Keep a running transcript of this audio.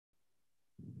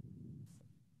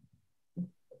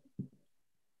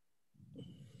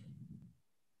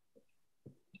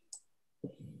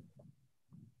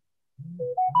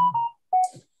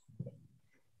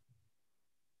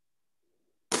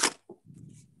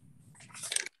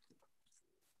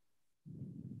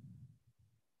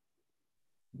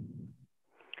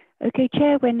Okay,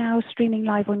 Chair, we're now streaming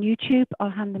live on YouTube. I'll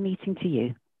hand the meeting to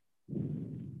you.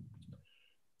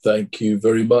 Thank you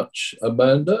very much,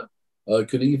 Amanda.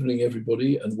 Good evening,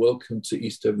 everybody, and welcome to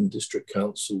East Devon District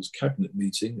Council's Cabinet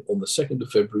meeting on the 2nd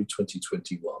of February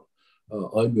 2021.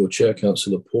 I'm your Chair,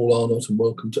 Councillor Paul Arnott, and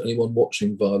welcome to anyone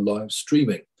watching via live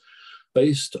streaming.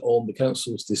 Based on the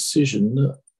Council's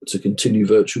decision to continue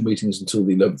virtual meetings until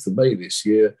the 11th of May this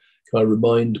year, can I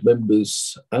remind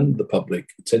members and the public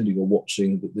attending or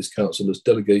watching that this Council has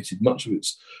delegated much of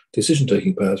its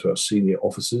decision-taking power to our senior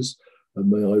officers, and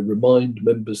may I remind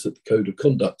members that the Code of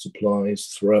Conduct applies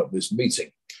throughout this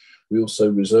meeting. We also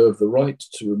reserve the right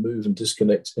to remove and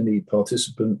disconnect any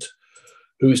participant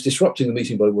who is disrupting the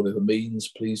meeting by whatever means.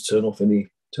 Please turn off any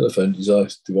telephone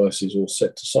devices or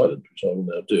set to silent, which I will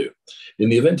now do. In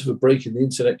the event of a break in the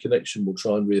internet connection, we'll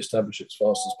try and re-establish it as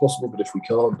fast as possible, but if we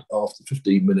can't, after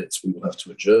 15 minutes, we will have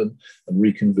to adjourn and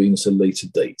reconvene at a later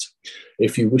date.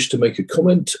 If you wish to make a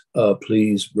comment,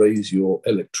 please raise your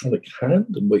electronic hand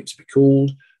and wait to be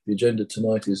called. The agenda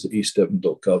tonight is at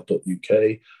eastdevon.gov.uk,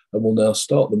 and we'll now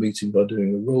start the meeting by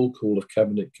doing a roll call of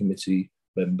Cabinet Committee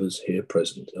members here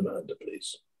present. Amanda,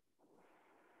 please.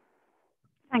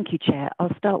 Thank you, Chair.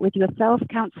 I'll start with yourself,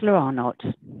 Councillor Arnott.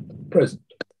 Present.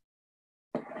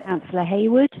 Councillor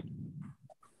Hayward.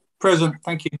 Present,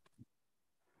 thank you.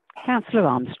 Councillor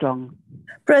Armstrong.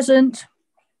 Present.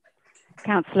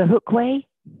 Councillor Hookway.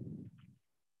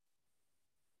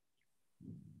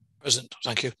 Present,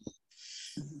 thank you.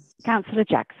 Councillor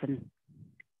Jackson.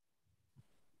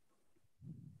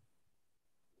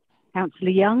 Councillor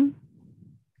Young.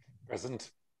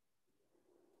 Present.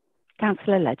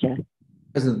 Councillor Ledger.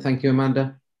 Present, thank you,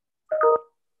 Amanda.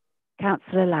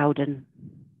 Councillor Loudon.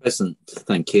 Present,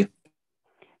 thank you.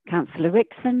 Councillor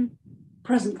Rickson.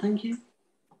 Present, thank you.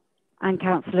 And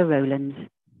Councillor Rowland.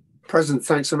 Present,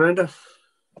 thanks, Amanda.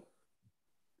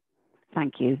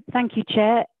 Thank you. Thank you,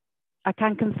 Chair. I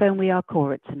can confirm we are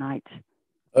quorate tonight.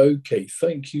 Okay,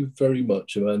 thank you very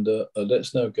much, Amanda.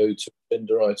 Let's now go to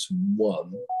agenda item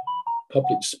 1,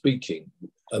 public speaking.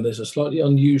 And there's a slightly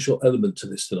unusual element to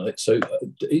this tonight. So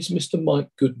is Mr. Mike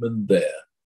Goodman there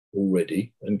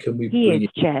already? And can we bring He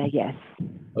is, Chair, yes.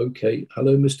 Okay.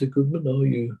 Hello, Mr. Goodman. Are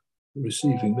you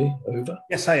receiving me? Over.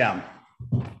 Yes, I am.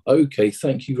 Okay,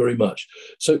 thank you very much.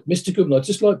 So, Mr. Goodman, I'd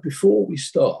just like, before we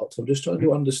start, I'm just trying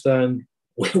to understand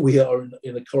where we are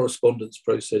in a correspondence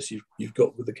process you've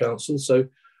got with the council. So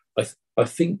I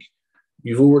think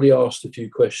you've already asked a few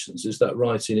questions. Is that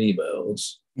right, in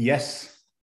emails? Yes.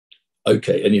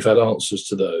 Okay, and you've had answers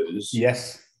to those?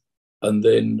 Yes. And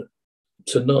then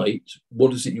tonight,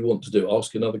 what is it you want to do?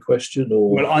 Ask another question? Or?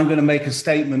 Well, I'm going to make a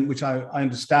statement, which I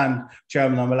understand,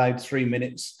 Chairman, I'm allowed 3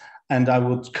 minutes, and I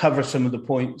will cover some of the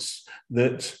points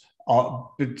that are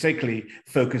particularly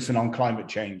focusing on climate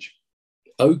change.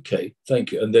 Okay,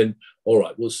 thank you. And then, all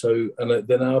right, well, so, and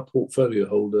then our portfolio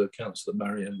holder, Councillor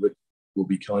Marianne Rick, will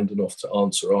be kind enough to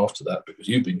answer after that, because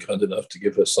you've been kind enough to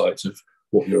give her sight of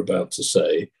what you're about to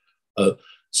say.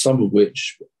 Some of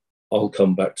which I'll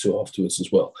come back to afterwards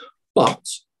as well. But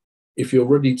if you're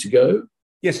ready to go.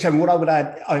 Yes, Chairman, what I would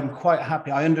add, I'm quite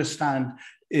happy. I understand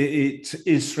it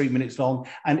is 3 minutes long.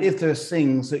 And if there's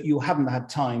things that you haven't had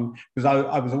time, because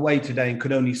I was away today and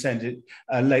could only send it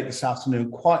late this afternoon,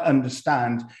 quite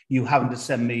understand you having to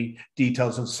send me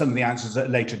details of some of the answers at a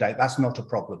later date. That's not a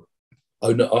problem.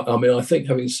 Oh, no, I mean, I think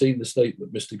having seen the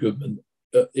statement, Mr. Goodman,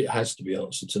 it has to be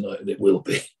answered tonight, and it will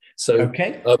be. So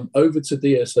okay. Over to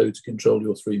DSO to control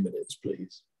your 3 minutes,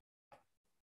 please.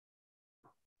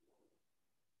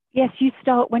 Yes, you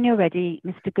start when you're ready,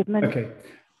 Mr. Goodman. Okay.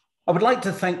 I would like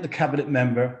to thank the Cabinet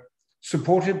member,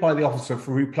 supported by the officer,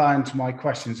 for replying to my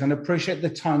questions, and appreciate the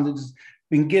time that has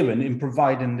been given in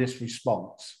providing this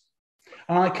response.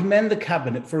 And I commend the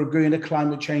Cabinet for agreeing a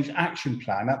climate change action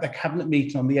plan at the Cabinet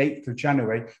meeting on the 8th of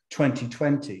January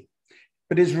 2020.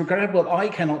 But it is regrettable that I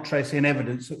cannot trace any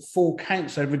evidence that full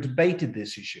council ever debated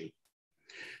this issue.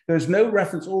 There is no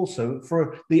reference also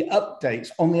for the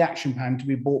updates on the action plan to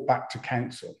be brought back to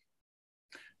council.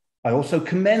 I also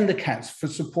commend the council for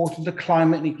supporting the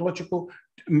climate and ecological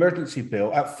emergency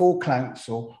bill at full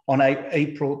council on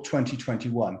April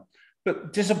 2021.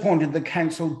 But disappointed the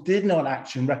council did not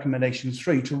action recommendation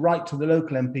 3 to write to the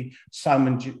local MP,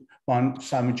 Simon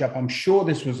Jupp. I'm sure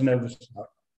this was an oversight.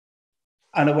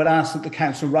 And I would ask that the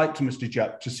council write to Mr.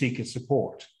 Jupp to seek his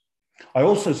support. I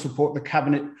also support the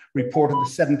Cabinet report of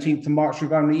the 17th of March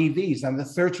regarding the EVs and the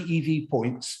 30 EV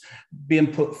points being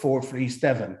put forward for East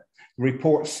Devon. The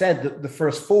report said that the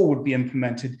first 4 would be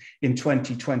implemented in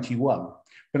 2021.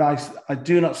 But I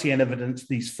do not see any evidence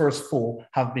these first 4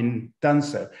 have been done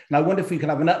so. And I wonder if we could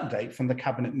have an update from the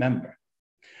Cabinet member.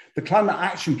 The Climate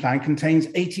Action Plan contains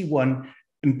 81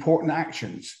 important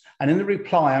actions. And in the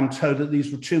reply, I'm told that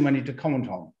these were too many to comment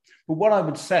on. But what I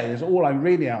would say is all I'm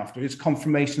really after is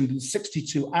confirmation that the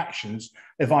 62 actions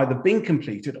have either been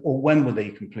completed or when were they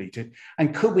completed?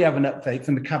 And could we have an update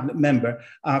from the Cabinet member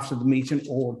after the meeting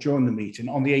or during the meeting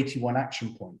on the 81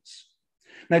 action points?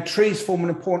 Now, trees form an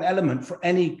important element for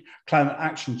any climate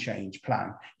action change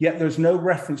plan, yet there's no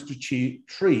reference to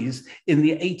trees in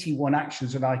the 81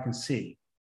 actions that I can see.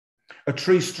 A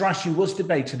tree strategy was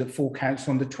debated at full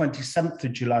council on the 27th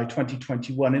of July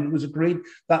 2021, and it was agreed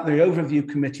that the overview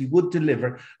committee would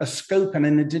deliver a scope and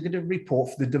an indicative report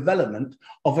for the development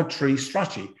of a tree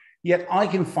strategy. Yet I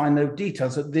can find no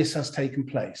details that this has taken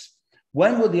place.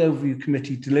 When will the overview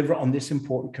committee deliver on this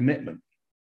important commitment?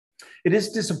 It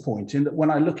is disappointing that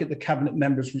when I look at the Cabinet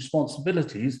member's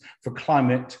responsibilities for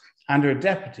climate and her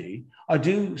deputy, I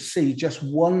do see just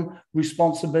one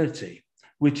responsibility,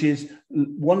 which is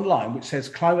one line which says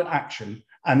climate action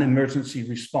and emergency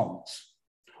response.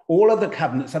 All other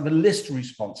cabinets have a list of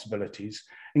responsibilities.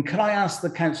 And can I ask the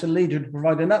council leader to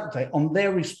provide an update on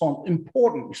their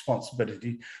important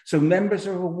responsibility so members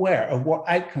are aware of what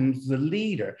outcomes the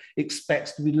leader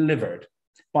expects to be delivered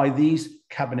by these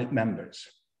cabinet members?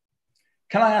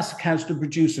 Can I ask the council to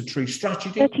produce a tree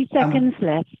strategy? 30 seconds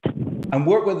left. And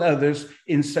work with others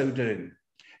in so doing?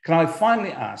 Can I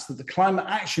finally ask that the Climate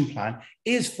Action Plan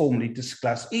is formally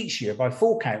discussed each year by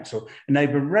full council,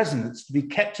 enabling residents to be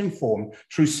kept informed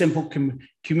through simple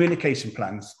communication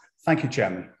plans? Thank you,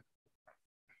 Chairman.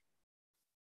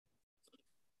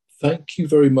 Thank you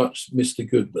very much, Mr.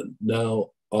 Goodman.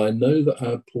 Now, I know that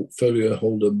our portfolio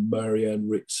holder, Marianne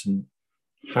Rickson,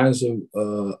 has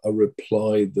a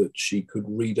reply that she could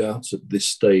read out at this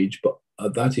stage, but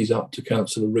that is up to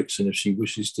Councillor Rickson if she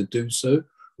wishes to do so,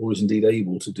 or is indeed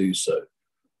able to do so.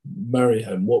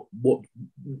 Marianne, what would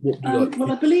you like?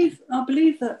 Well, I believe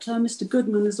that Mr.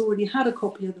 Goodman has already had a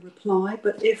copy of the reply,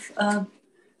 but if the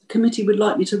committee would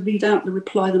like me to read out the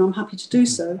reply, then I'm happy to do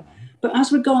so. But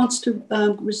as regards to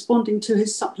responding to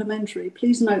his supplementary,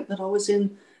 please note that I was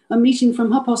in a meeting from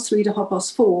 3:30 to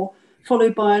 4:30,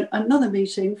 followed by another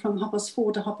meeting from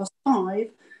 4:30 to 5:30.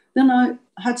 Then I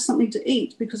had something to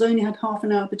eat because I only had half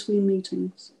an hour between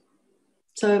meetings.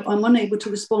 So I'm unable to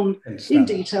respond in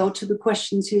detail to the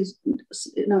questions you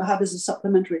have as a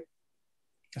supplementary.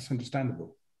 That's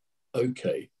understandable.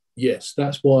 Okay, yes,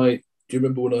 that's why. Do you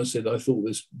remember when I said I thought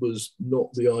this was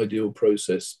not the ideal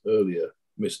process earlier,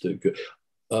 Mr.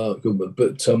 Goodman?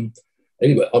 But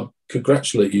anyway, I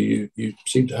congratulate you. You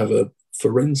seem to have a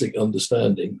forensic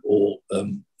understanding, or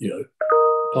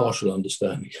partial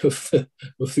understanding of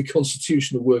the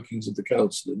constitutional workings of the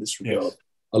council in this regard. Yes.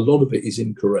 A lot of it is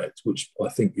incorrect, which I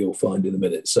think you'll find in a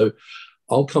minute. So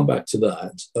I'll come back to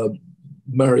that.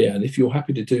 Marianne, if you're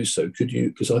happy to do so, could you,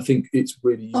 because I think it's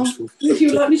really useful. If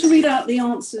you'd like me to read out the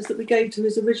answers that we gave to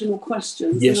his original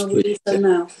questions, yes, then I will do so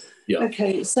now. Yeah.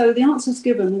 Okay, so the answers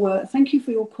given were, thank you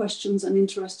for your questions and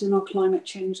interest in our climate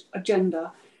change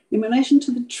agenda. In relation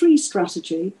to the tree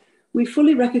strategy, we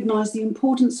fully recognise the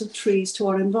importance of trees to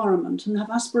our environment and have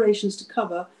aspirations to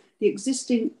cover the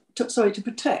existing, to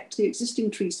protect the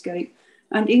existing treescape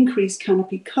and increase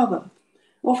canopy cover.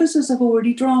 Officers have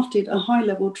already drafted a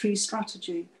high-level tree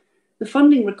strategy. The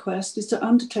funding request is to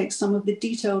undertake some of the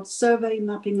detailed survey,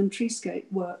 mapping and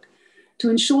treescape work to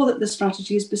ensure that the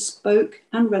strategy is bespoke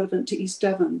and relevant to East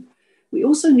Devon. We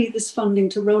also need this funding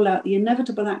to roll out the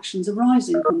inevitable actions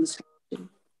arising from the strategy.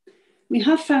 We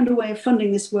have found a way of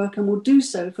funding this work and will do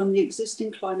so from the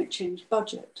existing climate change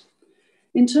budget.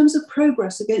 In terms of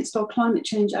progress against our climate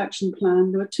change action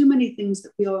plan, there are too many things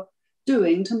that we are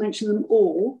doing to mention them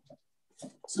all.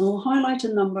 So I'll highlight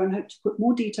a number and hope to put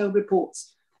more detailed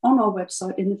reports on our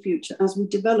website in the future as we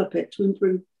develop it to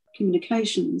improve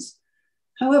communications.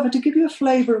 However, to give you a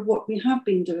flavour of what we have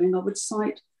been doing, I would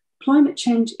cite climate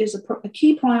change is a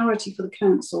key priority for the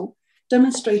council,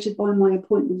 demonstrated by my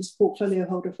appointment as portfolio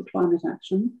holder for climate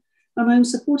action, and I am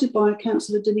supported by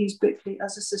Councillor Denise Bickley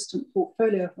as assistant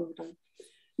portfolio holder.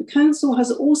 The council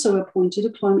has also appointed a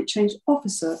climate change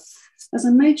officer. As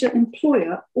a major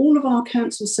employer, all of our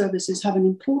council services have an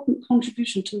important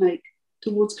contribution to make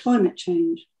towards climate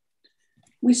change.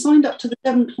 We signed up to the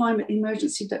Devon Climate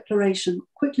Emergency Declaration,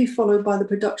 quickly followed by the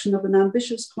production of an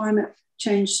ambitious climate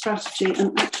change strategy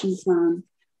and action plan.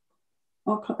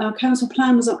 Our council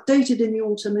plan was updated in the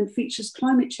autumn and features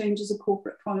climate change as a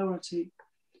corporate priority.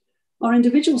 Our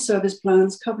individual service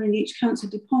plans covering each council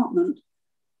department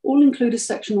all include a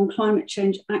section on climate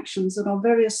change actions that our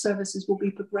various services will be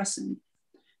progressing.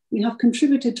 We have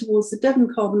contributed towards the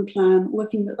Devon Carbon Plan,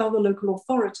 working with other local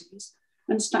authorities,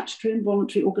 and statutory and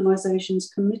voluntary organisations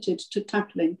committed to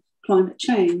tackling climate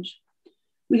change.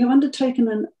 We have undertaken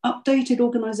an updated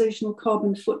organisational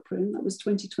carbon footprint, that was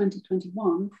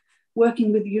 2020-21,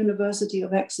 working with the University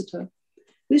of Exeter.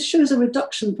 This shows a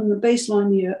reduction from the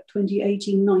baseline year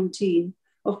 2018-19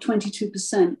 of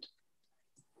 22%.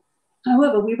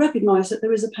 However, we recognise that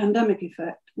there is a pandemic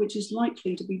effect, which is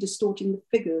likely to be distorting the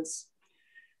figures.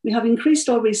 We have increased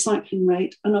our recycling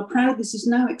rate and are proud this is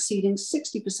now exceeding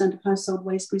 60% of household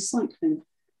waste recycling,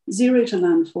 zero to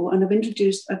landfill, and have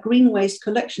introduced a green waste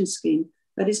collection scheme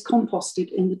that is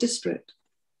composted in the district.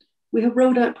 We have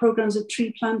rolled out programmes of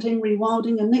tree planting,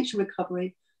 rewilding and nature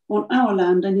recovery on our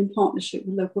land and in partnership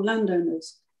with local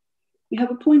landowners. We have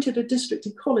appointed a district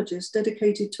ecologist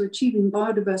dedicated to achieving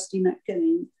biodiversity net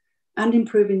gain and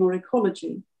improving our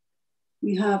ecology.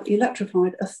 We have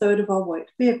electrified a third of our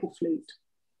white vehicle fleet.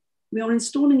 We are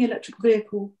installing electric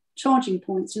vehicle charging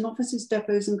points in offices,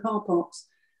 depots and car parks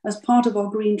as part of our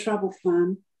green travel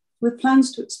plan, with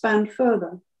plans to expand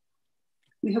further.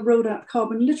 We have rolled out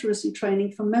carbon literacy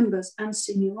training for members and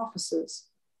senior officers.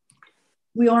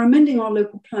 We are amending our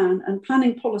local plan and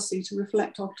planning policy to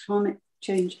reflect our climate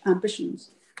change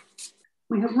ambitions.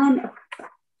 We have run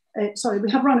a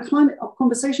climate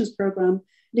conversations programme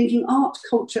linking art,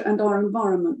 culture and our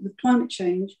environment with climate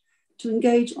change to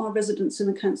engage our residents in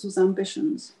the council's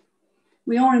ambitions.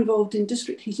 We are involved in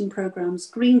district heating programmes,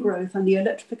 green growth and the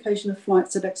electrification of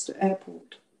flights at Exeter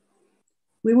Airport.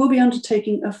 We will be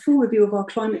undertaking a full review of our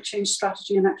climate change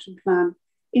strategy and action plan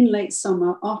in late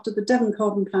summer after the Devon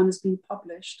Carbon Plan has been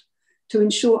published to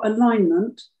ensure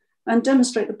alignment and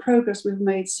demonstrate the progress we've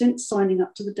made since signing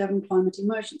up to the Devon Climate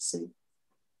Emergency.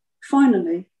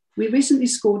 Finally, we recently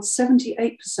scored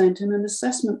 78% in an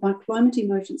assessment by Climate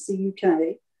Emergency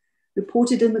UK,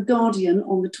 reported in The Guardian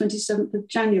on the 27th of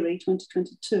January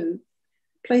 2022,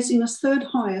 placing us third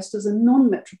highest as a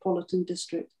non-metropolitan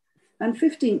district and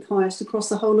 15th highest across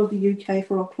the whole of the UK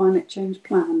for our climate change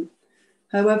plan.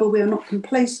 However, we are not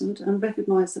complacent and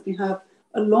recognise that we have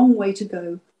a long way to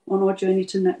go on our journey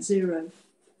to net zero.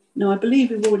 Now, I believe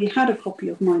we've already had a copy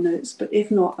of my notes, but if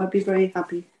not, I'd be very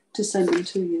happy to send them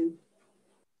to you.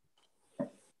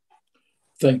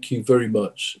 Thank you very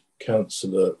much,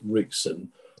 Councillor Rickson.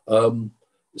 I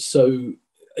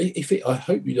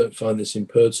hope you don't find this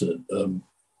impertinent,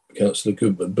 Councillor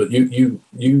Goodman, but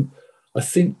I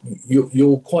think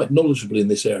you're quite knowledgeable in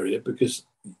this area because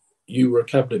you were a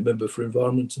cabinet member for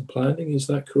environment and planning. Is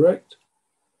that correct?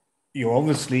 You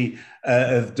obviously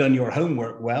have done your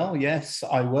homework well. Yes,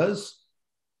 I was.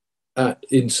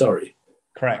 In Surrey?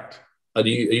 Correct. And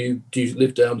do you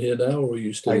live down here now, or are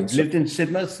you still I've lived in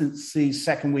Sidmouth since the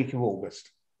second week of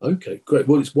August. Okay, great.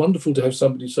 Well, it's wonderful to have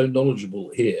somebody so knowledgeable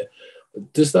here.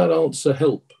 Does that answer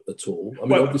help at all? I mean,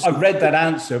 well, I've read that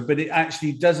answer, but it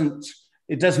actually doesn't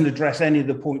address any of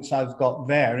the points I've got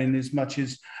there, in as much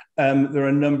as there are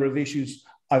a number of issues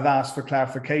I've asked for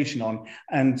clarification on.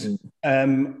 And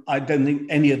I don't think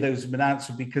any of those have been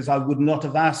answered, because I would not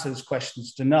have asked those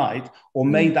questions tonight or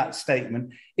made that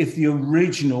statement if the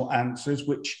original answers,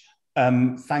 which,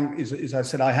 as I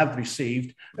said, I have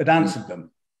received, had answered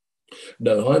them.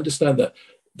 No, I understand that.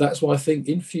 That's why I think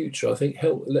in future,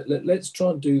 let's try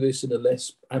and do this in a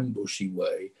less ambushy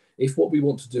way. If what we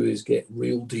want to do is get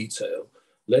real detail,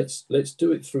 let's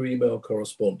do it through email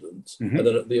correspondence, and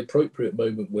then at the appropriate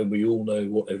moment when we all know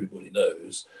what everybody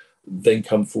knows, then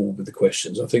come forward with the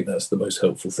questions. I think that's the most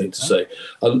helpful thing to say.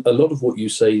 A lot of what you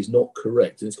say is not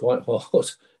correct, and it's quite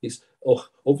hard. It's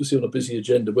obviously on a busy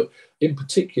agenda, but in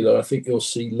particular, I think you'll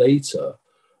see later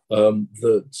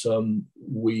that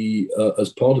we,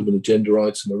 as part of an agenda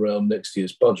item around next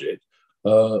year's budget,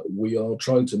 we are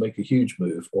trying to make a huge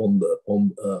move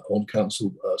on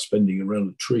council spending around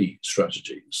a tree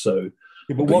strategy. So,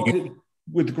 yeah, but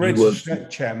with the greatest respect,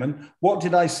 Chairman, what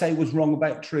did I say was wrong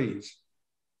about trees?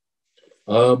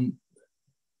 You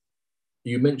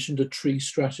mentioned a tree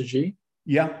strategy.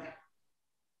 Yeah.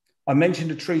 I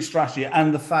mentioned a tree strategy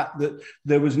and the fact that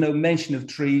there was no mention of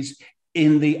trees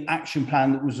in the action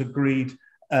plan that was agreed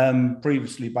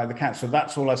previously by the council.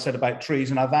 That's all I said about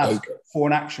trees, and I've asked for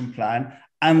an action plan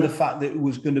and the fact that it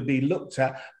was going to be looked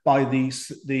at by the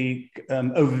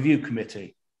overview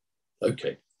committee.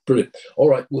 Okay, brilliant. All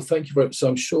right, well, thank you very much. So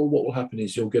I'm sure what will happen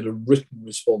is you'll get a written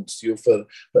response to your further,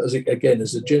 but as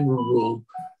a general rule,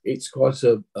 it's quite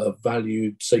a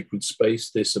valued sacred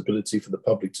space, this ability for the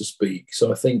public to speak.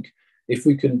 So I think if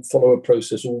we can follow a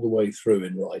process all the way through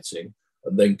in writing,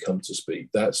 and then come to speak.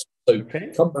 That's so.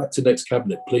 Okay. Come back to next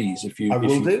cabinet, please. I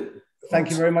will do.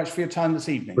 Thank you very much for your time this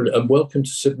evening. Brilliant. And welcome to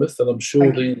Sidmouth. And I'm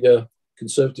sure the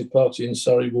Conservative Party in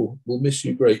Surrey will miss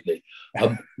you greatly.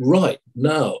 Right,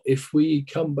 now, if we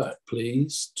come back,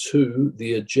 please, to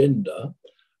the agenda,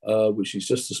 which is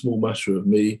just a small matter of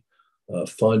me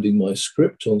finding my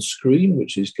script on screen,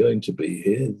 which is going to be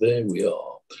here. There we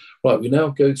are. Right, we now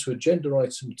go to agenda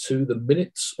item 2, the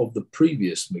minutes of the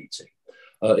previous meeting.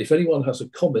 If anyone has a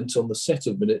comment on the set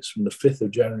of minutes from the 5th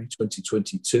of January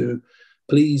 2022,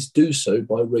 please do so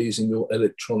by raising your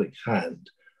electronic hand.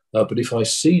 But if I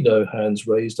see no hands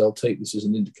raised, I'll take this as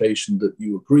an indication that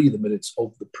you agree the minutes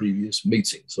of the previous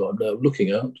meeting. So I'm now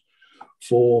looking out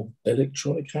for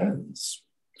electronic hands.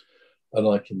 And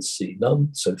I can see none,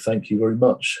 so thank you very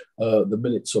much. The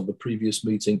minutes of the previous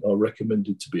meeting are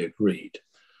recommended to be agreed.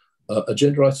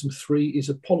 Agenda item 3 is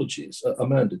apologies.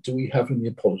 Amanda, do we have any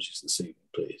apologies this evening,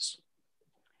 please?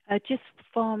 Just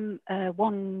from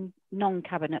one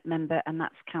non-cabinet member, and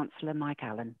that's Councillor Mike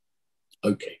Allen.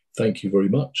 Okay, thank you very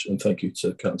much. And thank you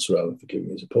to Councillor Allen for giving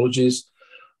his apologies.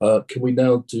 Can we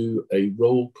now do a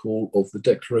roll call of the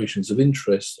declarations of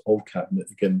interest of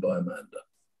Cabinet, again by Amanda?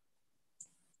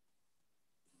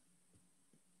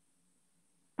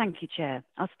 Thank you, Chair.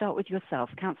 I'll start with yourself,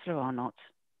 Councillor Arnott.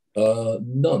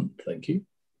 None, thank you.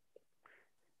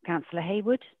 Councillor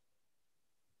Haywood.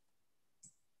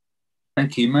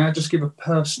 Thank you. May I just give a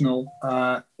personal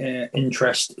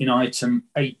interest in item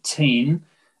 18,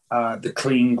 the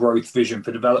clean growth vision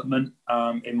for development,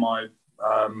 in my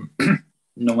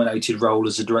nominated role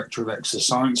as a director of Exeter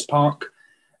Science Park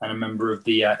and a member of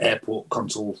the airport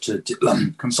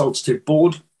consultative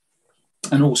board.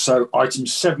 And also item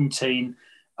 17,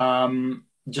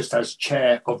 just as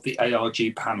chair of the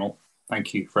ARG panel.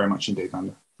 Thank you very much indeed,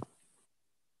 Amanda.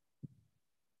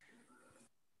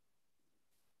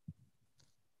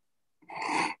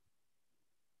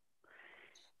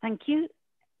 Thank you.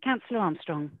 Councillor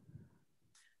Armstrong.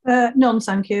 None,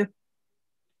 thank you.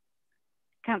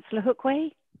 Councillor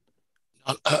Hookway.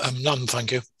 None,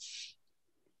 thank you.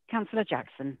 Councillor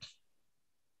Jackson.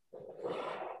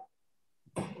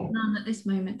 None at this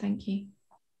moment, thank you.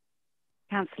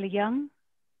 Councillor Young.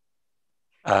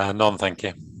 None, thank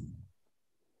you.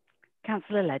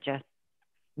 Councillor Ledger.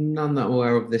 None that I'm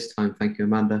aware of this time, thank you,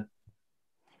 Amanda.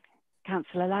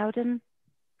 Councillor Loudon.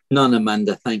 None,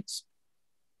 Amanda, thanks.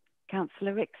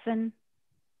 Councillor Rickson.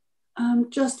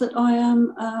 Just that I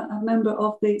am a member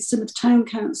of the Sidmouth Town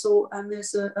Council, and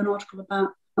there's an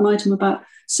item about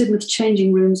Sidmouth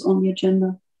changing rooms on the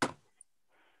agenda.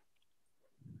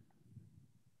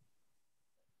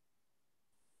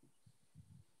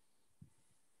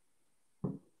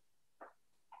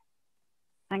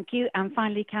 Thank you. And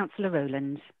finally, Councillor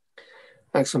Rowland.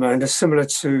 Thanks, Amanda. Similar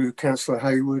to Councillor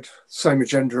Haywood, same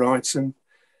agenda item,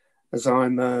 as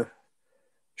I'm a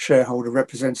shareholder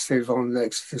representative on the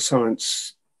Exeter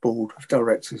Science Board of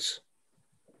Directors.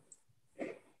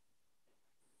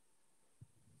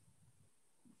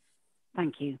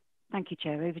 Thank you. Thank you,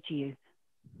 Chair. Over to you.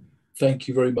 Thank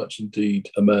you very much indeed,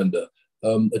 Amanda.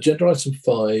 Agenda item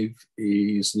 5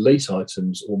 is late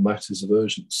items or matters of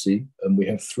urgency, and we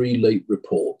have 3 late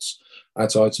reports.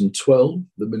 At item 12,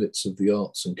 the minutes of the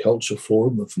Arts and Culture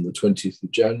Forum from the 20th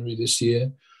of January this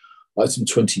year. Item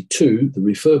 22, the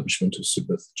refurbishment of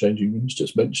Sidmouth changing rooms,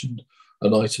 just mentioned.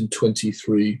 And item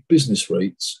 23, business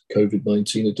rates,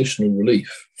 COVID-19 additional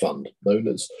relief fund, known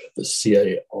as the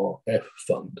CARF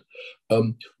fund.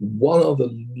 One other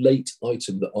late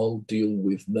item that I'll deal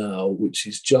with now, which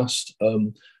is just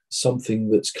something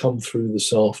that's come through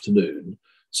this afternoon.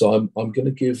 So I'm going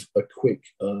to give a quick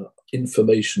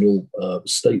informational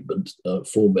statement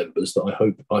for members that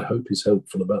I hope is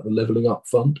helpful about the Levelling Up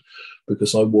Fund,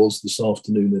 because I was this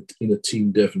afternoon in a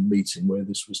Team Devon meeting where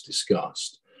this was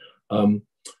discussed.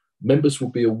 Members will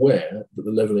be aware that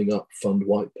the Levelling Up Fund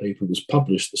white paper was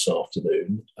published this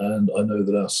afternoon, and I know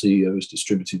that our CEO has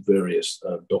distributed various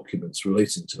documents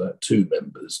relating to that to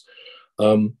members.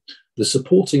 The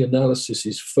supporting analysis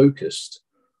is focused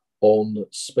on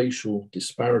spatial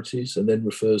disparities and then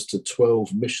refers to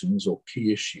 12 missions or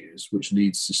key issues which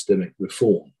need systemic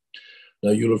reform.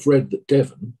 Now, you'll have read that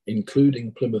Devon,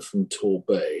 including Plymouth and Tor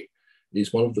Bay,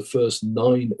 is one of the first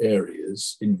 9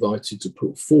 areas invited to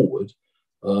put forward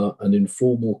an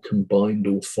informal combined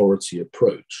authority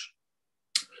approach.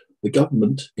 The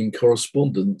government, in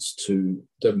correspondence to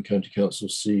Devon County Council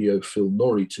CEO Phil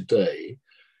Norrie today,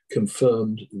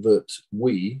 confirmed that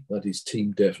we, that is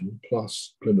Team Devon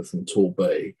plus Plymouth and Tor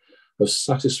Bay, have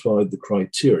satisfied the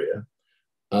criteria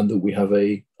and that we have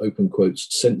a, open quotes,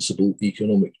 sensible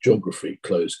economic geography,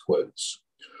 close quotes.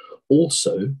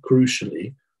 Also,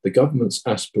 crucially, the government's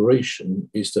aspiration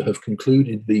is to have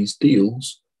concluded these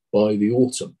deals by the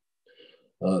autumn.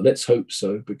 Let's hope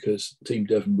so, because Team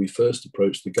Devon, we first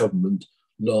approached the government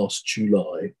last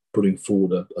July, putting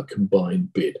forward a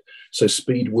combined bid. So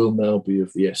speed will now be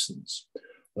of the essence.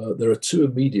 There are two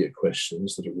immediate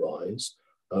questions that arise.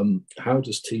 How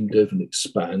does Team Devon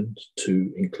expand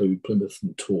to include Plymouth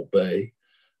and Tor Bay?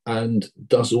 And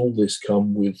does all this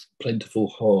come with plentiful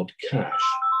hard cash,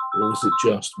 or is it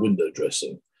just window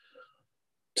dressing?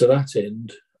 To that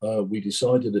end, we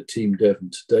decided at Team Devon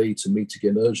today to meet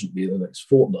again urgently in the next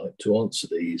fortnight to answer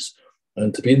these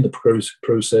and to be in the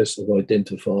process of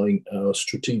identifying our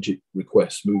strategic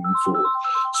requests moving forward.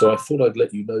 So I thought I'd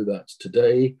let you know that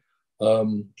today,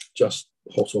 just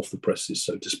hot off the presses,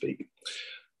 so to speak.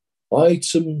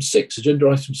 Item 6, agenda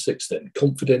item 6 then,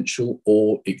 confidential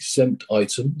or exempt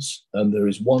items. And there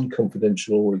is one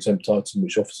confidential or exempt item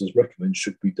which officers recommend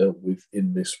should be dealt with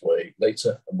in this way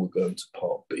later, and we'll go into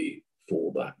part B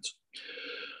for that.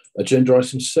 Agenda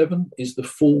item 7 is the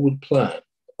forward plan.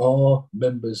 Are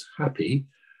members happy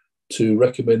to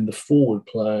recommend the forward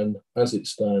plan as it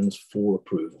stands for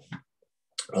approval?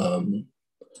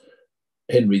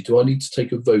 Henry, do I need to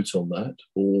take a vote on that,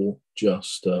 or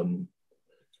just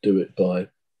do it by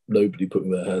nobody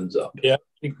putting their hands up? Yeah,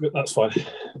 that's fine.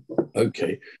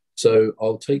 Okay, so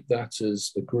I'll take that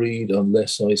as agreed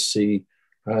unless I see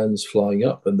hands flying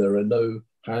up, and there are no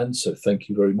hands, so thank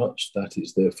you very much. That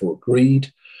is therefore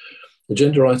agreed.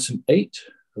 Agenda item 8,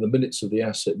 the minutes of the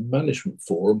Asset Management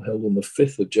Forum held on the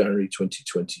 5th of January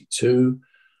 2022.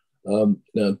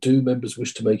 Now, do members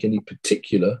wish to make any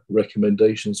particular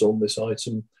recommendations on this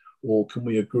item, or can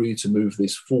we agree to move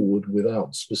this forward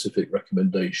without specific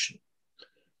recommendation?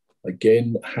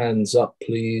 Again, hands up,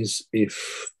 please,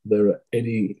 if there are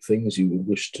any things you would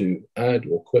wish to add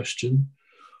or question.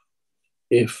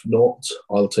 If not,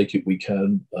 I'll take it we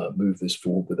can move this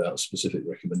forward without specific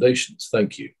recommendations.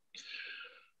 Thank you.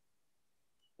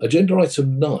 Agenda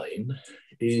item 9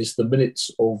 is the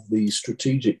minutes of the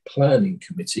Strategic Planning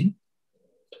Committee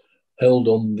held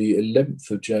on the 11th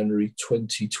of January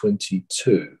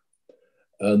 2022.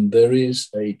 And there is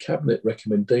a cabinet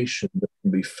recommendation that can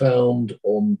be found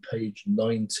on page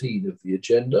 19 of the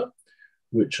agenda,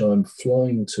 which I'm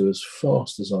flying to as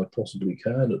fast as I possibly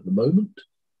can at the moment.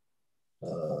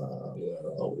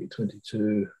 Where are we?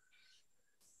 22,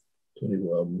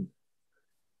 21.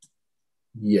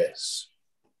 Yes.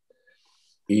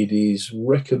 It is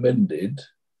recommended,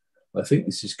 I think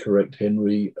this is correct,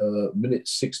 Henry, minute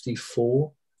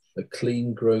 64, a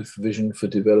clean growth vision for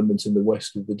development in the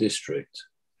west of the district.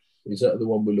 Is that the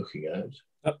one we're looking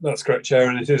at? That's correct, Chair,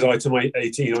 and it is item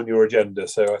 18 on your agenda,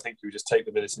 so I think you just take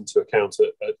the minutes into account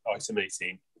at item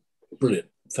 18. Brilliant,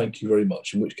 thank you very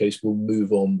much, in which case we'll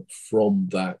move on from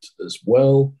that as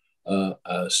well,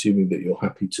 assuming that you're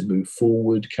happy to move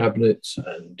forward, Cabinet,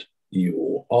 and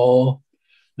you are.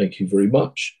 Thank you very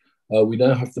much. We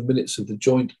now have the minutes of the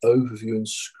Joint Overview and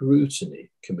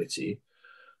Scrutiny Committee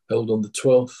held on the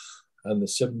 12th and the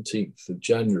 17th of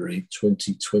January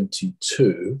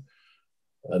 2022.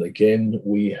 And again,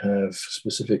 we have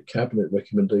specific cabinet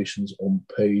recommendations on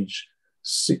page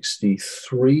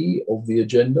 63 of the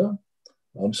agenda.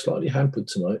 I'm slightly hampered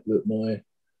tonight that my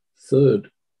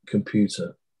third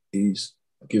computer is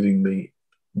giving me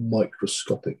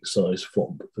microscopic size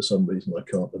font for some reason I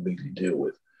can't immediately deal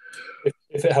with.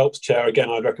 If it helps, Chair, again,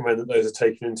 I'd recommend that those are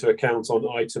taken into account on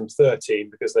item 13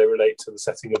 because they relate to the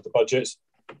setting of the budget.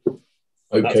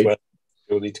 Okay. That's where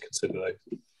you'll need to consider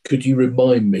those. Could you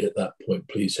remind me at that point,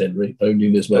 please, Henry, only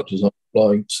in as much as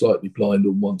I'm slightly blind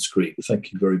on one screen.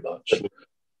 Thank you very much.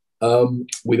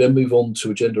 We then move on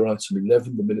to agenda item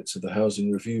 11, the minutes of the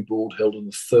Housing Review Board held on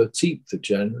the 13th of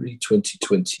January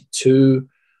 2022.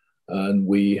 And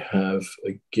we have,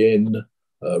 again,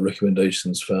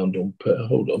 recommendations found on,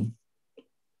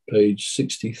 page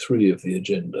 63 of the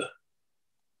agenda.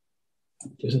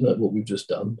 Isn't that what we've just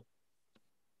done?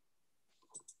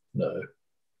 No.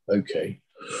 Okay.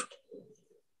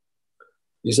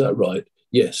 Is that right?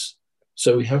 Yes.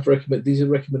 So we have these are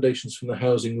recommendations from the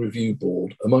Housing Review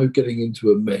Board. Am I getting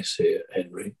into a mess here,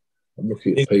 Henry? I'm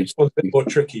looking at page. It's a bit more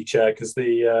tricky, Chair, because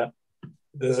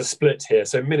there's a split here.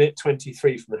 So minute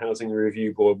 23 from the Housing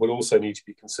Review Board will also need to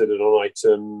be considered on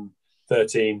item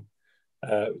 13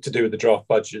 to do with the draft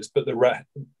budgets, but the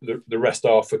rest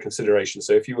are for consideration.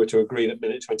 So if you were to agree that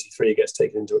minute 23 gets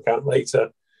taken into account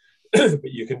later, but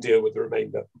you can deal with the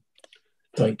remainder.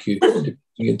 Thank you.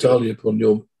 Entirely upon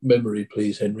your memory,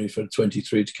 please, Henry, for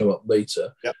 23 to come up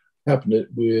later. Yep. Cabinet,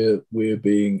 we're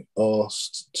being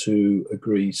asked to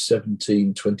agree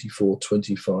 17, 24,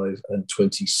 25 and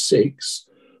 26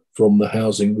 from the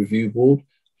Housing Review Board.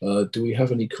 Do we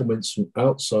have any comments from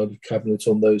outside of Cabinet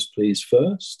on those, please,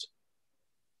 first?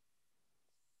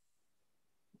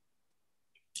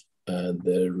 And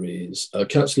there is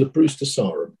Councillor Brewster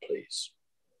Sarum, please.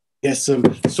 Yes,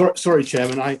 sorry,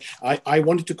 Chairman. I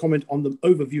wanted to comment on the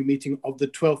overview meeting of the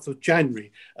 12th of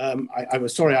January. I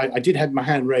was sorry, I did have my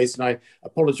hand raised and I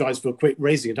apologise for quick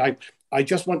raising it. I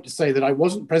just want to say that I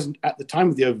wasn't present at the time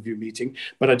of the overview meeting,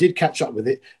 but I did catch up with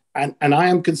it. And I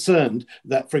am concerned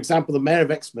that, for example, the Mayor of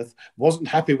Exmouth wasn't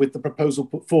happy with the proposal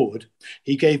put forward.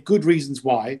 He gave good reasons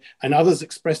why, and others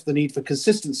expressed the need for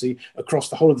consistency across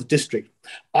the whole of the district.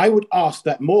 I would ask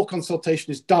that more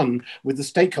consultation is done with the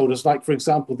stakeholders, like, for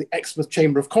example, the Exmouth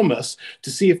Chamber of Commerce,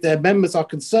 to see if their members are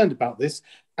concerned about this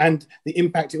and the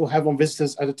impact it will have on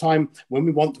visitors at a time when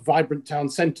we want vibrant town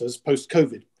centres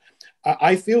post-COVID.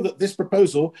 I feel that this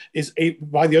proposal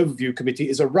by the Overview Committee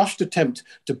is a rushed attempt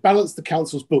to balance the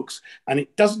Council's books, and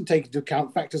it doesn't take into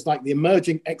account factors like the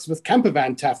emerging Exmouth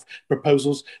campervan TAF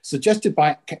proposals suggested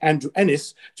by Andrew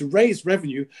Ennis to raise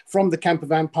revenue from the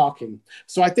campervan parking.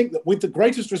 So I think that, with the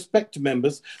greatest respect to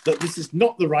members, that this is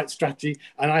not the right strategy,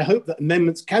 and I hope that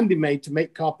amendments can be made to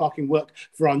make car parking work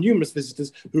for our numerous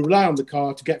visitors who rely on the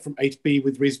car to get from A to B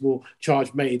with reasonable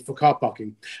charge made for car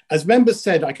parking. As members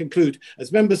said, I conclude,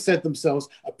 as members said themselves,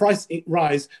 a price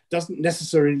rise doesn't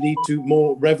necessarily lead to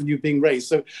more revenue being raised.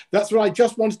 So that's what I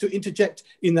just wanted to interject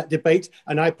in that debate,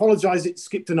 and I apologise it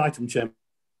skipped an item, Chairman.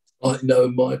 I know,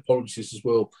 my apologies as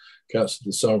well,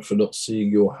 Councillor Sarum, for not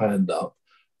seeing your hand up.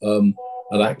 And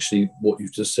actually, what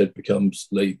you've just said becomes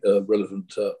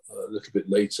relevant a little bit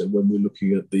later when we're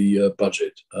looking at the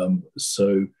budget.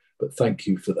 But thank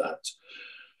you for that.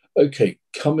 Okay,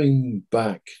 coming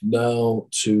back now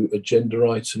to agenda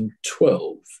item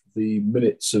 12, the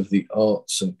minutes of the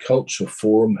Arts and Culture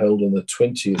Forum held on the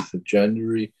 20th of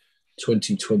January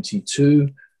 2022.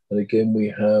 And again, we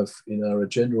have in our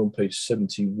agenda on page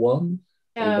 71.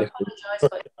 Yeah, I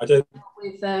apologise, I don't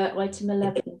with item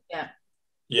 11 yet.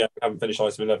 Yeah, we haven't finished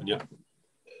item 11 yet.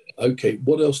 Okay,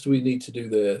 what else do we need to do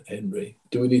there, Henry?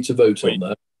 Do we need to vote on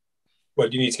that? Well,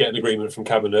 you need to get an agreement from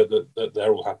Cabinet that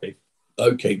they're all happy.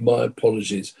 Okay, my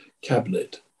apologies.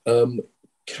 Cabinet,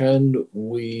 can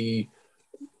we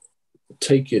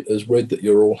take it as read that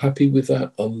you're all happy with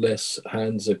that unless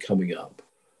hands are coming up?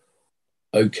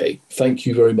 Okay, thank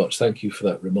you very much. Thank you for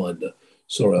that reminder.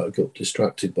 Sorry, I got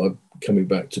distracted by coming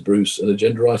back to Bruce. An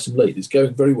agenda item late. It's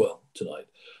going very well tonight.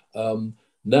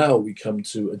 Now we come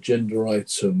to agenda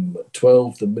item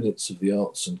 12, the minutes of the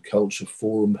Arts and Culture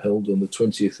Forum held on the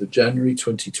 20th of January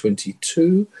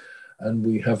 2022. And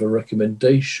we have a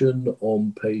recommendation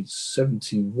on page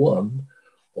 71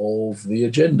 of the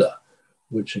agenda,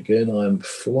 which again I'm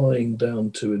flying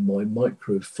down to in my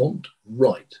micro font.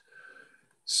 Right.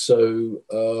 So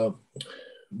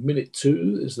minute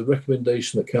 2 is the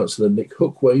recommendation that Councillor Nick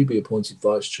Hookway be appointed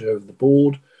Vice Chair of the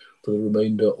Board for the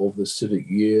remainder of the civic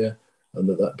year, and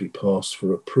that be passed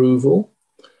for approval.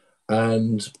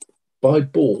 And by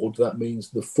board, that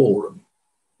means the forum,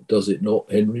 does it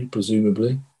not, Henry,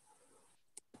 presumably?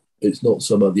 It's not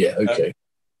some other, yeah, okay.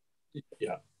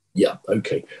 Yeah,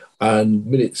 okay. And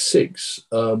minute 6,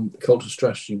 Culture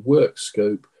Strategy Work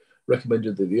Scope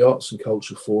recommended that the Arts and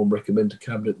Culture Forum recommend to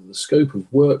Cabinet that the scope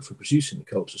of work for producing the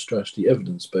Culture Strategy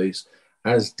evidence base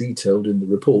as detailed in the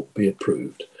report be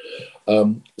approved.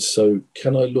 So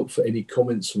can I look for any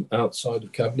comments from outside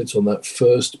of Cabinet on that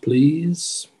first,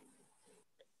 please?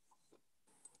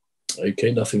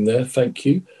 Okay, nothing there, thank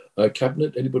you.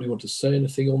 Cabinet, anybody want to say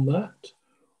anything on that?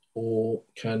 Or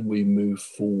can we move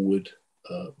forward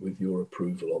with your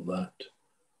approval on that?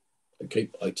 Okay,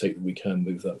 I take that we can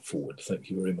move that forward. Thank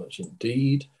you very much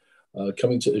indeed.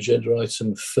 Coming to agenda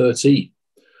item 13.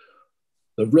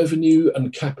 The revenue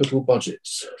and capital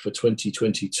budgets for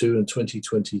 2022 and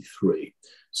 2023.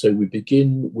 So we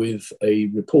begin with a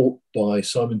report by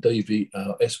Simon Davey,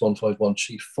 our S151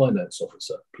 Chief Finance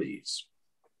Officer, please.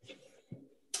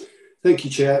 Thank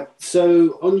you, Chair.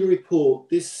 So on your report,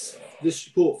 this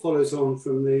report follows on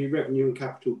from the revenue and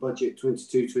capital budget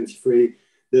 22-23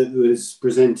 that was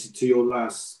presented to your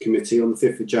last committee on the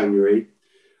 5th of January.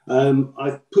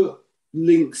 I've put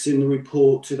links in the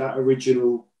report to that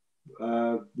original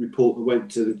report that went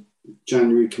to the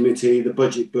January committee, the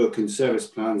budget book and service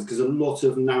plans, because a lot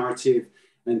of narrative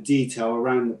and detail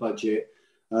around the budget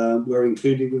were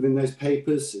included within those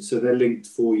papers, so they're linked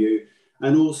for you.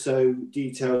 And also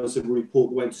details of a report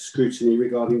that went to scrutiny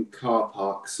regarding car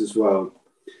parks as well.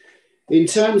 In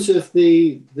terms of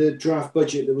the draft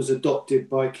budget that was adopted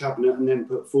by Cabinet and then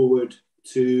put forward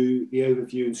to the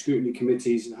Overview and Scrutiny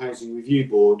Committees and Housing Review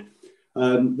Board,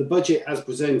 the budget as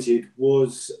presented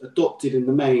was adopted in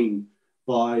the main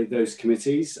by those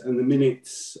committees, and the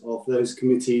minutes of those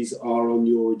committees are on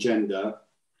your agenda.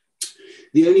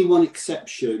 The only one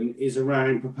exception is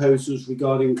around proposals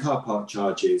regarding car park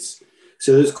charges.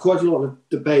 So there's quite a lot of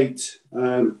debate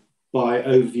by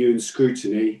overview and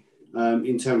scrutiny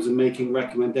in terms of making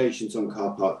recommendations on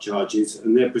car park charges,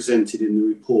 and they're presented in the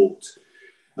report.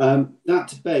 That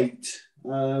debate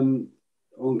on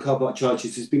car park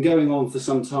charges has been going on for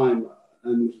some time,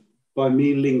 and by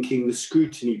me linking the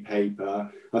scrutiny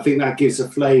paper, I think that gives a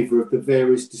flavour of the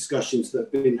various discussions that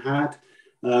have been had,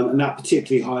 and that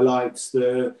particularly highlights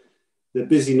the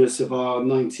busyness of our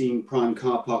 19 prime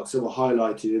car parks that were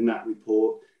highlighted in that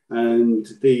report, and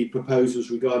the proposals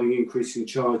regarding increasing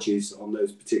charges on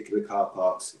those particular car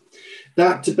parks.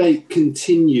 That debate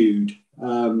continued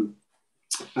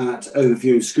at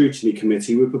Overview and Scrutiny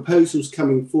Committee, with proposals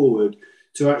coming forward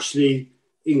to actually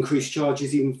increase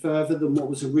charges even further than what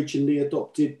was originally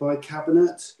adopted by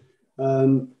Cabinet.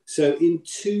 So in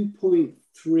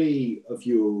 2.3 of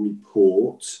your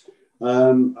report,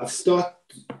 I've started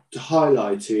to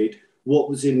highlighted what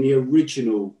was in the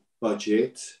original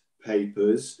budget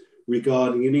papers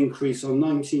regarding an increase on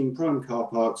 19 prime car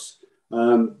parks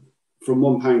from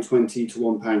 £1.20 to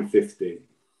 £1.50.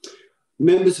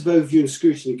 Members of Overview and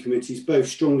Scrutiny Committees both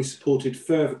strongly supported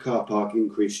further car park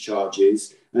increase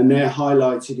charges, and they're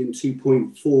highlighted in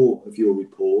 2.4 of your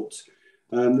report.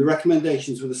 The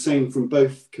recommendations were the same from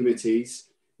both committees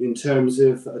in terms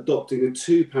of adopting a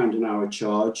 £2 an hour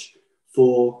charge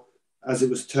for, as it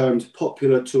was termed,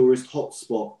 popular tourist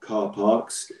hotspot car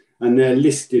parks, and they're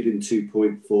listed in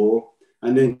 2.4,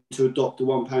 and then to adopt a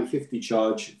 £1.50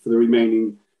 charge for the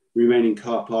remaining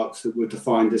car parks that were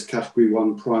defined as Category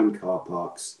 1 prime car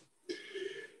parks.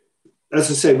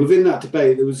 As I say, within that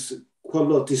debate, there was quite a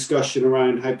lot of discussion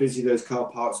around how busy those car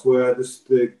parks were,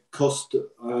 the cost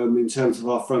in terms of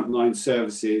our frontline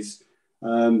services,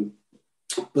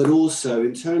 but also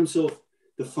in terms of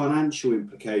the financial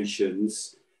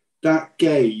implications. That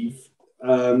gave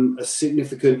a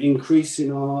significant increase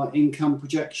in our income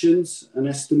projections and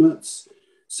estimates.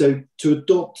 So to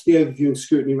adopt the Overview and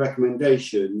Scrutiny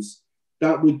recommendations,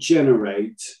 that would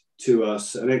generate to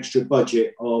us an extra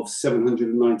budget of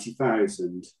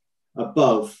 790,000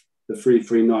 above the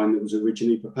 339 that was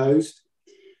originally proposed.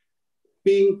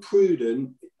 Being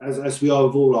prudent, as we are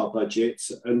with all our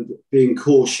budgets, and being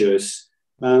cautious,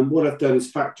 what I've done is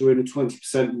factor in a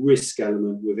 20% risk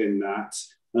element within that.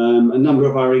 A number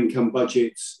of our income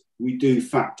budgets, we do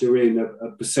factor in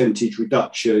a percentage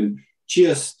reduction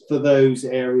just for those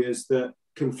areas that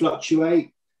can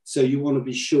fluctuate. So you want to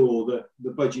be sure that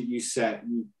the budget you set,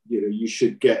 you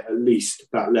should get at least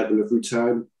that level of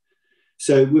return.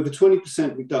 So with a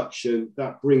 20% reduction,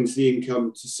 that brings the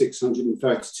income to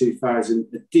 632,000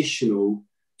 additional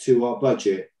to our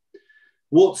budget.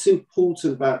 What's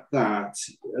important about that,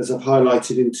 as I've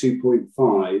highlighted in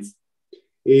 2.5,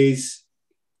 is,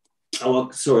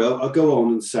 I'll go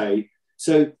on and say,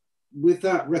 so with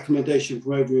that recommendation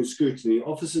from Overview and Scrutiny,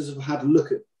 officers have had a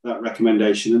look at that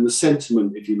recommendation and the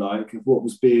sentiment, if you like, of what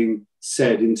was being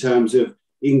said in terms of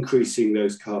increasing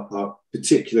those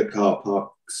particular car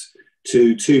parks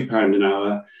to £2 an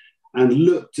hour, and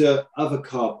looked at other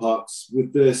car parks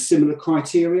with the similar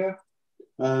criteria.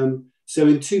 So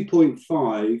in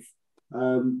 2.5,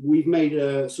 we've made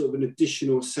a sort of an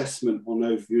additional assessment on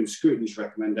Overview and Scrutiny's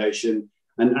recommendation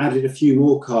and added a few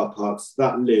more car parks to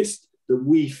that list that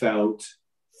we felt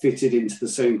fitted into the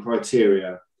same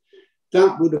criteria.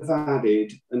 That would have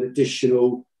added an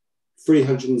additional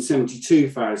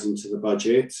 372,000 to the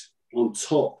budget on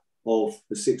top of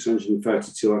the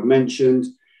 632 I've mentioned.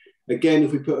 Again,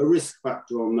 if we put a risk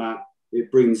factor on that,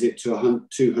 it brings it to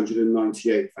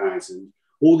 298,000.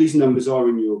 All these numbers are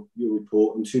in your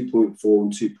report in 2.4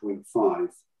 and 2.5.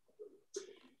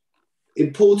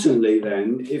 Importantly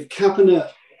then, if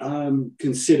Cabinet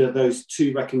consider those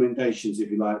two recommendations,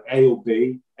 if you like, A or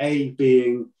B, A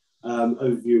being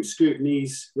Overview and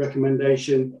Scrutiny's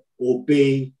recommendation, or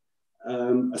B,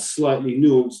 a slightly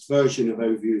nuanced version of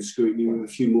Overview and Scrutiny with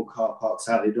a few more car parks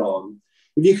added on.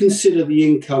 If you consider the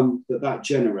income that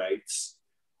generates,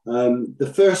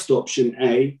 the first option,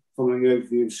 A, following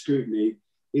Overview and Scrutiny,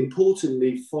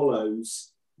 importantly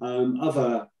follows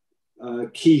other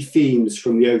key themes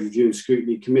from the Overview and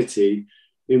Scrutiny Committee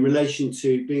in relation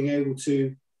to being able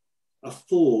to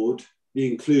afford the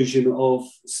inclusion of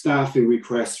staffing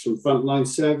requests from frontline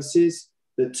services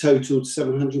that totaled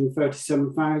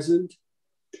 737,000.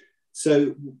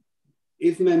 So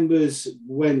if members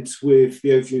went with the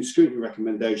Overview and Scrutiny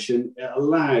recommendation, it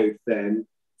allowed then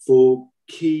for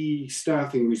key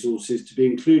staffing resources to be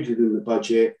included in the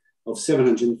budget of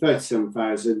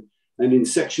 737,000. And in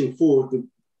section 4 of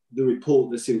the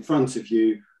report that's in front of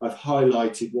you, I've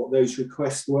highlighted what those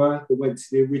requests were that went to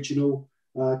the original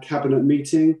Cabinet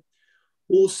meeting.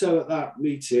 Also at that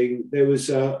meeting, there was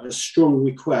a strong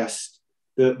request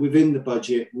that within the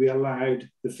budget, we allowed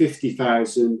the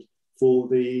 50,000 for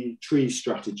the tree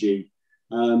strategy.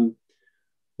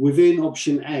 Within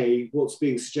option A, what's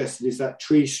being suggested is that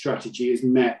tree strategy is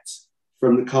met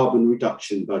from the carbon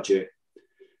reduction budget.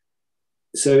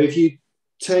 So if you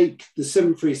take the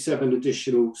 737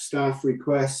 additional staff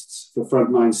requests for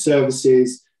frontline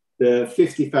services, the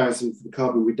 50,000 for the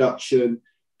carbon reduction,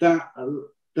 that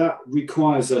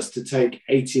requires us to take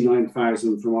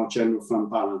 89,000 from our general fund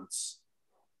balance.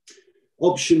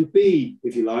 Option B,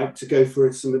 if you like, to go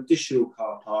for some additional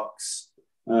car parks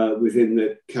within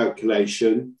the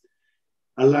calculation,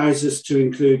 allows us to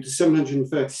include the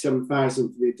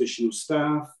 737,000 for the additional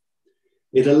staff.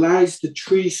 It allows the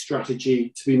tree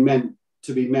strategy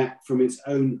to be met from its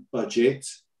own budget,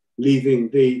 leaving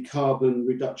the carbon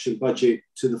reduction budget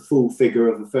to the full figure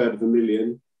of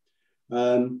 $250,000,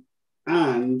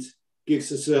 and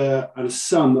gives us a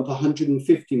sum of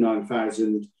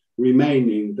 159,000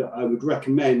 remaining that I would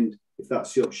recommend, if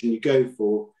that's the option you go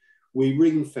for, we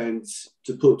ring fence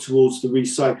to put towards the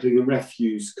recycling and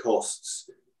refuse costs,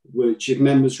 which, if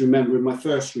members remember in my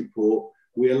first report,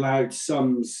 we allowed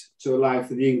sums to allow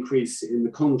for the increase in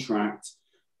the contract.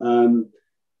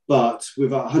 But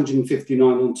with 159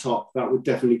 on top, that would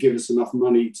definitely give us enough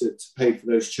money to pay for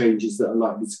those changes that are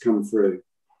likely to come through.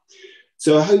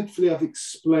 So hopefully I've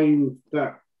explained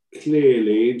that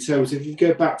clearly in terms of, if you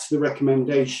go back to the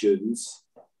recommendations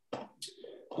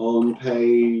on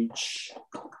page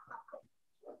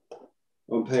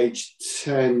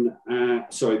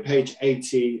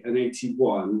 80 and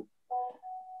 81,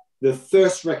 the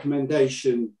first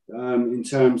recommendation in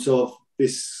terms of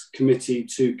this committee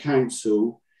to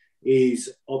council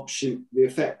is the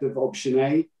effect of option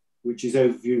A, which is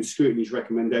overview and scrutiny's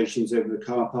recommendations over the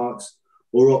car parks,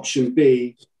 or option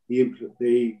B,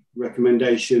 the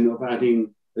recommendation of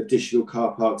adding additional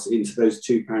car parks into those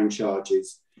 £2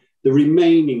 charges. The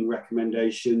remaining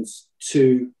recommendations,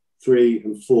 2, 3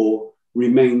 and 4,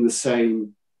 remain the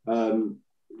same no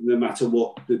matter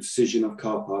what the decision of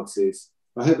car parks is.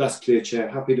 I hope that's clear, Chair.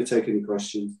 Happy to take any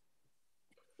questions.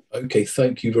 Okay,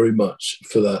 thank you very much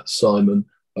for that, Simon.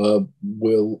 I'll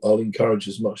encourage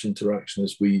as much interaction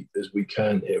as we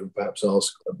can here, and perhaps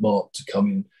ask Mark to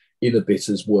come in a bit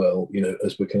as well,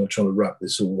 as we're kind of trying to wrap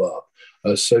this all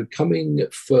up. So coming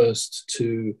first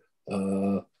to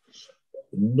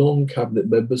non-cabinet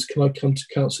members, can I come to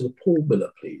Councillor Paul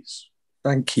Miller, please?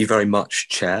 Thank you very much,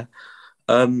 Chair.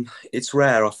 It's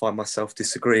rare I find myself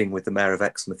disagreeing with the Mayor of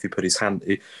Exmouth,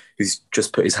 who's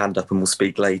just put his hand up and will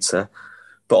speak later.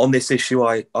 But on this issue,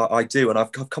 I do, and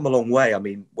I've come a long way. I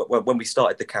mean, when we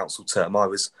started the council term, I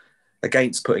was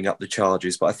against putting up the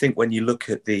charges. But I think when you look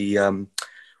at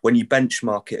when you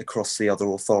benchmark it across the other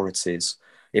authorities,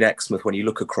 in Exmouth, when you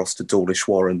look across to Dawlish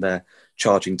Warren, they're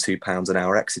charging £2 an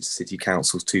hour. Exeter City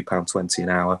Council's £2.20 an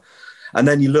hour. And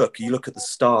then you look at the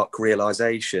stark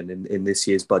realisation in this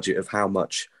year's budget of how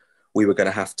much we were going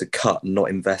to have to cut and not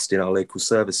invest in our local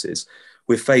services.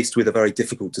 We're faced with a very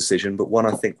difficult decision, but one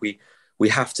I think we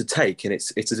have to take, and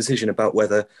it's a decision about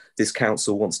whether this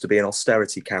council wants to be an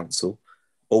austerity council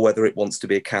or whether it wants to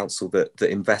be a council that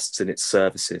invests in its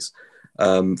services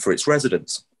for its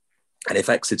residents. And if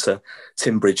Exeter,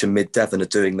 Timbridge and Mid Devon are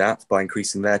doing that by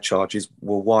increasing their charges,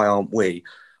 well, why aren't we?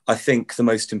 I think the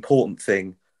most important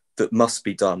thing that must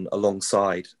be done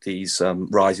alongside these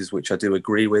rises, which I do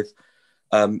agree with,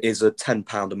 is a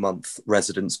 £10 a month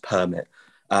residence permit.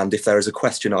 And if there is a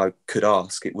question I could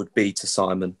ask, it would be to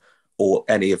Simon or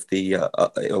any of the,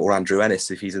 or Andrew Ennis,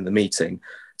 if he's in the meeting,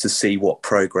 to see what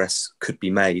progress could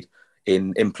be made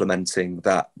in implementing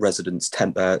that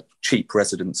cheap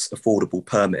residence affordable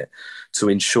permit to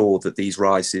ensure that these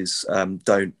rises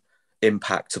don't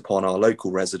impact upon our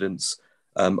local residents.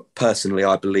 Personally,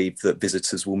 I believe that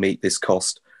visitors will meet this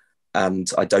cost, and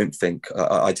I don't think,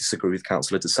 I disagree with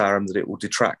Councillor de Saram, that it will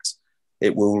detract.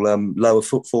 It will lower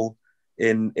footfall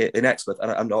in Exmouth.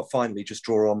 And I'll finally just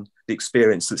draw on the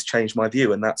experience that's changed my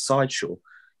view, and that's Sideshaw.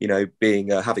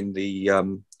 Having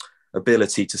the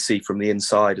ability to see from the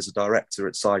inside as a director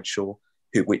at Sideshaw,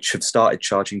 which have started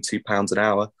charging £2 an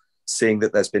hour, seeing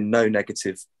that there's been no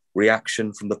negative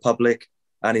reaction from the public.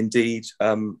 And indeed,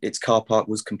 its car park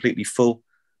was completely full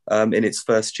in its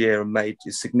first year and made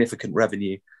significant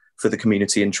revenue for the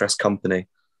community interest company.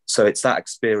 So it's that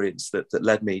experience that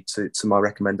led me to my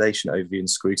recommendation, overview and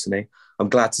scrutiny. I'm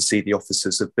glad to see the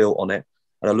officers have built on it,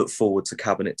 and I look forward to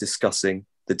Cabinet discussing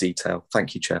the detail.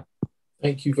 Thank you, Chair.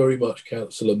 Thank you very much,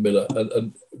 Councillor Miller,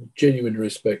 and genuine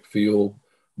respect for your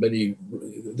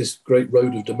this great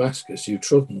road of Damascus you've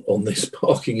trodden on this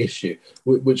parking issue,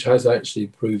 which has actually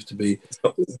proved to be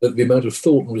the amount of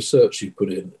thought and research you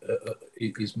put in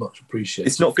is much appreciated.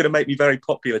 It's not going to make me very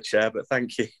popular, Chair, but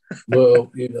thank you.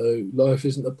 Well, you know, life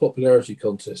isn't a popularity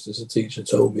contest, as a teacher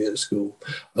told me at school.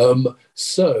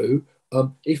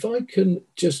 If I can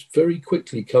just very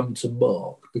quickly come to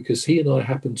Mark, because he and I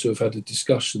happen to have had a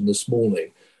discussion this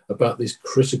morning about this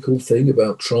critical thing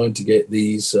about trying to get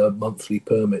these monthly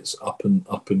permits up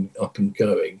and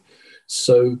going.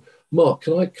 So, Mark,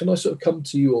 can I sort of come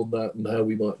to you on that and how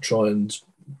we might try and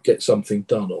get something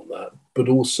done on that? But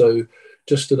also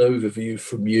just an overview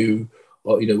from you,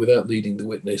 you know, without leading the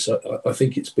witness. I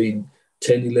think it's been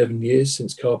 10, 11 years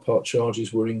since car park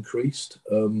charges were increased.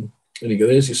 Anyway,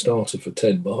 there's your starter for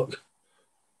 10, Mark.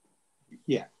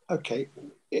 Yeah, okay.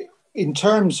 In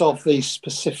terms of the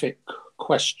specific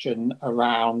question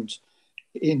around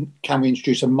can we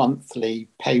introduce a monthly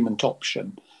payment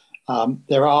option,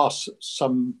 there are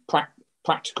some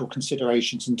practical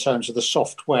considerations in terms of the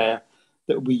software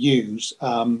that we use,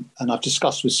 and I've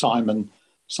discussed with Simon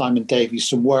Davies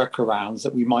some workarounds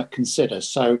that we might consider.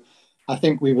 So I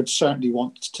think we would certainly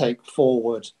want to take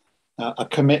forward a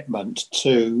commitment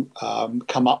to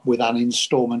come up with an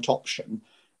instalment option.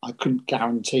 I couldn't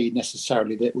guarantee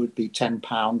necessarily that it would be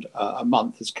 £10 a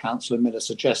month, as Councillor Miller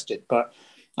suggested, but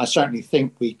I certainly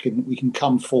think we can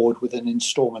come forward with an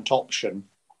instalment option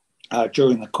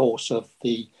during the course of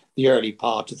the early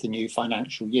part of the new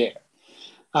financial year.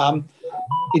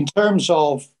 In terms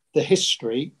of the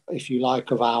history, if you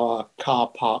like, of our car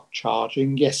park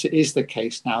charging, yes, it is the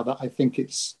case now that I think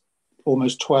it's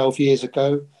almost 12 years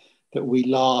ago that we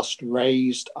last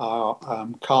raised our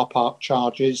car park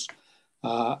charges.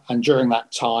 And during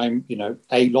that time, you know,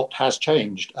 a lot has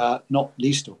changed, not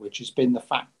least of which has been the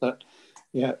fact that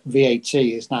VAT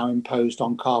is now imposed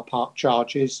on car park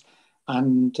charges.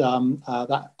 And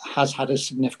that has had a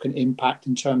significant impact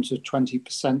in terms of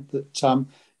 20% that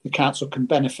the council can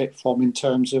benefit from in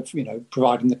terms of, you know,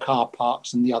 providing the car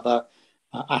parks and the other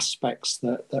aspects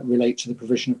that relate to the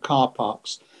provision of car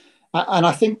parks. And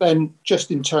I think then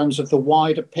just in terms of the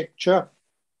wider picture,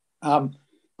 I mean,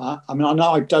 I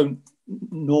know I don't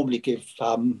normally give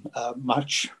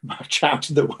much out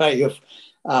in the way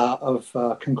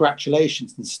of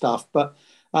congratulations and stuff, but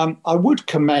I would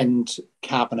commend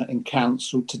Cabinet and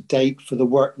Council to date for the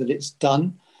work that it's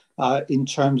done in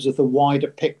terms of the wider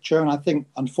picture. And I think,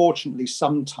 unfortunately,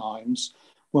 sometimes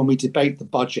when we debate the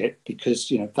budget, because,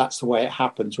 you know, that's the way it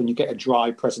happens when you get a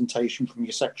dry presentation from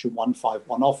your Section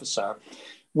 151 officer,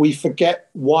 we forget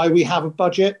why we have a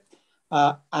budget.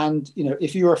 And, you know,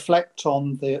 if you reflect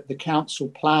on the council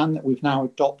plan that we've now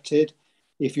adopted,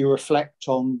 if you reflect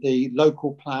on the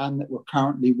local plan that we're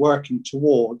currently working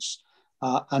towards,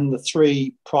 and the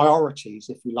three priorities,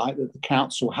 if you like, that the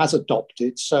council has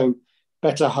adopted, so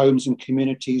better homes and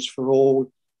communities for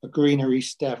all, a greener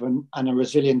East Devon and a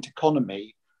resilient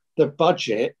economy, the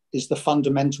budget is the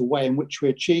fundamental way in which we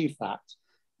achieve that.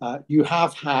 You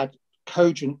have had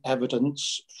cogent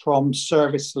evidence from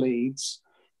service leads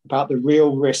about the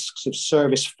real risks of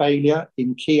service failure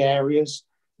in key areas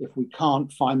if we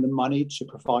can't find the money to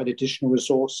provide additional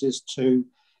resources to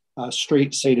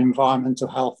street scene, environmental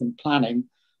health and planning.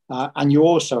 And you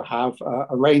also have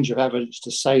a range of evidence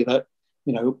to say that,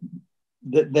 you know,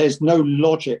 that there's no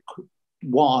logic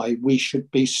why we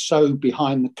should be so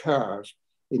behind the curve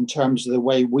in terms of the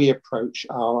way we approach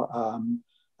our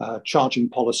charging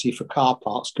policy for car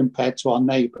parks compared to our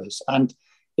neighbours. And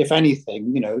if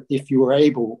anything, you know, if you were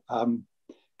able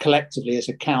collectively as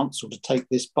a council to take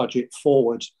this budget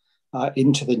forward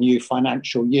into the new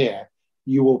financial year,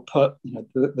 you will put, you know,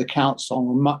 the council on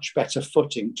a much better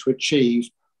footing to achieve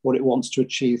what it wants to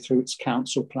achieve through its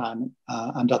council plan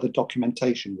and other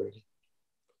documentation, really.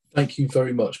 Thank you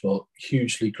very much, Mark.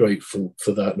 Hugely grateful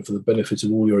for that and for the benefit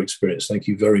of all your experience. Thank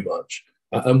you very much.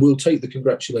 And we'll take the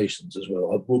congratulations as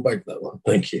well. We'll bank that one.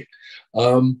 Thank you.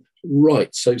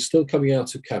 Right, so still coming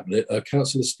out of Cabinet,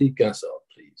 Councillor Steve Gazzard,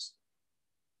 please.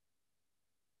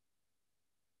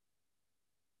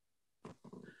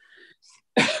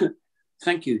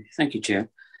 Thank you, Chair.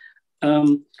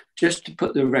 Just to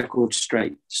put the record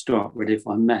straight to start with, if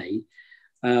I may,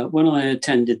 when I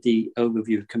attended the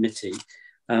overview committee,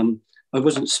 I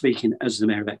wasn't speaking as the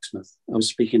Mayor of Exmouth. I was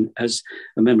speaking as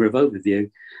a member of Overview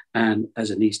and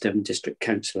as an East Devon District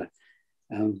Councillor.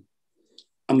 I'm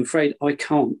afraid I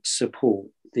can't support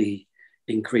the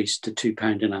increase to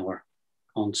 £2 an hour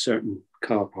on certain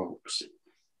car parks.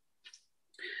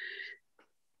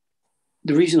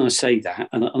 The reason I say that,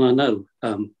 and I know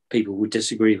people would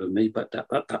disagree with me, but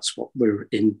that's what we're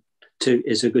into,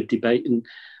 is a good debate. And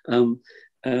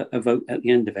a vote at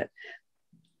the end of it.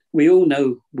 We all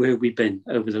know where we've been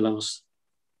over the last,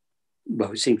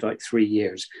 well, it seems like 3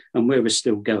 years, and where we're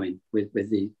still going with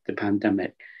the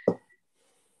pandemic.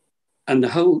 And the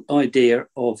whole idea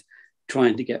of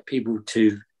trying to get people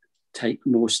to take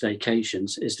more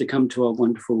staycations is to come to our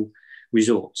wonderful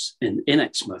resorts in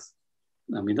Exmouth.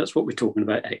 I mean, that's what we're talking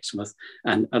about, Exmouth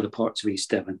and other parts of East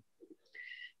Devon.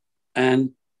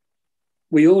 And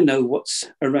we all know what's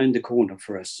around the corner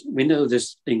for us. We know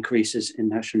there's increases in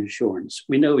national insurance.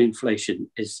 We know inflation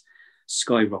is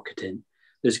skyrocketing.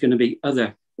 There's going to be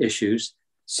other issues,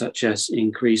 such as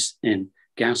increase in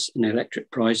gas and electric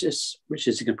prices, which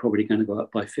is probably going to go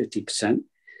up by 50%,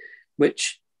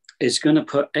 which is going to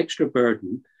put extra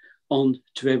burden on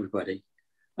to everybody.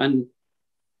 And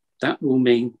that will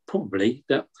mean probably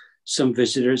that some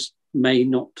visitors may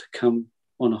not come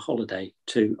on a holiday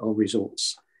to our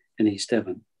resorts in East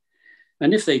Devon.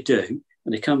 And if they do,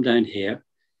 and they come down here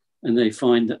and they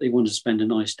find that they want to spend a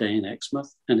nice day in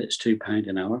Exmouth and it's £2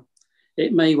 an hour,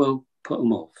 it may well put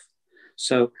them off.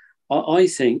 So I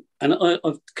think, and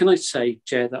can I say,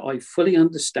 Chair, that I fully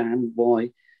understand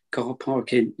why car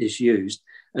parking is used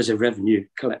as a revenue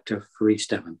collector for East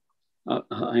Devon.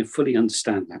 I fully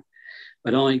understand that.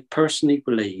 But I personally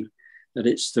believe that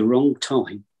it's the wrong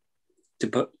time to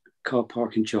put car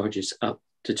parking charges up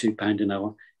to £2 an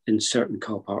hour in certain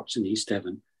car parks in East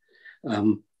Devon.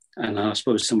 And I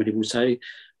suppose somebody will say,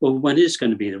 well, when is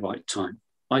going to be the right time?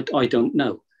 I don't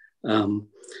know.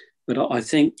 But I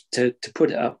think to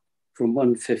put it up from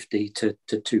 £1.50 to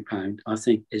 £2, I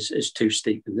think is too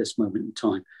steep in this moment in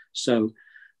time. So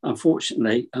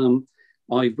unfortunately, I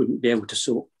wouldn't be able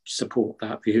to support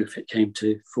that view if it came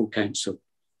to full council.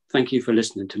 Thank you for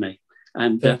listening to me.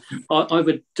 And I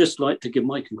would just like to give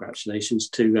my congratulations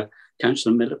to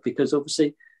Councillor Miller, because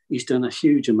obviously he's done a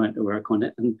huge amount of work on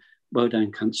it, and well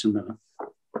done, Councillor Miller.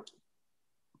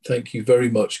 Thank you very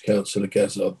much, Councillor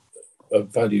Gazza. A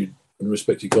valued and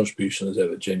respected contribution as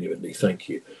ever, genuinely. Thank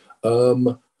you.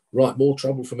 Right, more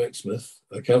trouble from Exmouth.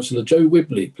 Councillor Joe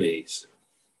Wibley, please.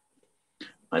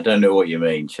 I don't know what you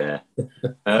mean, Chair.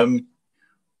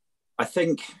 I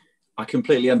think I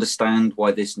completely understand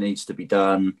why this needs to be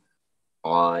done.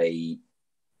 Balancing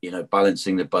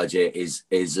the budget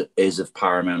is of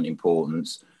paramount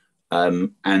importance.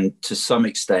 And to some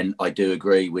extent, I do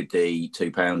agree with the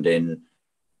 £2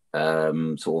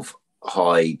 in sort of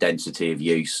high density of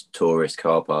use tourist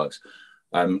car parks.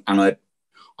 And I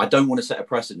don't want to set a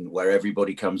precedent where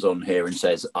everybody comes on here and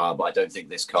says, but I don't think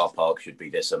this car park should be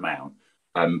this amount.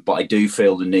 But I do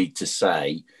feel the need to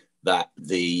say that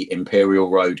the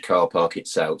Imperial Road car park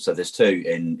itself, so there's two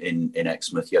in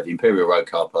Exmouth, you have the Imperial Road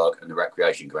car park and the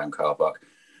Recreation Ground car park.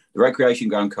 The Recreation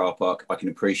Ground car park, I can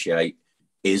appreciate,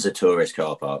 is a tourist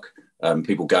car park.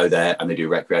 People go there and they do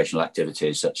recreational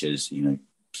activities such as, not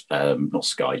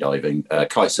skydiving,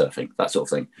 kite surfing, that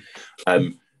sort of thing.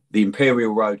 The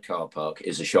Imperial Road car park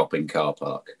is a shopping car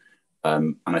park.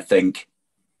 And I think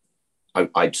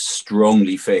I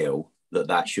strongly feel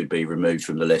that should be removed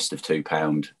from the list of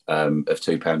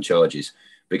 £2 charges,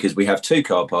 because we have two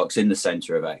car parks in the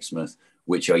centre of Exmouth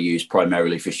which are used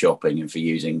primarily for shopping and for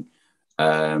using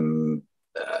the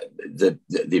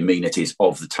amenities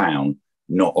of the town,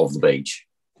 not of the beach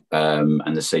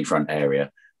and the seafront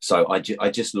area. So I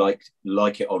just like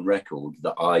it on record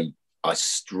that I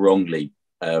strongly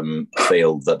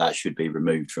feel that should be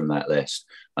removed from that list.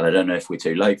 And I don't know if we're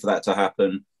too late for that to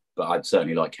happen, but I'd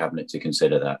certainly like Cabinet to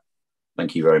consider that.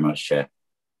 Thank you very much, Chair.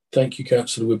 Thank you,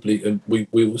 Councillor Wibley, and we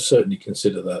will certainly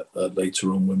consider that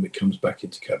later on when it comes back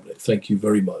into Cabinet. Thank you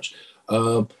very much.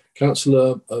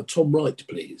 Councillor Tom Wright,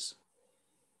 please.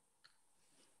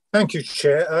 Thank you,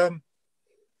 Chair.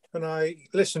 And I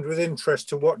listened with interest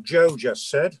to what Joe just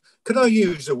said. Could I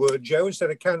use the word Joe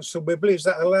instead of Councillor Wibley? Is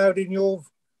that allowed in your...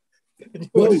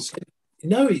 Well,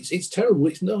 no, it's terrible.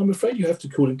 No, I'm afraid you have to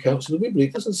call him Councillor Wibley.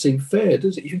 It doesn't seem fair,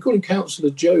 does it? You can call him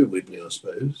Councillor Joe Wibley, I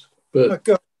suppose. But I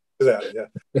can't do that,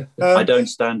 yeah. I don't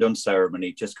stand on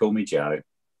ceremony. Just call me Joe.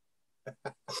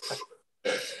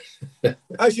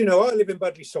 As you know, I live in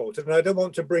Budley Salted, and I don't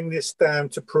want to bring this down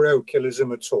to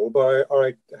parochialism at all, but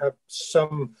I have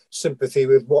some sympathy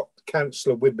with what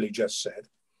Councillor Wibley just said.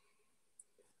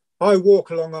 I walk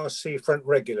along our seafront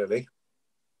regularly,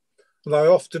 and I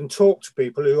often talk to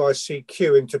people who I see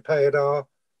queuing to pay at our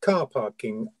car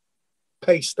parking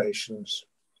pay stations.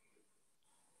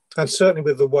 And certainly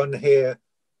with the one here,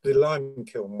 the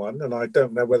Limekiln one, and I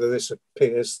don't know whether this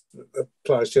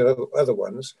applies to other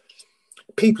ones,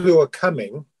 people who are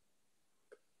coming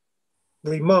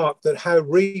remark that how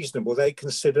reasonable they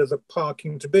consider the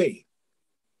parking to be.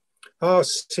 Our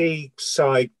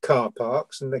seaside car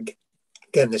parks, and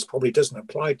again, this probably doesn't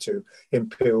apply to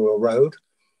Imperial Road.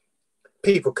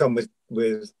 People come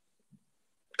with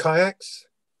kayaks,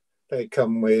 they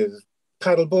come with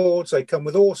paddle boards, they come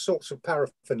with all sorts of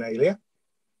paraphernalia.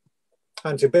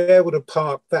 And to be able to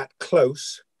park that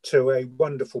close to a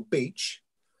wonderful beach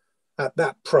at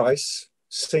that price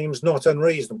seems not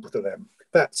unreasonable to them.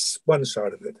 That's one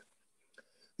side of it.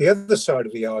 The other side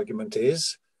of the argument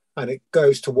is, and it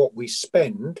goes to what we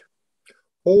spend,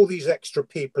 all these extra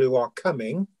people who are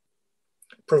coming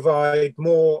provide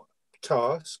more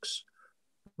tasks,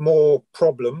 more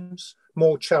problems,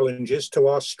 more challenges to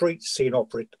our street scene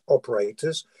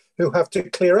operators who have to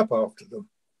clear up after them.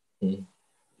 Mm.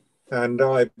 And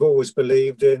I've always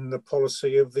believed in the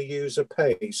policy of the user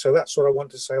pay. So that's what I want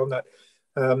to say on that.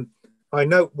 I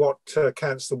note what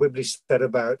Councillor Wibley said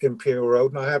about Imperial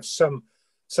Road, and I have some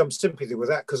sympathy with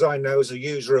that, because I know as a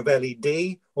user of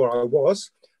LED, or I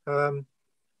was,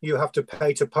 you have to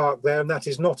pay to park there, and that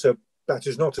is not a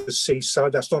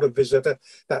seaside, that's not a visitor,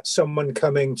 that's someone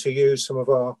coming to use some of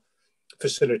our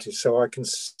facilities. So I can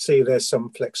see there's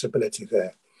some flexibility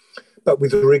there. But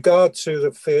with regard to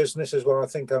the fears, and this is where I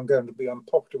think I'm going to be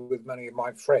unpopular with many of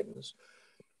my friends,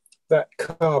 that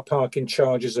car parking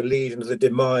charges are leading to the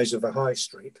demise of the high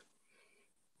street.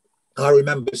 I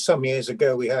remember some years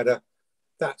ago we had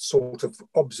that sort of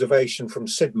observation from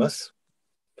Sidmouth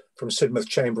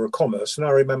Chamber of Commerce, and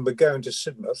I remember going to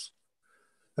Sidmouth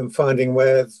and finding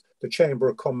where the Chamber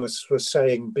of Commerce was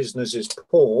saying business is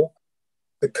poor,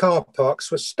 the car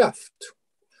parks were stuffed.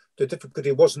 The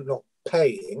difficulty wasn't not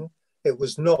paying, it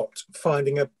was not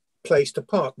finding a place to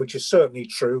park, which is certainly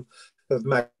true of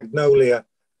Magnolia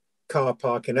car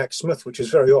park in Exmouth, which is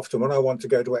very often when I want to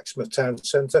go to Exmouth Town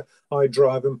Centre, I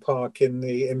drive and park in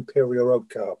the Imperial Road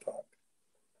car park.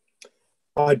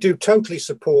 I do totally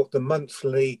support the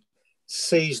monthly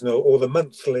seasonal or the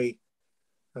monthly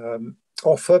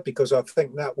offer, because I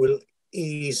think that will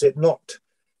ease it, not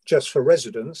just for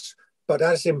residents, but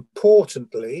as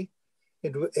importantly,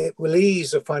 it will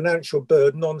ease a financial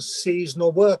burden on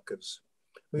seasonal workers.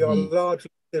 We are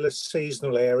largely still a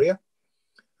seasonal area,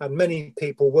 and many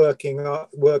people work in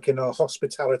our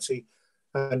hospitality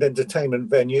and entertainment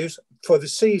venues for the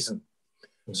season.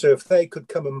 So if they could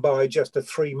come and buy just a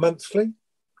 3 monthly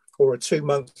or a 2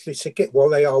 monthly ticket while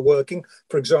they are working,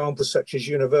 for example, such as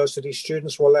university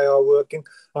students while they are working,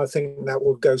 I think that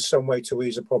will go some way to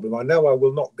ease a problem. I know I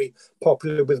will not be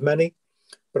popular with many,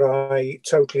 but I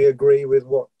totally agree with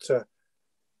what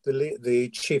the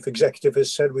chief executive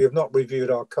has said. We have not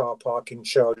reviewed our car parking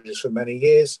charges for many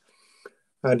years.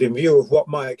 And in view of what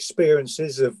my experience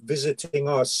is of visiting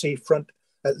our seafront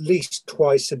at least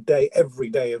twice a day, every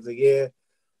day of the year,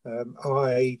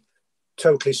 I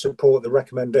totally support the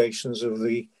recommendations of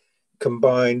the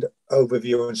combined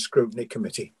overview and scrutiny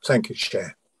committee. Thank you,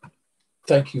 Chair.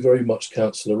 Thank you very much,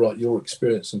 Councillor Wright. Your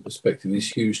experience and perspective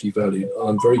is hugely valued.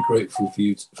 I'm very grateful for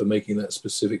you for making that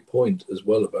specific point as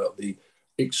well about the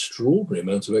extraordinary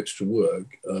amount of extra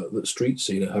work that street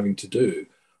scene are having to do.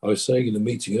 I was saying in a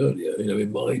meeting earlier,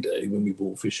 in my day when we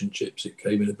bought fish and chips, it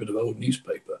came in a bit of old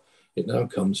newspaper. It now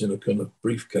comes in a kind of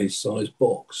briefcase-sized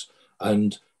box,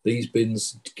 and these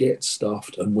bins get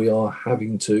stuffed, and we are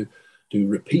having to do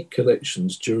repeat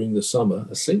collections during the summer,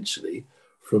 essentially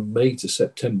from May to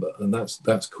September, and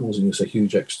that's causing us a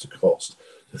huge extra cost.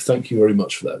 So thank you very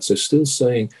much for that. So still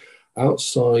saying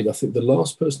outside, I think the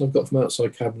last person I've got from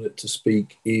outside Cabinet to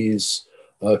speak is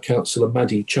Councillor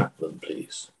Maddie Chapman,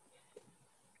 please.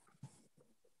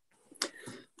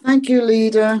 Thank you,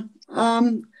 Leader.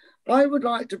 I would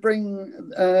like to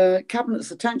bring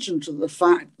Cabinet's attention to the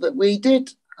fact that we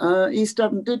did, East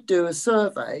Devon did do a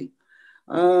survey,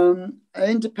 an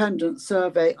independent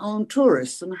survey on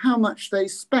tourists and how much they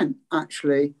spent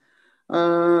actually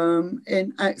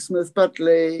in Exmouth,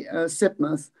 Budley,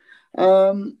 Sidmouth,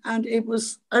 and it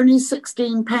was only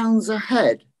 £16 a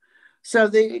head. So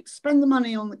they spend the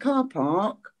money on the car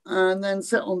park and then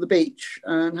sit on the beach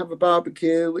and have a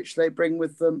barbecue, which they bring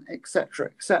with them, etc.,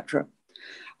 etc.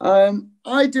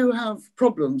 I do have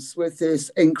problems with this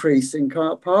increase in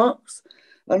car parks.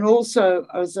 And also,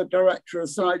 as a director of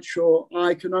Sideshore,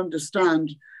 I can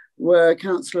understand where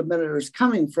Councillor Miller is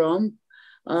coming from,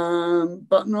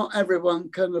 but not everyone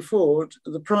can afford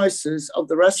the prices of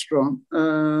the restaurant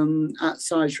at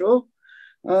Sideshore.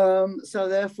 So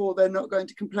therefore, they're not going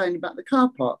to complain about the car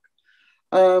park.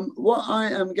 What I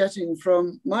am getting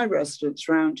from my residents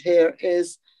around here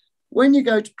is when you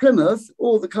go to Plymouth,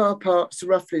 all the car parks are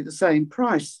roughly the same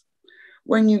price.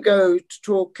 When you go to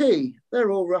Torquay,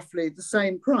 they're all roughly the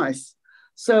same price.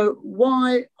 So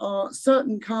why are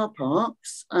certain car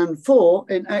parks and 4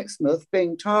 in Exmouth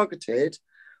being targeted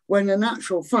when in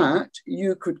actual fact,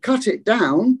 you could cut it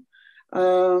down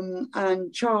and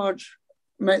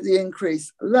make the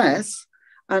increase less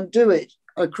and do it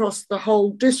across the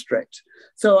whole district.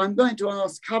 So I'm going to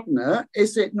ask Cabinet,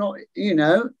 is it not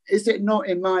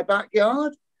in my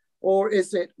backyard? Or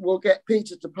is it, we'll get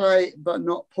Peter to pay, but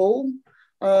not Paul?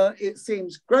 It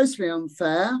seems grossly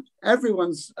unfair.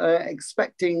 Everyone's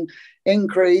expecting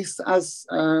increase, as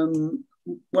one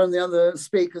of the other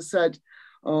speakers said,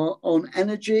 on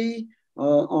energy,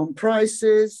 on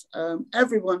prices.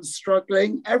 Everyone's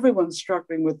struggling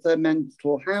with their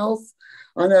mental health.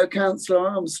 I know Councillor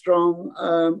Armstrong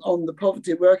on the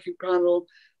poverty working panel,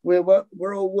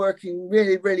 we're all working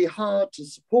really, really hard to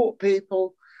support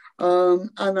people.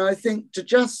 And I think to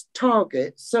just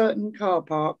target certain car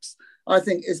parks, I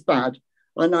think is bad.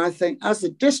 And I think as a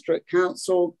district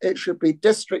council, it should be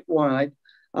district wide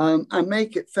and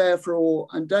make it fair for all,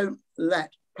 and don't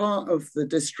let part of the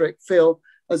district feel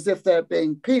as if they're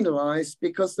being penalised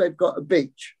because they've got a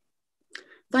beach.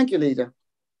 Thank you, Leader.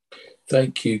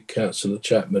 Thank you, Councillor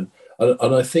Chapman.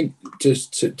 And I think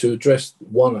just to address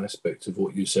one aspect of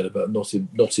what you said about not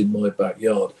in my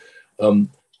backyard,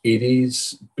 it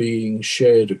is being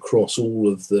shared across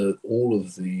all of the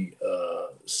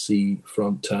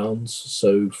seafront towns.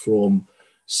 So from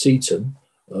Seaton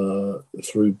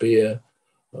through Beer,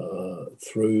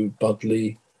 through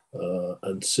Budley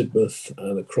and Sidmouth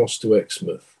and across to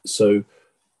Exmouth. So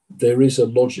there is a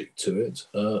logic to it.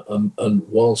 And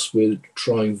whilst we're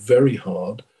trying very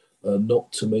hard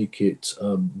not to make it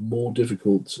more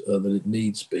difficult than it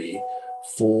needs be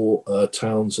for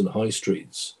towns and high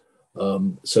streets,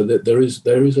 so that there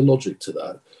is a logic to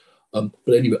that.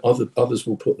 But anyway, others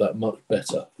will put that much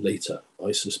better later,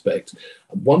 I suspect.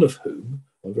 One of whom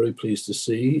I'm very pleased to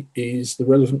see is the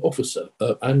relevant officer,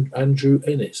 Andrew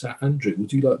Ennis. Andrew,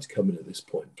 would you like to come in at this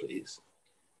point, please?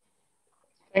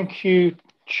 Thank you,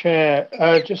 Chair.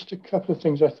 Just a couple of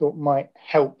things I thought might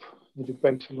help the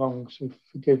debate along, so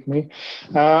forgive me.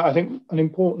 I think an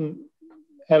important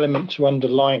element to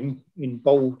underline in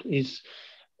bold is,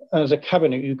 as a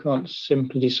cabinet, you can't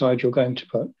simply decide you're going to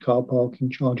put car parking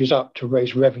charges up to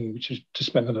raise revenue to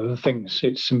spend on other things.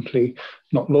 It's simply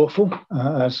not lawful,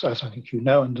 as I think you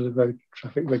know, under the Road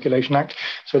Traffic Regulation Act.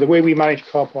 So the way we manage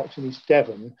car parks in East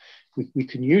Devon, we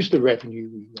can use the revenue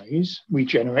we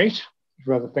generate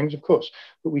for other things, of course,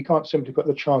 but we can't simply put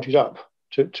the charges up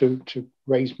to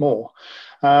raise more.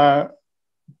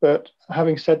 But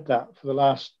having said that, for the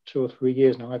last 2 or 3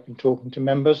 years now, I've been talking to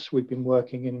members. We've been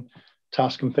working in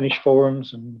task and finish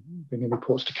forums and bringing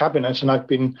reports to cabinet, and I've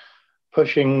been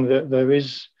pushing that there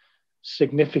is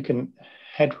significant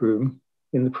headroom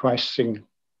in the pricing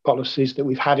policies that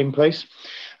we've had in place,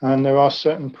 and there are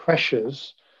certain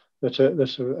pressures that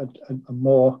a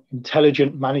more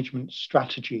intelligent management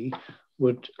strategy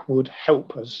would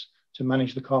help us to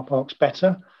manage the car parks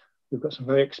better. We've got some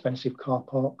very expensive car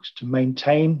parks to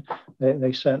maintain.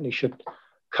 They certainly should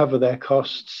cover their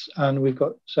costs, and we've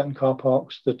got certain car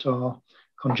parks that are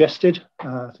congested.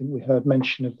 I think we heard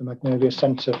mention of the Magnolia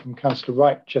Centre from Councillor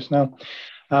Wright just now.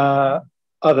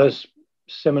 Others,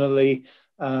 similarly,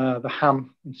 the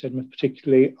Ham in Sidmouth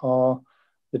particularly, are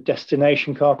the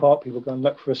destination car park. People go and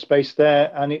look for a space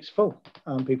there and it's full,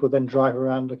 and people then drive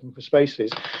around looking for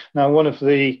spaces. Now, one of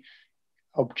the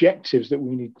objectives that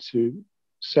we need to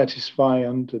satisfy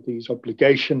under these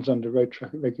obligations under road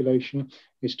traffic regulation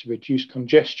is to reduce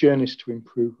congestion, is to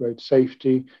improve road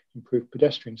safety, improve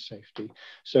pedestrian safety.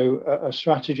 So a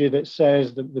strategy that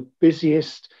says that the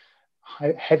busiest,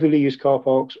 heavily used car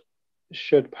parks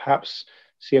should perhaps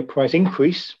see a price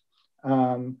increase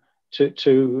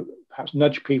to perhaps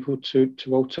nudge people to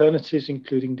alternatives,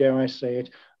 including, dare I say it,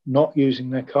 not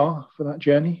using their car for that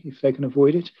journey if they can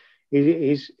avoid it.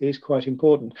 It is quite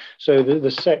important. So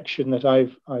the section that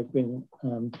I've been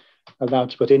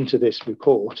allowed to put into this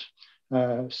report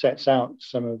sets out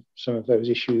some of those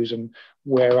issues and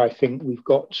where I think we've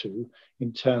got to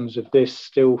in terms of this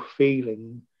still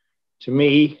feeling to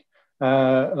me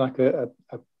like a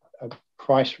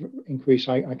price increase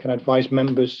I can advise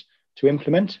members to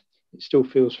implement. It still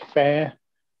feels fair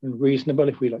and reasonable.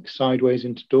 If we look sideways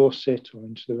into Dorset or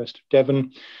into the rest of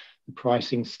Devon, the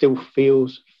pricing still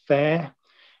feels fair.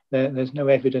 There's no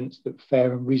evidence that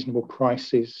fair and reasonable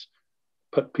prices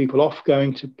put people off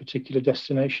going to particular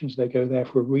destinations. They go there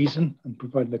for a reason, and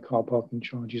provided the car parking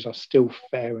charges are still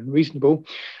fair and reasonable,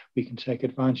 we can take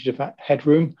advantage of that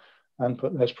headroom and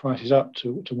put those prices up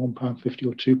to £1.50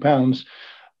 or £2.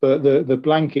 But the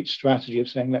blanket strategy of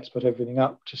saying let's put everything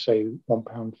up to say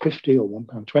 £1.50 or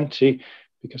 £1.20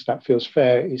 because that feels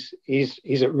fair, is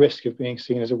at risk of being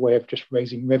seen as a way of just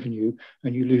raising revenue,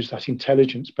 and you lose that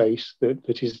intelligence base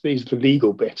that is the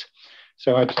legal bit.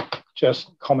 So I'd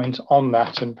just comment on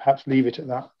that and perhaps leave it at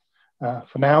that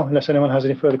for now, unless anyone has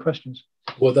any further questions.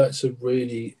 Well, that's a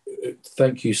really,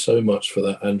 thank you so much for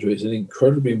that, Andrew. It's an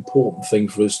incredibly important thing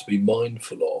for us to be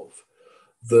mindful of,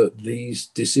 that these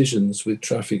decisions with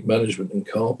traffic management and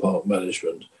car park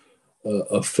management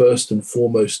are first and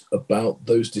foremost about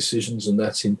those decisions and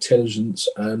that intelligence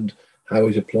and how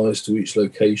it applies to each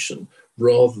location,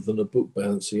 rather than a book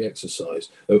balancing exercise.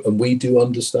 And we do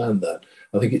understand that.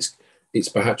 I think it's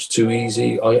perhaps too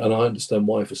easy, and I understand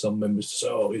why for some members to say,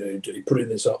 oh, you're putting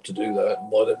this up to do that,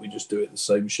 and why don't we just do it the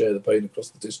same, share the pain across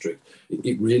the district?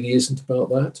 It really isn't about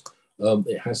that.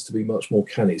 It has to be much more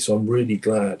canny. So I'm really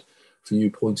glad for you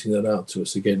pointing that out to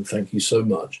us again. Thank you so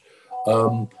much.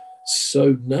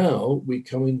 So now we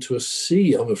come into a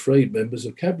C, I'm afraid, members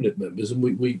of Cabinet members, and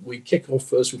we kick off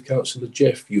first with Councillor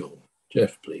Jeff Young.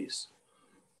 Jeff, please.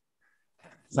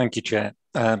 Thank you, Chair.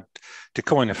 To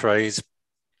coin a phrase,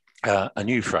 a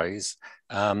new phrase,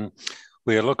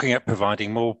 we are looking at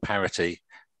providing more parity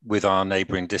with our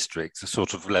neighbouring districts, a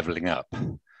sort of levelling up.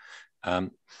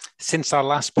 Since our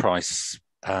last price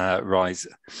rise,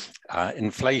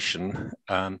 inflation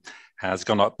has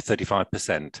gone up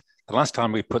 35%. The last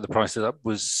time we put the prices up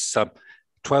was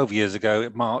 12 years ago,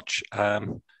 in March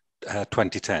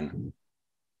 2010.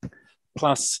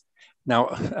 Plus,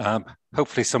 now,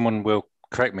 hopefully someone will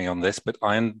correct me on this, but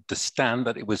I understand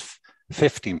that it was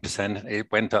 15%,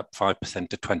 it went up 5%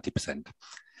 to 20%.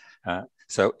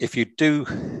 So if you do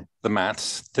the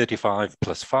maths, 35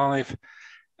 plus 5,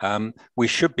 we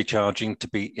should be charging to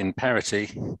be in parity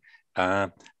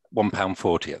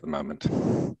 £1.40 at the moment.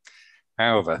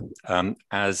 However,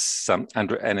 as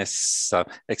Andrew Ennis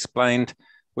explained,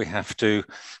 we have to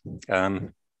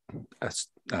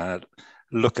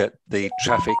look at the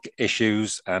traffic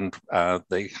issues and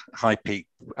the high peak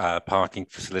parking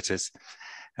facilities.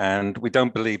 And we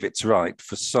don't believe it's right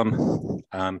for some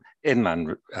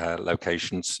inland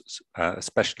locations,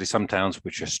 especially some towns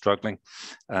which are struggling.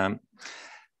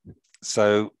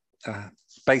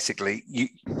 Basically,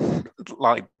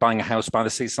 like buying a house by the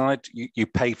seaside, you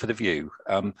pay for the view.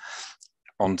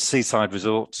 On seaside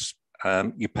resorts,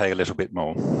 you pay a little bit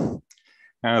more.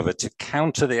 However, to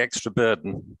counter the extra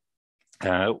burden,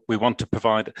 we want to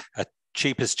provide a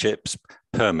cheapest chips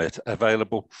permit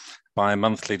available by a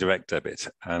monthly direct debit,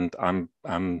 and I'm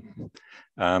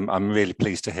really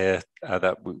pleased to hear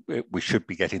that we should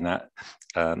be getting that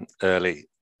early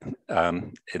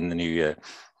in the new year,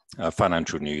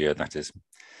 financial new year, that is.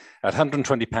 At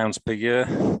 £120 per year,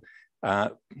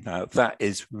 that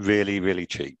is really, really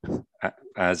cheap.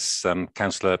 As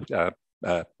Councillor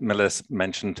Miller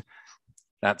mentioned,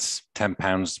 that's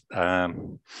 £10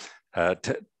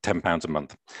 £10 a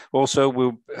month. Also,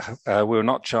 we'll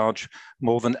not charge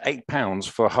more than £8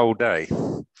 for a whole day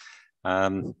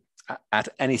at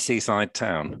any seaside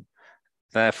town,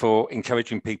 therefore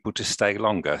encouraging people to stay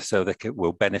longer so they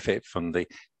will benefit from the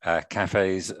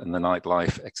cafes and the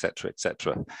nightlife, etc.,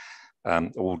 etc.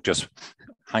 Or just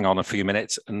hang on a few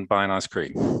minutes and buy an ice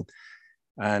cream.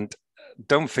 And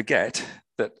don't forget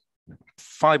that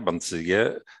 5 months a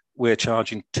year, we're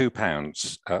charging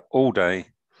 £2 all day.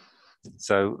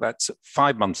 So that's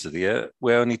 5 months of the year,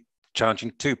 we're only charging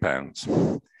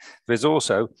 £2. There's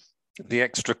also the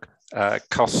extra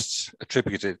costs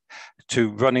attributed to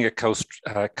running a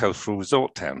coastal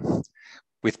resort town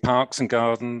with parks and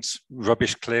gardens,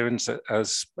 rubbish clearance,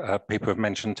 as people have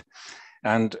mentioned.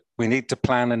 And we need to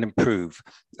plan and improve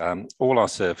all our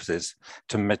services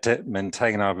to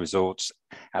maintain our resorts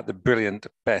at the brilliant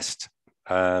best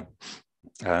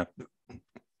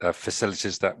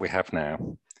facilities that we have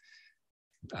now.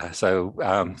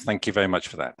 Thank you very much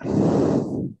for that.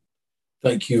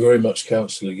 Thank you very much,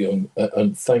 Councillor Young,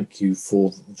 and thank you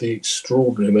for the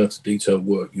extraordinary amount of detailed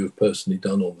work you've personally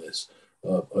done on this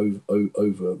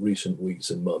over recent weeks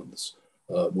and months,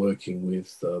 working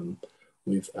with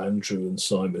Andrew and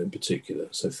Simon in particular.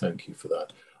 So thank you for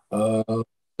that.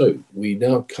 So we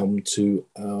now come to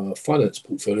our finance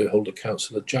portfolio holder,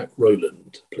 Councillor Jack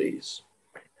Rowland, please.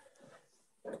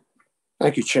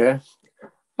 Thank you, Chair.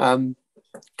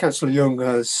 Councillor Young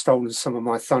has stolen some of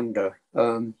my thunder.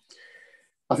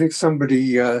 I think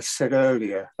somebody said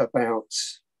earlier about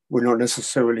we're not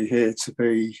necessarily here to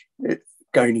be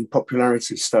gaining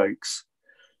popularity stakes.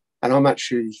 And I'm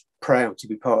actually proud to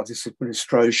be part of this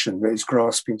administration that is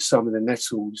grasping some of the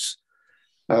nettles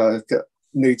that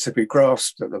need to be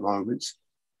grasped at the moment.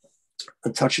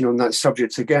 And touching on that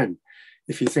subject again,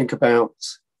 if you think about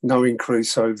no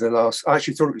increase over the last, I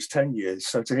actually thought it was 10 years.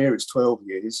 So to hear it's 12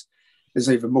 years is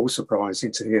even more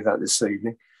surprising to hear that this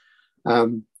evening.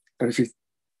 And if it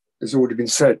has already been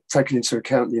said, taking into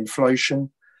account the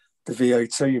inflation, the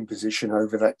VAT imposition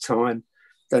over that time,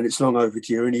 then it's long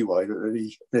overdue anyway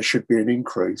that there should be an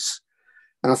increase.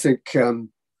 And I think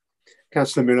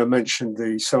Councillor Miller mentioned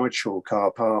the Sideshore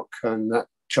car park, and that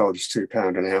charges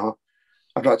 £2 an hour.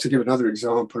 I'd like to give another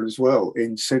example as well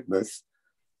in Sidmouth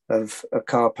of a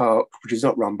car park which is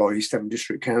not run by East Devon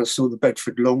District Council, the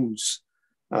Bedford Lawns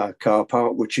car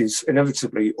park, which is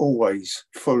inevitably always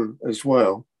full as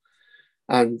well.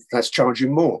 And that's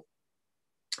charging more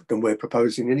than we're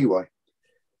proposing anyway.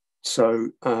 So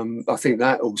I think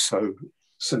that also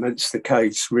cements the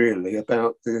case really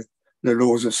about the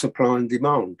laws of supply and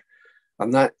demand.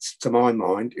 And that, to my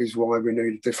mind, is why we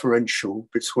need a differential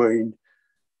between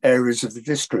areas of the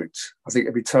district. I think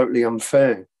it'd be totally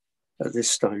unfair at this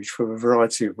stage for a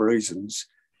variety of reasons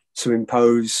to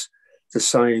impose the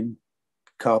same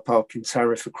car parking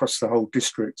tariff across the whole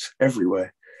district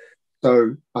everywhere.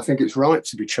 So I think it's right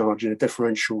to be charging a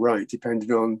differential rate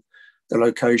depending on the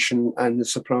location and the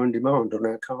supply and demand on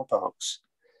our car parks.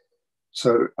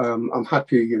 So I'm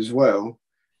happy as well,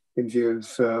 in view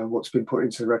of what's been put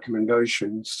into the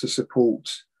recommendations, to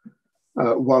support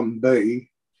 1B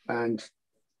and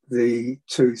the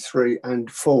 2, 3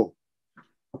 and 4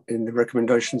 in the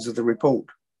recommendations of the report.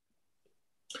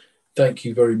 Thank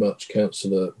you very much,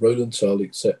 Councillor Rowland. So I'll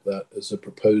accept that as a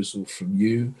proposal from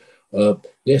you.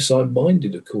 Yes, I'm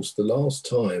minded, of course, the last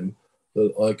time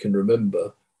that I can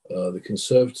remember the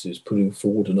Conservatives putting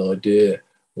forward an idea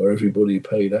where everybody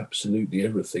paid absolutely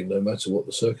everything, no matter what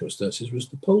the circumstances, was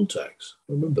the poll tax.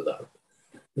 Remember that.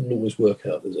 Doesn't always work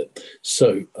out, does it?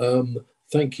 So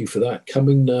thank you for that.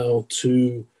 Coming now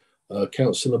to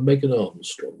Councillor Megan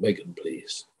Armstrong. Megan,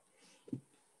 please.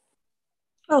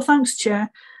 Oh, thanks,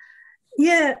 Chair.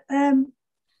 Yeah,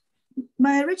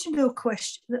 my original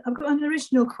question, I've got an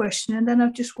original question and then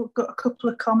I've just got a couple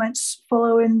of comments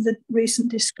following the recent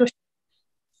discussion.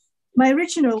 My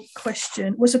original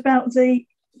question was about the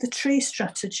tree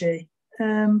strategy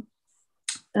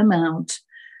amount.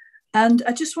 And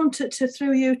I just wanted to,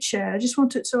 through you, Chair, I just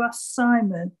wanted to ask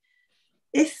Simon,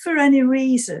 if for any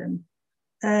reason,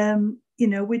 you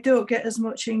know, we don't get as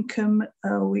much income,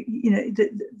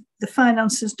 the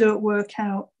finances don't work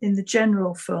out in the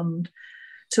general fund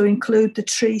to include the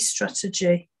tree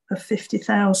strategy of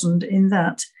 50,000 in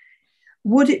that,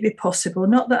 would it be possible,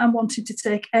 not that I'm wanting to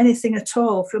take anything at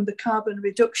all from the carbon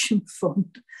reduction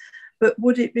fund, but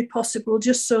would it be possible,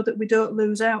 just so that we don't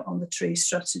lose out on the tree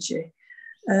strategy,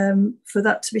 for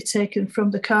that to be taken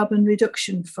from the carbon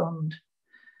reduction fund?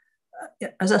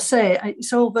 As I say,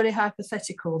 it's all very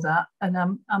hypothetical, that, and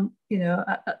I'm you know,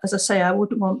 as I say, I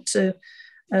wouldn't want to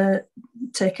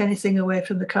take anything away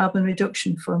from the carbon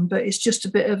reduction fund, but it's just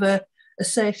a bit of a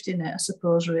safety net, I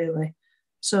suppose, really,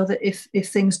 so that if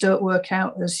things don't work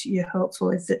out as you're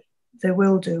hopeful that they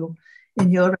will do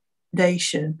in your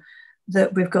recommendation,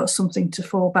 that we've got something to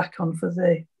fall back on for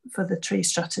the tree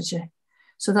strategy.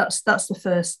 So that's the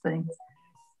first thing.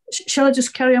 Shall I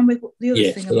just carry on with the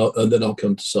other thing? Yes, and then I'll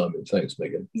come to Simon. Thanks,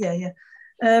 Megan. Yeah.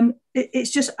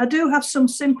 It's just, I do have some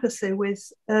sympathy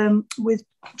with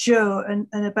Joe and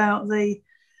about the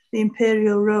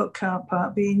Imperial Road car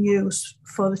park being used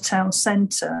for the town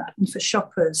centre and for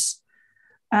shoppers,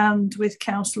 and with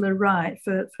Councillor Wright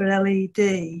for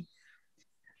LED.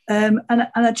 And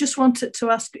I just wanted to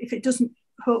ask if it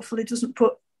hopefully doesn't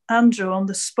put Andrew on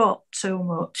the spot too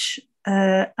much,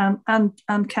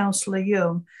 and Councillor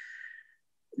Young.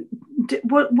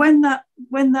 When the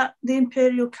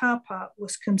Imperial car park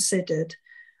was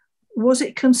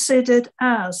it considered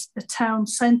as a town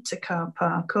centre car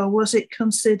park, or was it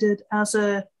considered as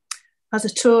a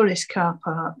tourist car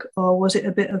park, or was it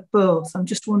a bit of both? I'm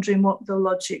just wondering what the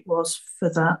logic was for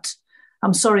that.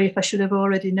 I'm sorry if I should have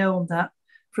already known that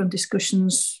from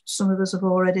discussions some of us have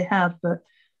already had, but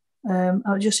I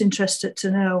was just interested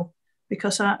to know,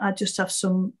 because I just have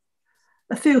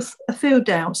a few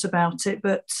doubts about it,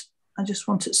 but I just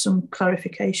wanted some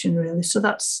clarification, really. So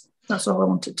that's all I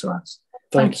wanted to ask.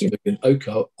 Thanks, Thank you. Megan.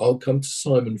 Okay, I'll come to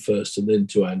Simon first and then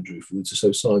to Andrew.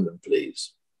 So Simon,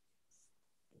 please.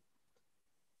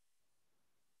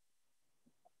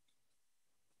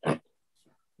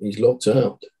 He's locked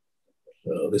out.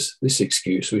 Oh, this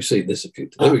excuse, we've seen this a few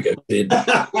times. There we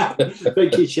go.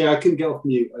 Thank you, Chair. I couldn't get off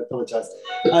mute. I apologise.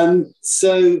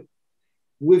 So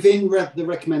within the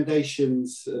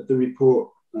recommendations of the report,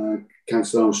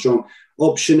 Councillor Armstrong,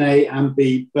 option A and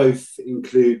B both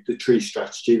include the tree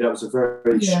strategy. That was a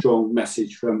very strong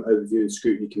message from overview and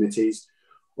scrutiny committees.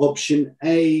 Option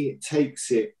A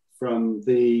takes it from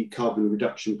the carbon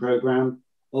reduction programme.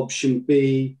 Option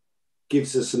B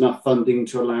gives us enough funding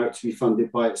to allow it to be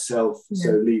funded by itself,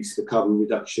 so leaves the carbon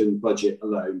reduction budget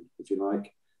alone, if you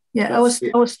like. Yeah, I was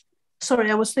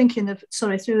thinking of,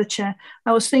 sorry, through the chair,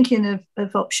 I was thinking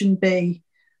of option B,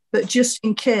 but just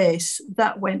in case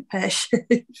that went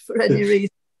pear-shaped for any reason,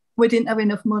 we didn't have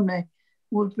enough money,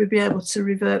 would we be able to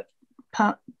revert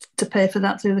part to pay for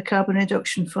that through the carbon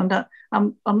reduction fund?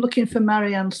 I'm looking for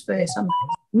Marianne's face. I'm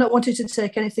not wanting to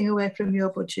take anything away from your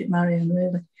budget, Marianne,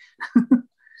 really.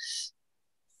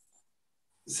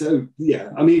 So yeah,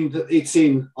 I mean, it's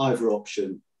in either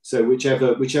option. So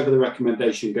whichever the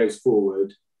recommendation goes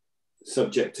forward,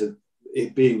 subject to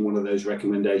it being one of those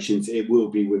recommendations, it will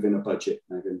be within a budget,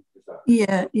 Megan.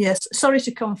 Yeah, yes. Sorry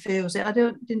to confuse it.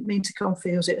 Didn't mean to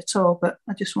confuse it at all, but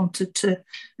I just wanted to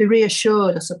be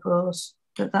reassured, I suppose,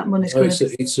 that money's going to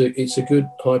be... It's a good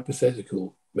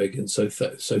hypothetical, Megan. So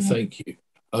thank you.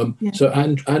 So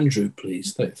Andrew,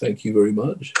 please. Thank you very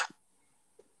much.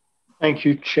 Thank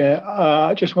you, Chair.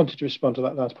 I just wanted to respond to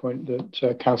that last point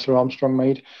that Councillor Armstrong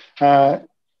made.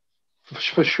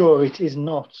 For sure, it is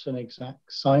not an exact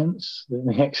science,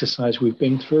 the exercise we've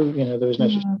been through. You know, there is no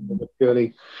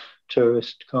purely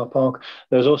tourist car park.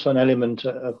 There's also an element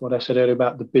of what I said earlier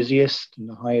about the busiest and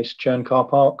the highest churn car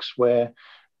parks where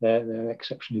they're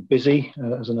exceptionally busy.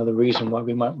 As another reason why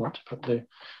we might want to put the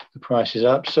prices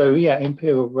up. So yeah,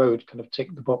 Imperial Road kind of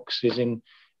tick the boxes in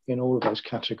all of those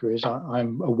categories.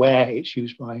 I'm aware it's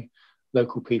used by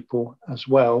local people as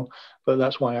well, but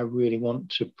that's why I really want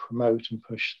to promote and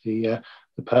push the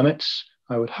permits.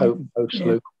 I would hope most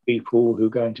local people who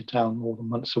go into town more than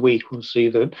once a week will see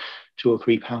that £2 or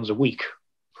 £3 a week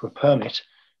for a permit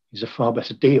is a far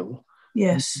better deal.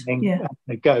 Yes, yeah.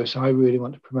 They go. So I really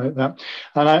want to promote that,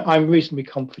 and I'm reasonably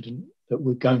confident that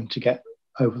we're going to get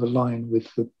over the line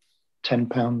with the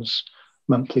 £10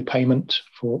 monthly payment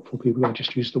for people who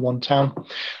just use the one town.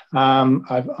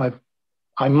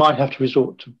 I might have to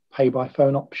resort to pay by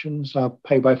phone options. Our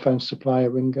pay by phone supplier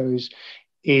Ringo's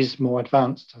is more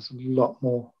advanced, has a lot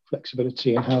more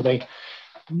flexibility in how they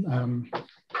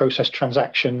process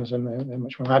transactions, and they're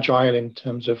much more agile in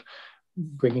terms of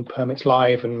bringing permits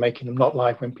live and making them not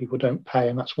live when people don't pay.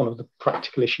 And that's one of the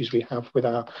practical issues we have with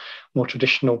our more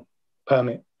traditional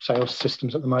permit sales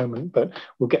systems at the moment, but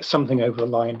we'll get something over the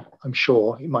line, I'm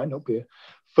sure. It might not be a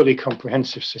fully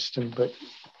comprehensive system, but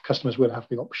customers will have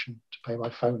the option to pay by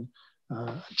phone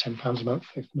at £10 a month,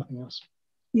 if nothing else.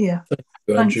 Yeah. Thank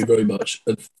you, Andrew, very much.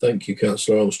 And thank you,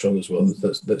 Councillor Armstrong, as well.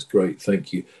 That's great.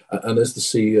 Thank you. And as the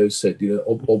CEO said, you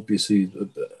know, obviously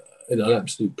an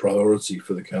absolute priority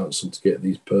for the council to get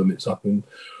these permits up and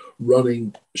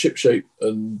running shipshape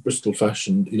and Bristol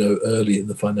fashion, you know, early in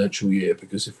the financial year,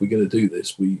 because if we're going to do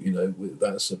this,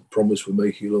 that's a promise we're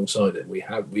making alongside it. We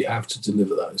have to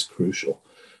deliver that. It's crucial.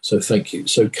 So thank you.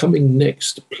 So coming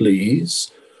next,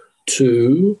 please,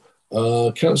 to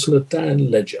Councillor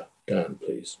Dan Ledger. Dan,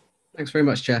 please. Thanks very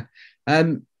much, Chair.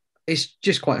 It's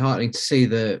just quite heartening to see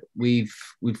that we've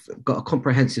got a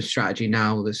comprehensive strategy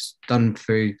now that's done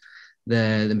through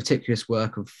the meticulous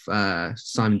work of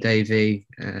Simon Davey,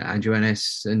 Andrew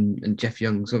Ennis, and Jeff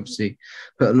Young's obviously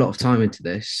put a lot of time into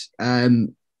this.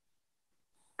 And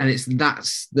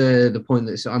that's the point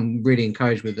that I'm really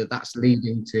encouraged with, that's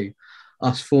leading to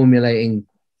us formulating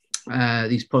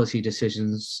these policy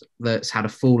decisions that's had a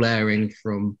full airing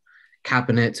from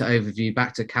cabinet to overview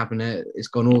back to cabinet. It's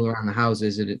gone all around the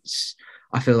houses, and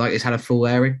I feel like it's had a full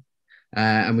airing,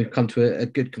 and we've come to a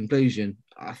good conclusion.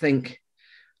 I think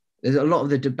there's a lot of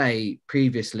the debate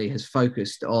previously has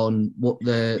focused on what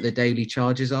the daily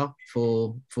charges are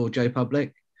for Joe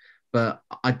Public, but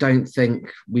I don't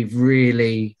think we've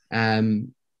really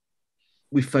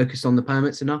we've focused on the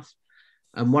permits enough.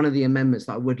 And one of the amendments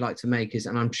that I would like to make is,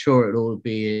 and I'm sure it'll all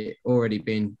be already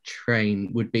being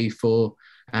trained, would be for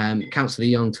Councillor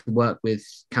Young to work with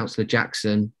Councillor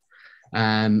Jackson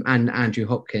and Andrew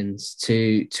Hopkins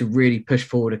to really push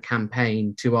forward a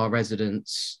campaign to our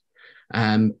residents,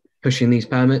 pushing these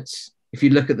permits. If you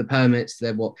look at the permits,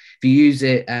 they're if you use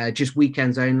it just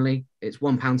weekends only, it's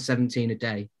 £1.17 a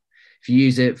day. If you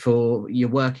use it for your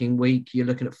working week, you're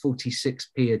looking at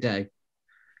 46p a day.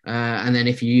 And then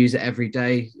if you use it every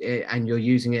day and you're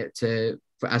using it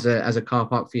as a car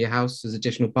park for your house as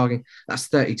additional parking, that's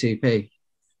 32p.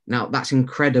 Now that's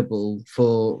incredible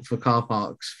for car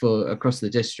parks across the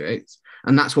district,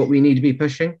 and that's what we need to be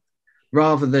pushing,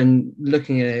 rather than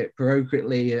looking at it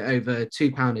parochially over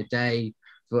 £2 a day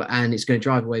and it's going to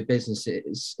drive away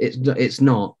businesses. It's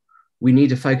not. We need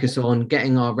to focus on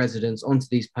getting our residents onto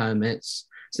these permits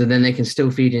so then they can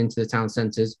still feed into the town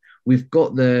centres. We've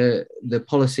got the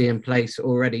policy in place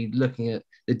already, looking at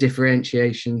the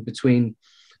differentiation between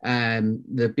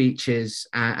the beaches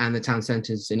and the town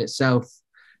centres in itself.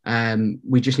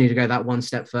 We just need to go that one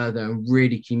step further and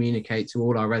really communicate to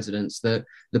all our residents that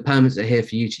the permits are here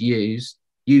for you to use,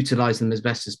 utilise them as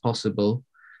best as possible,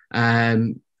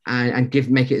 and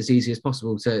make it as easy as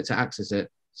possible to access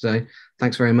it. So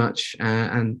thanks very much,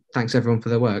 and thanks everyone for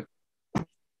their work.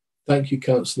 Thank you,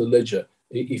 Councillor Ledger.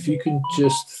 If you can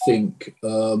just think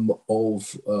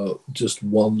of just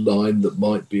one line that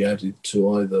might be added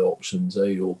to either options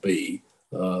A or B,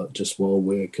 just while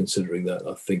we're considering that,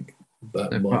 I think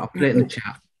that might I'll put it in the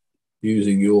chat.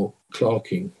 Using your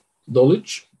clerking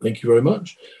knowledge. Thank you very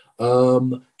much.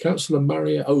 Councillor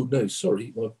Maria, oh no,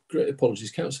 sorry, my great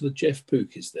apologies. Councillor Jeff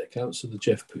Pook is there. Councillor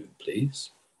Jeff Pook,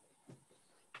 please.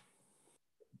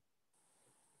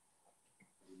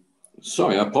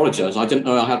 Sorry, I apologise. I didn't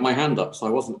know I had my hand up, so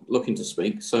I wasn't looking to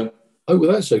speak. So. Oh,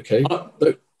 well, that's okay.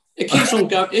 It keeps on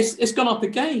going. It's gone up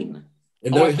again.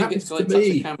 No, I think it's got to touch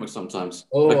the camera sometimes.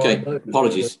 Oh, okay,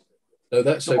 apologies. No,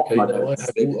 that's okay.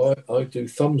 No, I do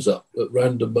thumbs up at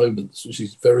random moments, which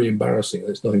is very embarrassing.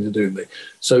 It's nothing to do with me.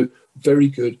 So very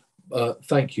good.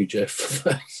 Thank you, Jeff.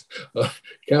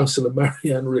 Councillor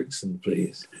Marianne Rickson,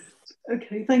 please.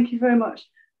 Okay, thank you very much.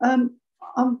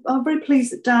 I'm very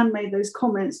pleased that Dan made those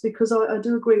comments, because I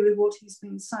do agree with what he's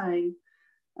been saying.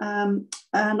 And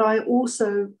I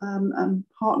also am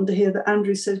heartened to hear that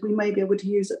Andrew says we may be able to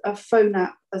use a phone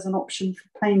app as an option for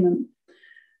payment.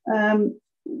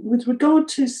 With regard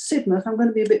to Sidmouth, I'm going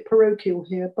to be a bit parochial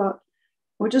here, but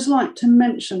I would just like to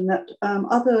mention that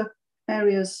other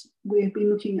areas we've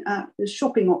been looking at the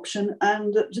shopping option,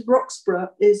 and Roxburgh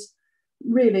is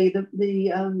really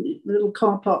the little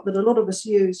car park that a lot of us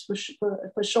use for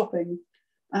shopping.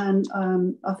 And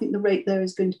I think the rate there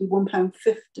is going to be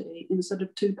 £1.50 instead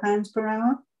of £2 per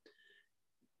hour.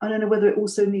 I don't know whether it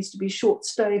also needs to be short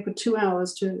stay for 2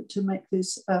 hours to make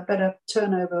this better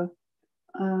turnover.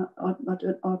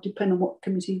 I'll depend on what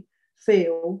committee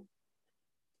feel.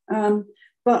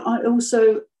 But I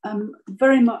also am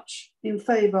very much in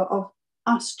favour of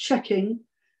us checking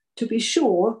to be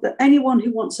sure that anyone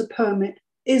who wants a permit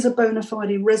is a bona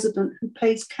fide resident who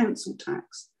pays council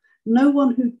tax. No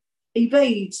one who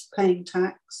evades paying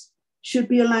tax should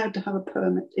be allowed to have a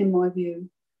permit, in my view,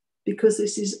 because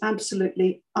this is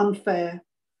absolutely unfair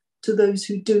to those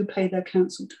who do pay their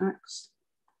council tax.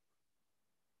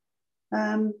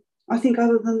 I think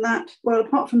other than that, well,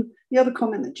 apart from the other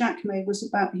comment that Jack made was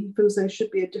about he feels there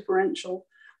should be a differential.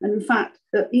 And in fact,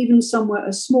 that even somewhere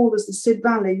as small as the Sid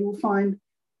Valley, you'll find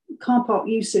car park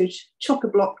usage,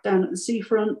 chock-a-block down at the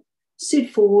seafront,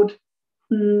 Sid Ford,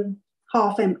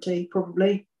 half empty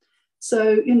probably.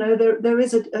 So, you know, there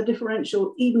is a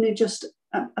differential, even in just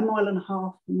a mile and a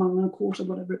half, a mile and a quarter,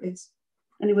 whatever it is.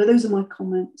 Anyway, those are my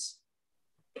comments.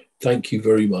 Thank you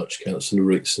very much, Councillor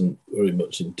Rickson, very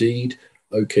much indeed.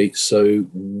 Okay, so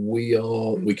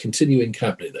we continue in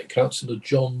Cabinet then. Councillor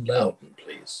John Loudon,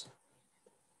 please.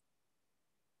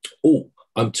 Oh,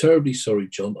 I'm terribly sorry,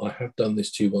 John. I have done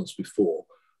this to you once before.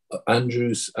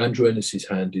 Andrew Ennis's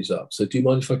hand is up. So do you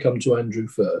mind if I come to Andrew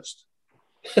first?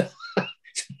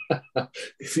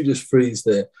 If you just freeze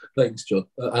there. Thanks, John.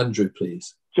 Andrew,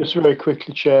 please. Just very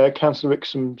quickly, Chair. Councillor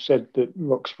Rickson said that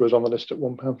Roxburgh is on the list at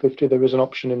 £1.50. There is an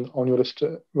option on your list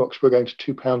at Roxburgh going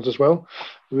to £2 as well.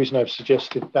 The reason I've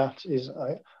suggested that is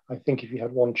I think if you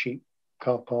had one cheap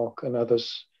car park and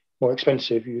others more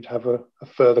expensive, you'd have a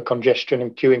further congestion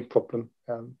and queuing problem.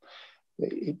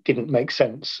 It didn't make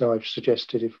sense, so I've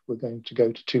suggested if we're going to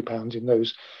go to £2 in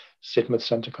those Sidmouth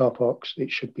Centre car parks,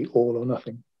 it should be all or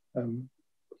nothing.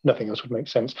 Nothing else would make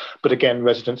sense. But again,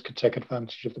 residents could take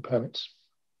advantage of the permits.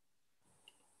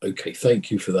 Okay,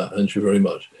 thank you for that, Andrew, very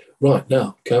much. Right,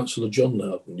 now, Councillor John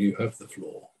Loudon, you have the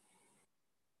floor.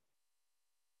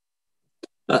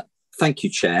 Thank you,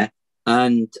 Chair.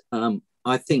 And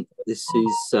I think this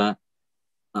is,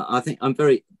 I think I'm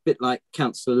a bit like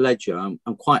Councillor Ledger. I'm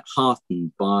quite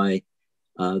heartened by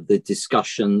the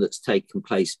discussion that's taken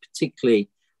place, particularly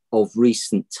of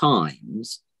recent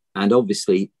times. And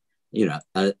obviously, you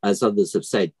know, as others have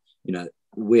said, you know,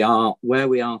 we are where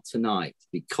we are tonight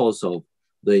because of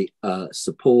the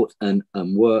support and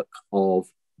work of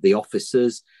the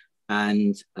officers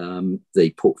and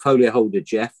the portfolio holder,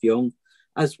 Jeff Young,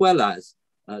 as well as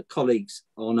colleagues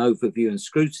on overview and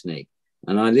scrutiny.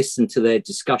 And I listened to their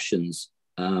discussions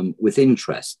with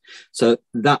interest. So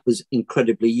that was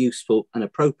incredibly useful and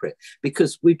appropriate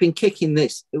because we've been kicking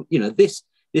this, you know, this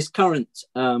current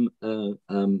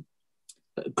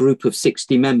group of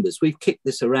 60 members, we've kicked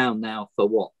this around now for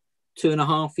what,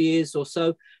 2.5 years or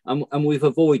so, and we've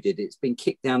avoided it. It's been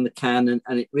kicked down the can,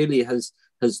 and it really has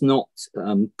not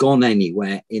gone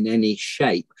anywhere in any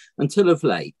shape until of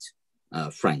late,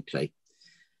 frankly.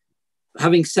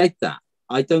 Having said that,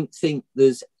 I don't think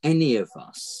there's any of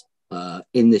us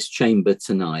in this chamber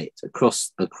tonight,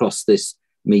 across this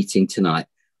meeting tonight,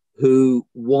 who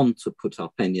want to put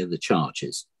up any of the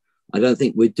charges. I don't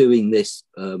think we're doing this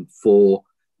for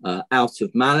out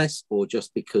of malice or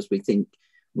just because we think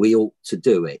we ought to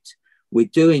do it. We're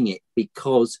doing it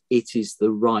because it is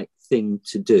the right thing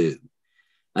to do.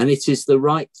 And it is the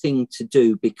right thing to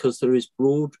do because there is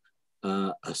broad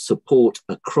support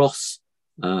across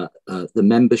the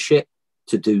membership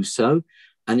to do so.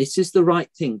 And it is the right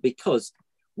thing because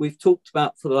we've talked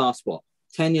about for the last,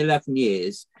 10, 11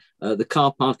 years, the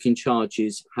car parking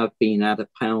charges have been at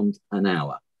 £1 an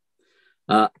hour.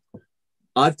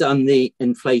 I've done the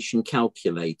inflation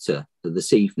calculator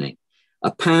this evening.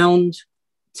 £1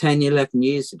 10, 11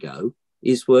 years ago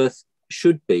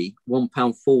should be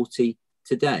 £1.40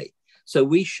 today. So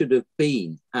we should have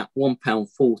been at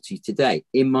 £1.40 today,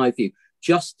 in my view,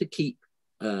 just to keep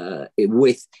it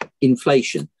with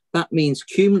inflation. That means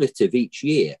cumulative each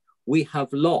year, we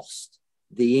have lost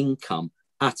the income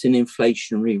at an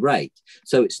inflationary rate.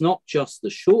 So it's not just the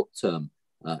short-term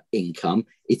income,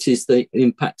 it is the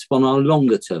impact on our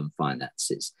longer-term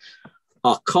finances.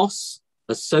 Our costs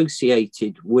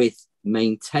associated with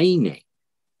maintaining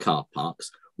car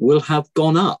parks will have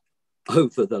gone up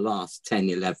over the last 10,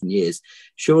 11 years.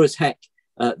 Sure as heck,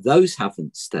 those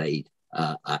haven't stayed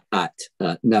at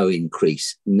no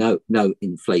increase, no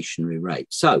inflationary rate.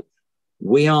 So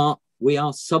we are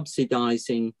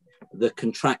subsidising the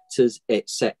contractors,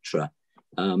 etc.,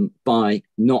 by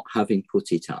not having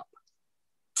put it up.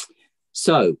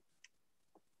 So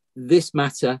this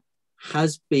matter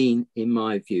has been, in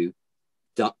my view,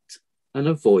 ducked and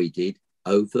avoided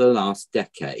over the last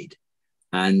decade.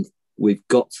 And we've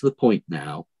got to the point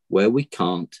now where we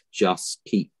can't just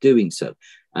keep doing so.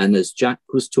 And as Jack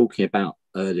was talking about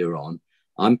earlier on,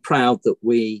 I'm proud that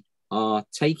we are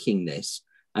taking this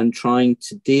and trying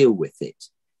to deal with it.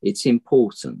 It's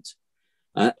important.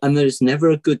 And there's never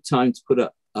a good time to put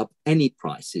up any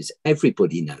prices.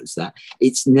 Everybody knows that.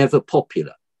 It's never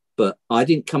popular. But I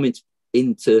didn't come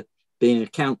into being a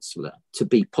councillor to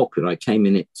be popular. I came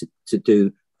in it to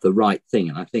do the right thing.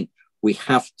 And I think we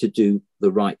have to do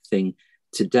the right thing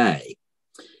today.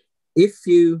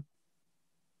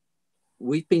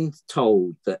 We've been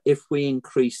told that if we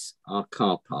increase our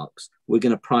car parks, we're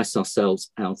going to price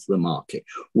ourselves out of the market.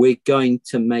 We're going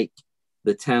to make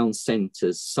the town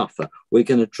centres suffer. We're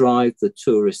going to drive the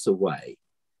tourists away.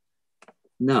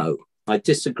 No, I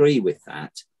disagree with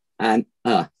that. And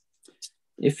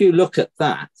if you look at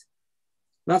that,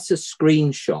 that's a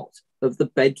screenshot of the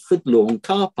Bedford Lawn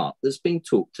car park that's been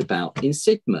talked about in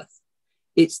Sidmouth.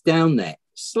 It's down there,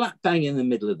 slap bang in the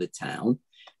middle of the town.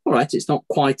 All right, it's not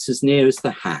quite as near as the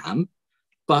Ham,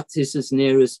 but it's as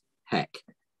near as heck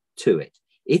to it.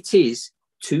 It is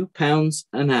 £2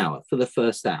 an hour for the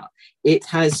first hour. It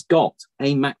has got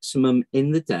a maximum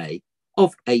in the day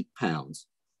of £8.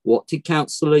 What did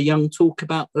Councillor Young talk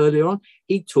about earlier on?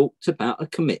 He talked about a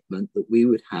commitment that we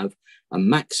would have a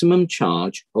maximum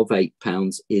charge of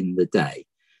 £8 in the day.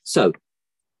 So,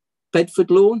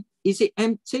 Bedford Lawn, is it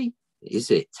empty?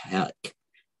 Is it? Heck.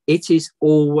 It is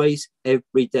always,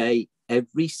 every day,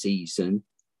 every season,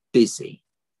 busy.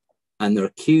 And there are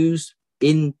queues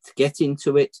to get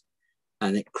into it,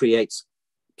 and it creates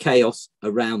chaos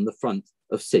around the front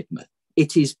of Sidmouth.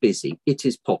 It is busy, it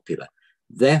is popular.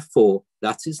 Therefore,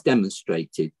 that has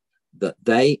demonstrated that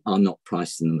they are not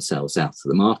pricing themselves out of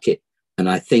the market. And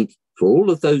I think for all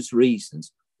of those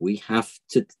reasons, we have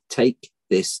to take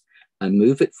this and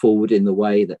move it forward in the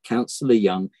way that Councillor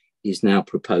Young is now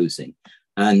proposing.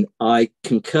 And I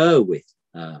concur with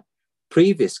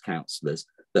previous councillors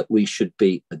that we should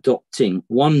be adopting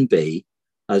 1B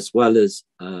as well as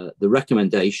the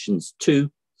recommendations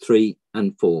 2, 3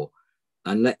 and 4.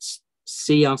 And let's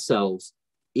see ourselves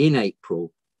in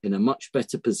April in a much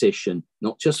better position,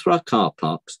 not just for our car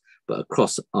parks, but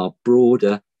across our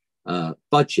broader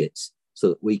budgets so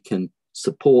that we can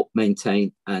support,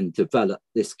 maintain and develop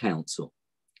this council.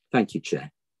 Thank you,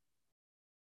 Chair.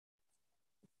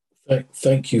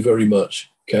 Thank you very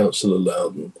much, Councillor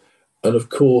Loudon. And of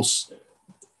course,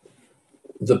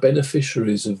 the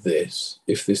beneficiaries of this,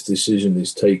 if this decision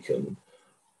is taken,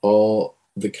 are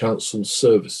the council's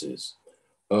services.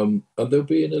 And there'll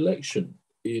be an election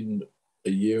in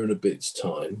a year and a bit's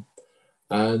time,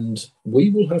 and we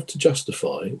will have to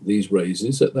justify these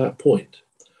raises at that point.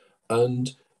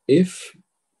 And if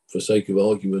for sake of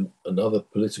argument, another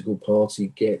political party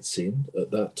gets in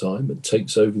at that time and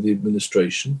takes over the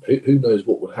administration, who knows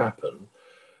what would happen,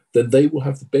 then they will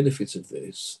have the benefit of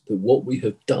this, that what we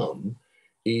have done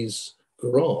is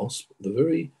grasp the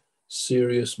very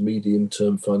serious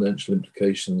medium-term financial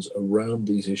implications around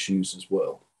these issues as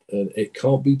well. And it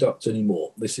can't be ducked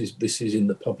anymore. This is in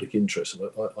the public interest, and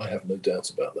I have no doubt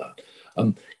about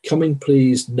that. Coming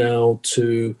please now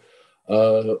to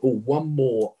one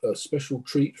more special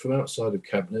treat from outside of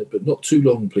Cabinet, but not too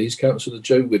long, please. Councillor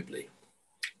Joe Wibley.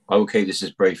 I will keep this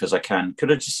as brief as I can.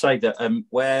 Could I just say that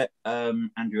where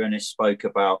Andrew Ennis spoke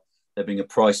about there being a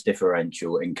price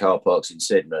differential in car parks in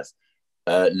Sidmouth,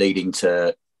 leading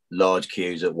to large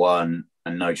queues at one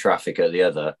and no traffic at the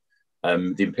other,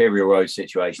 the Imperial Road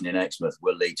situation in Exmouth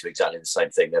will lead to exactly the same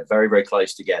thing. They're very, very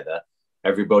close together.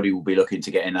 Everybody will be looking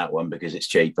to get in that one because it's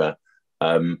cheaper.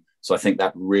 So I think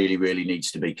that really, really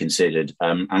needs to be considered.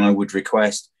 And I would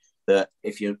request that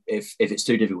if it's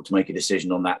too difficult to make a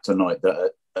decision on that tonight,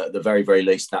 that at the very, very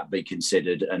least that be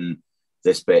considered and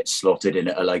this bit slotted in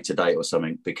at a later date or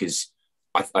something, because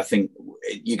I think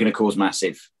you're going to cause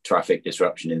massive traffic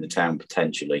disruption in the town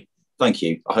potentially. Thank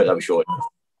you. I hope that was short.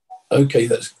 Okay,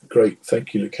 that's great.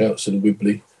 Thank you to Councillor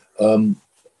Wibley.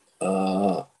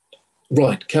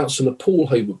 Right, Councillor Paul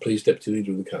Hayward, please, Deputy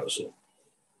Leader of the Council.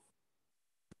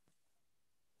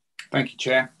 Thank you,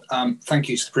 Chair. Thank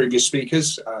you to the previous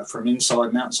speakers from inside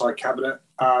and outside Cabinet.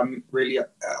 Really,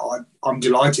 I'm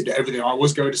delighted that everything I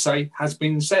was going to say has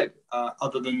been said,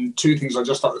 other than two things I'd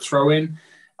just like to throw in.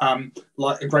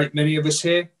 Like a great many of us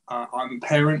here, I'm a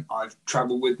parent. I've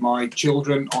travelled with my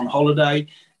children on holiday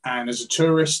and as a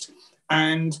tourist.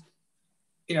 And,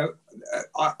 you know,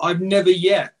 I've never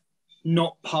yet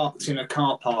not parked in a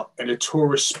car park at a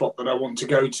tourist spot that I want to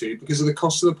go to because of the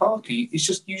cost of the parking. It's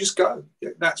just, you just go.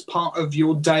 That's part of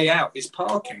your day out, is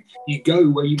parking. You go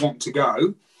where you want to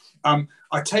go.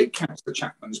 I take Councillor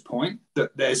Chapman's point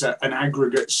that there's an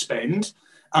aggregate spend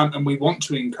and we want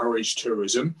to encourage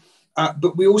tourism.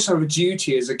 But we also have a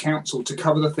duty as a council to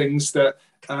cover the things that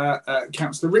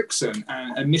Councillor Rickson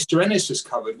and Mr. Ennis has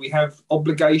covered. We have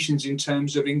obligations in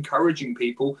terms of encouraging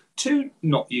people to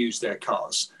not use their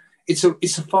cars. It's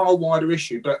a far wider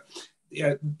issue, but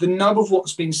the nub of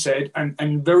what's been said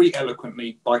and very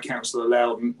eloquently by Councillor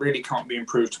Loudon really can't be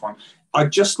improved upon.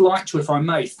 I'd just like to, if I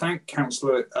may, thank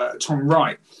Councillor Tom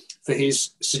Wright for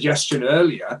his suggestion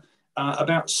earlier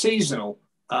about seasonal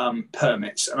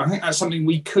permits. And I think that's something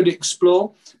we could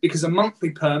explore, because a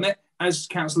monthly permit, as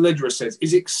Councillor Lederer says,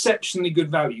 is exceptionally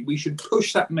good value. We should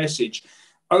push that message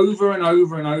over and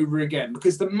over and over again,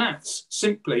 because the maths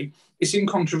simply, it's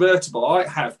incontrovertible. I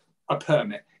have a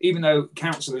permit, even though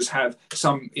councillors have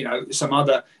some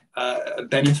other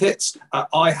benefits.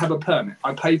 I have a permit.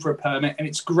 I pay for a permit and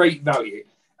it's great value.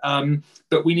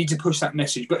 But we need to push that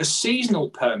message. But a seasonal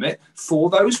permit for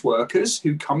those workers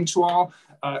who come to our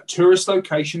tourist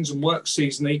locations and work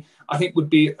seasonally, I think would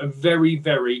be a very,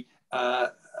 very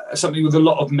something with a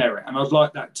lot of merit, and I'd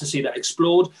like that to see that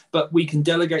explored. But we can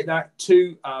delegate that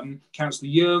to Councillor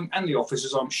Young and the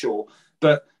officers, I'm sure.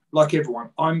 But like everyone,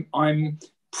 I'm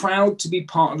proud to be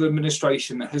part of an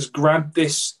administration that has grabbed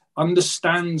this,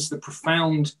 understands the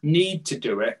profound need to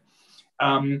do it,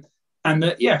 and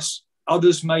that yes,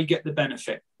 others may get the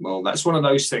benefit. Well, that's one of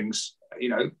those things. You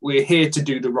know, we're here to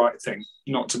do the right thing,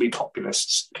 not to be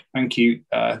populists. Thank you,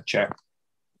 Chair.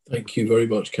 Thank you very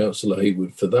much, Councillor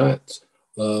Hayward, for that.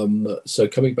 So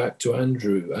coming back to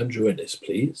Andrew Ennis,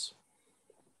 please.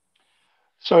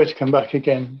 Sorry to come back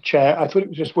again, Chair. I thought it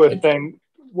was just worth saying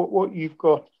what you've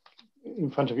got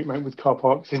in front of you with car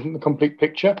parks isn't the complete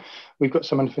picture. We've got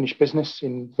some unfinished business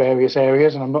in various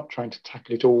areas, and I'm not trying to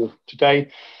tackle it all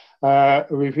today. A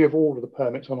review of all of the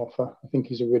permits on offer, I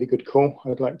think, is a really good call.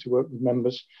 I'd like to work with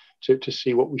members to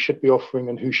see what we should be offering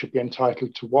and who should be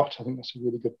entitled to what. I think that's a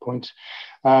really good point.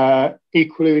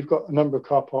 Equally, we've got a number of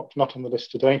car parks not on the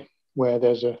list today where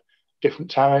there's a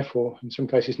different tariff, or in some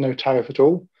cases no tariff at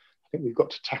all. I think we've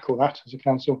got to tackle that as a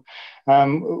council.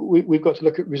 We've got to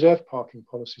look at reserve parking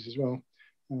policies as well.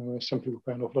 Some people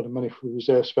pay an awful lot of money for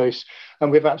reserve space,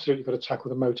 and we've absolutely got to tackle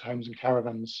the motorhomes and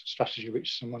caravans strategy,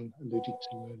 which someone alluded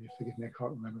to earlier. Forgive me, I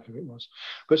can't remember who it was.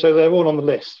 But so they're all on the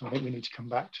list. I think we need to come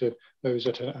back to those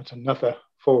at another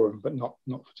forum, but not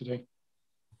for today.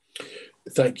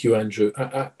 Thank you, Andrew.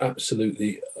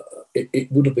 Absolutely.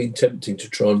 It would have been tempting to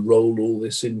try and roll all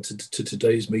this into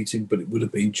today's meeting, but it would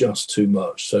have been just too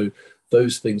much. So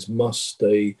those things must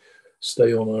stay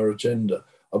on our agenda.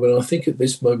 I mean, I think at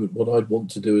this moment, what I'd want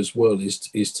to do as well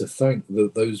is to thank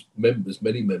those members,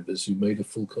 many members who made a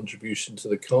full contribution to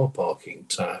the car parking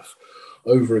TAF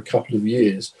over a couple of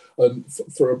years.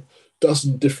 For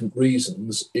dozen different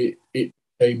reasons, it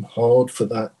became hard for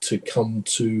that to come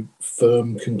to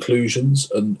firm conclusions,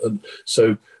 and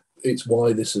so it's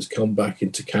why this has come back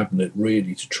into cabinet,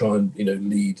 really, to try and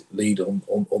lead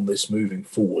on this moving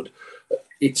forward.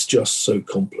 It's just so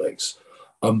complex.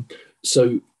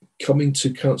 So coming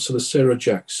to Councillor Sarah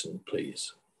Jackson,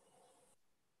 please.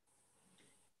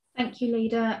 Thank you,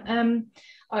 Leader.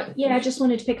 I just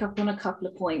wanted to pick up on a couple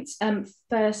of points.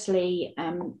 Firstly,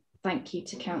 thank you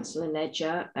to Councillor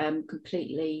Ledger.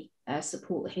 Completely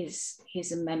support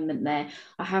his amendment there.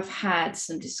 I have had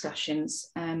some discussions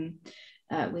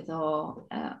with our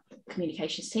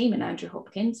communications team and Andrew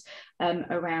Hopkins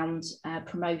around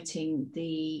promoting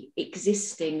the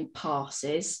existing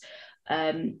passes.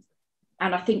 And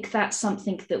I think that's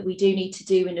something that we do need to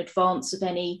do in advance of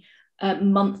any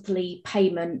monthly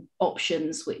payment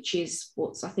options, which is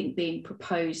what's, I think, being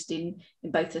proposed in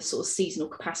both a sort of seasonal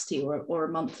capacity or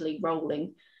a monthly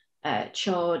rolling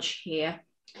charge here.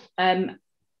 And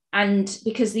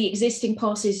because the existing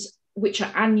passes, which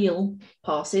are annual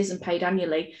passes and paid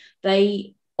annually,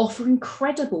 they offer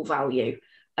incredible value.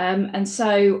 And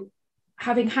so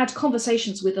having had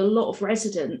conversations with a lot of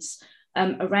residents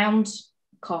around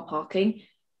car parking,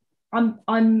 I'm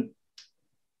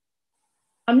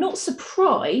not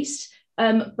surprised,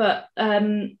 but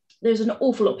there's an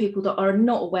awful lot of people that are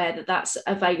not aware that that's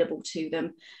available to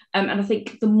them. And I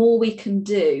think the more we can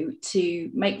do to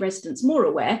make residents more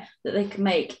aware that they can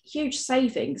make huge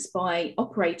savings by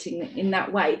operating in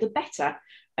that way, the better.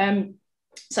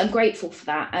 So I'm grateful for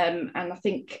that. And I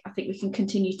think we can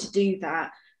continue to do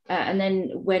that. And then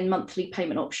when monthly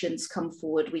payment options come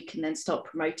forward, we can then start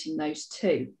promoting those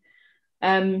too.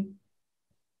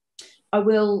 I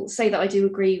will say that I do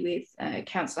agree with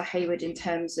Councillor Hayward in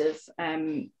terms of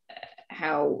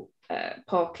how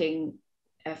parking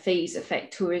fees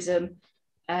affect tourism.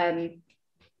 I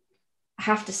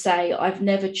have to say, I've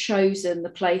never chosen the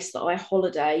place that I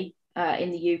holiday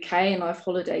in the UK, and I've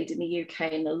holidayed in the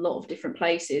UK in a lot of different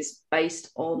places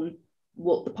based on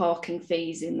what the parking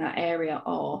fees in that area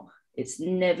are. It's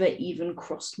never even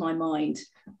crossed my mind.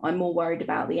 I'm more worried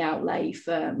about the outlay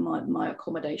for my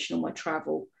accommodation or my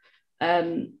travel.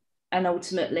 And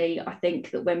ultimately, I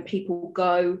think that when people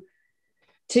go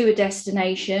to a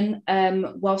destination,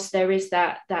 whilst there is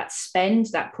that spend,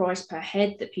 that price per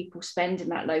head that people spend in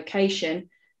that location,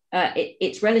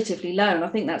 it's relatively low. And I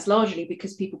think that's largely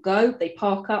because people go, they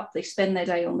park up, they spend their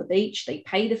day on the beach, they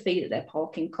pay the fee that their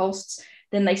parking costs,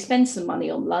 then they spend some money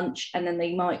on lunch, and then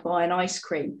they might buy an ice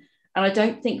cream. And I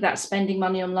don't think that spending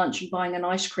money on lunch and buying an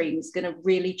ice cream is going to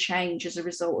really change as a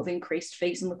result of increased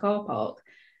fees in the car park,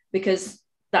 because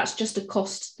that's just a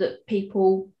cost that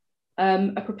people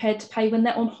are prepared to pay when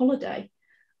they're on holiday.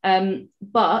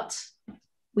 But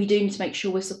we do need to make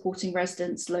sure we're supporting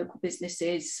residents, local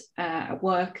businesses,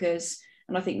 workers,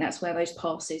 and I think that's where those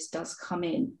passes does come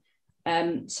in.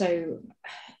 So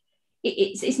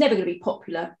it's never going to be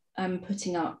popular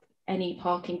putting up any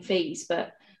parking fees,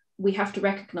 but we have to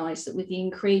recognise that with the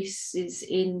increases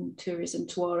in tourism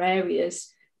to our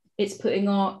areas, it's putting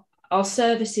our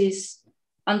services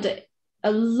under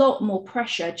a lot more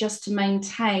pressure just to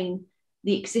maintain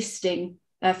the existing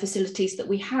facilities that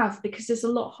we have, because there's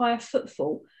a lot higher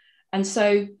footfall. And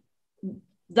so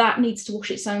that needs to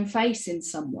wash its own face in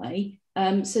some way,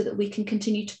 so that we can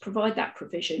continue to provide that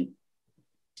provision.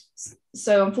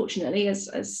 So unfortunately,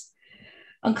 as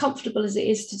uncomfortable as it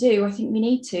is to do, I think we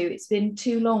need to. It's been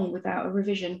too long without a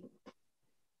revision.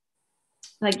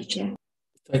 Thank you, Chair.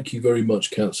 Thank you very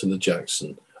much, Councillor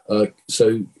Jackson.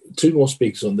 So 2 more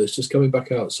speakers on this, just coming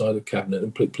back outside of Cabinet,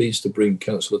 and pleased to bring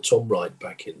Councillor Tom Wright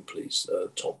back in, please.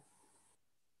 Tom.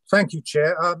 Thank you,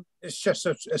 Chair. It's just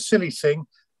a silly thing,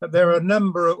 but there are a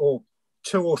number of, or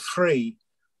 2 or 3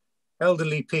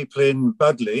 elderly people in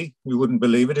Budley, you wouldn't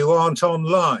believe it, who aren't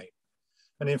online.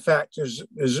 And in fact, as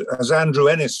Andrew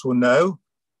Ennis will know,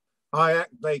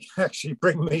 they actually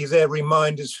bring me their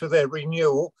reminders for their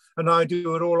renewal, and I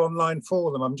do it all online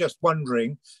for them. I'm just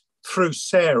wondering, through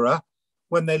Sarah,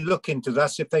 when they look into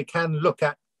this, if they can look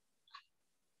at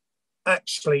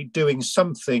actually doing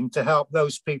something to help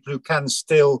those people who can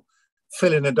still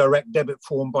fill in a direct debit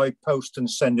form by post and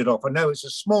send it off. I know it's a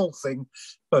small thing,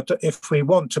 but if we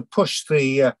want to push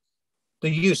the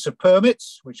use of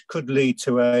permits, which could lead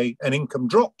to an income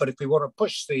drop, but if we want to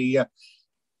push the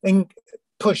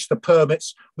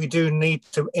permits, we do need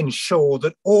to ensure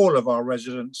that all of our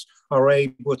residents are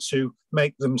able to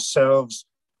make themselves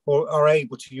or are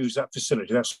able to use that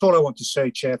facility. That's all I want to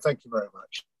say, Chair. Thank you very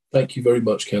much. Thank you very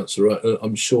much, Councillor.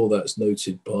 I'm sure that's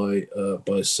noted by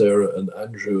Sarah and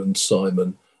Andrew and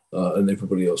Simon and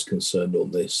everybody else concerned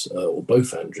on this, or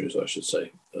both Andrews, I should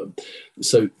say.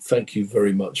 So thank you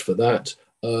very much for that.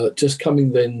 Just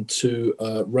coming then to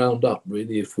round up,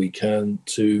 really, if we can,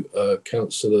 to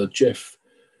Councillor Jeff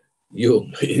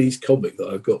Young. It is comic that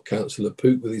I've got Councillor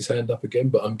Pook with his hand up again,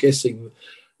 but I'm guessing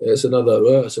it's another,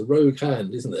 it's a rogue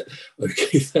hand, isn't it?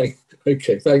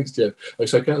 Okay, thanks, Jeff.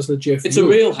 So Councillor Jeff It's Young. a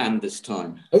real hand this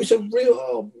time. Oh, it's a real,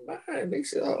 oh man,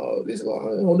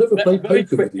 I'll never play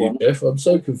poker with you, Jeff. I'm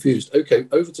so confused. Okay,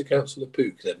 over to Councillor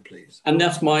Pook then, please. And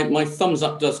that's my thumbs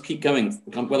up does keep going.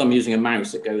 Whether I'm using a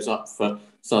mouse, it goes up for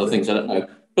some other things, I don't know.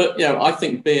 But, you know, I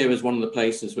think beer is one of the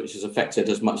places which is affected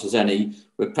as much as any,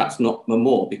 but perhaps not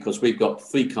more, because we've got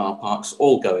 3 car parks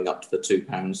all going up to the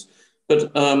 £2.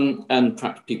 But, and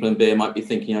perhaps people in beer might be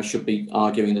thinking I should be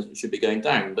arguing that it should be going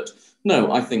down. But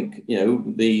no, I think, you know,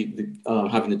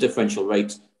 having the differential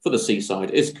rate for the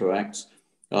seaside is correct.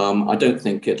 I don't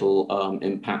think it'll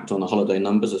impact on the holiday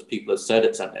numbers, as people have said.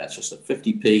 It's just a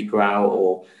 50p growl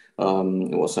or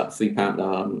what's that,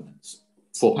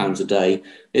 £4 a day.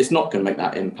 It's not going to make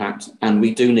that impact, and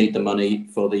we do need the money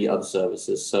for the other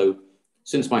services. So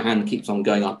since my hand keeps on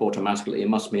going up automatically, it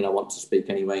must mean I want to speak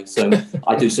anyway. So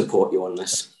I do support you on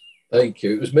this. Thank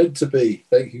you. It was meant to be.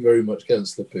 Thank you very much,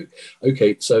 Councillor Pook.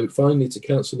 Okay, so finally to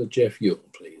Councillor Jeff Young,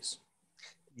 please.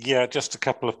 Yeah, just a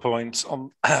couple of points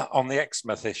on the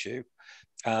Exmouth issue.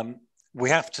 We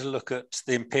have to look at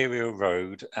the Imperial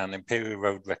Road and Imperial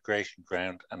Road Recreation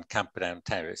Ground and Camperdown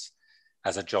Terrace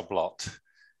as a job lot.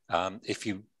 If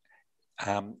you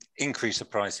increase the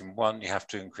price in one, you have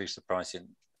to increase the price in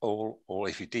all, or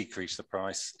if you decrease the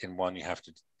price in one, you have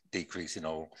to decrease in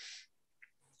all.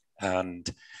 And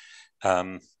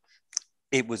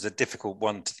it was a difficult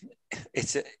one.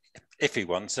 It's an iffy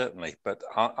one, certainly, but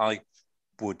I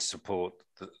would support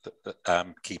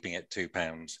keeping it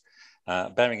 £2.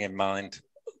 Bearing in mind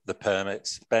the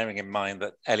permits, bearing in mind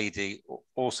that LED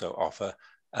also offer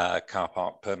car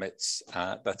park permits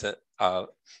that are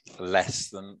less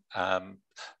than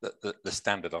the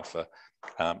standard offer,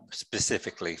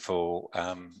 specifically for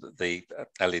the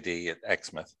LED at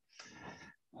Exmouth.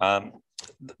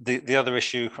 The other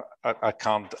issue, I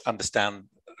can't understand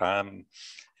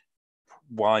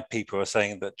why people are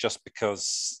saying that just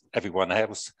because everyone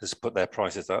else has put their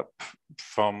prices up,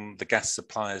 from the gas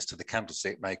suppliers to the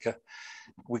candlestick maker,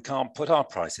 we can't put our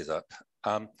prices up.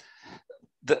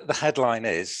 The headline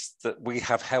is that we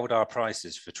have held our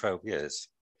prices for 12 years.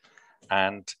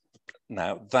 And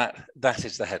now that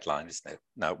is the headline, isn't it?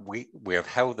 Now, we have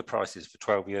held the prices for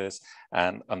 12 years,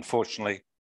 and unfortunately,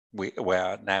 we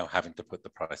are now having to put the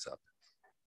price up.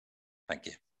 Thank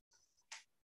you.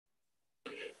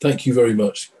 Thank you very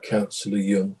much, Councillor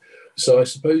Young. So I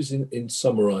suppose in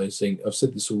summarising, I've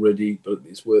said this already, but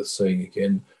it's worth saying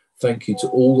again, thank you to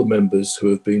all the members who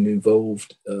have been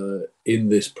involved in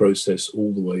this process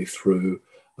all the way through,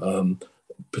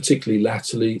 particularly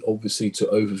latterly, obviously, to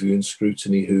Overview and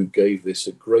Scrutiny, who gave this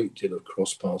a great deal of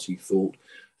cross-party thought.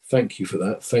 Thank you for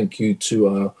that. Thank you to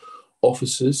our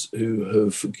officers who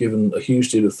have given a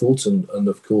huge deal of thought and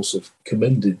of course, have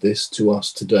commended this to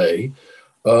us today.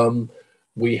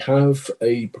 We have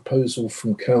a proposal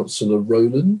from Councillor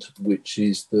Rowland, which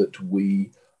is that we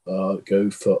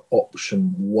go for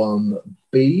option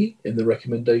 1B in the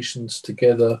recommendations,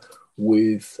 together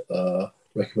with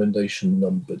recommendation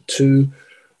number 2,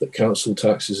 that council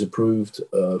tax is approved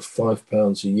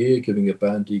 £5 a year, giving a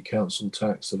Band D council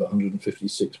tax of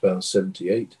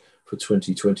 £156.78 for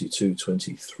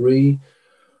 2022-23.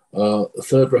 The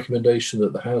third recommendation,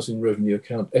 that the housing revenue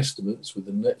account estimates with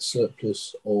a net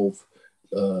surplus of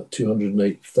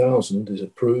 208,000 is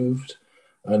approved,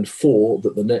 and 4,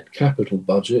 that the net capital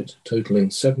budget totaling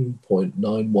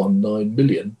 7.919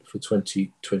 million for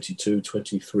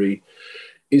 2022-23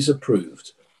 is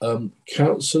approved.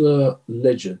 Councillor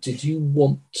Ledger, did you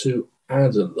want to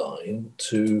add a line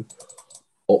to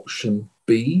option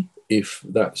B, if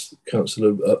that's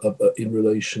Councillor in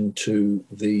relation to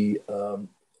the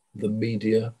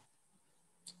media?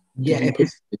 Yeah,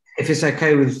 if it's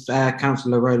okay with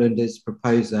Councillor Rowland's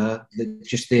proposer,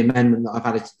 just the amendment that I've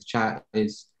added to the chat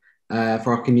is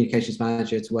for our communications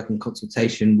manager to work in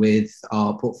consultation with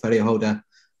our portfolio holder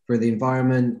for the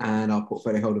environment and our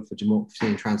portfolio holder for democracy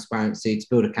and transparency to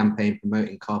build a campaign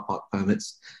promoting car park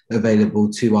permits available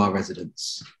to our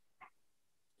residents.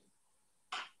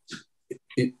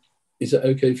 Is that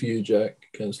okay for you, Jack,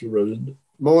 Councillor Rowland?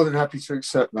 More than happy to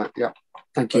accept that, yeah.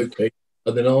 Thank you. Okay.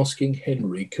 And then asking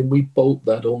Henry, can we bolt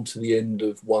that onto the end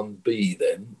of 1B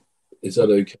then? Is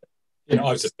that okay? Yeah,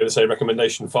 I was just going to say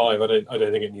recommendation 5. I don't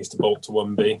think it needs to bolt to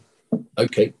 1B.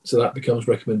 Okay, so that becomes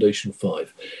recommendation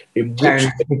 5. In which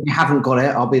if you haven't got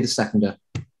it, I'll be the seconder.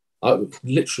 I was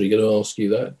literally going to ask you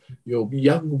that. Your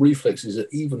young reflexes are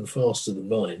even faster than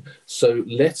mine. So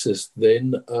let us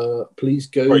then please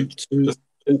go to...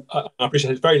 I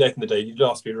appreciate it's very late in the day. You'd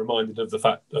asked to be reminded of the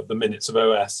fact of the minutes of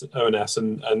ONS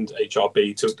and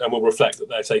HRB, and we'll reflect that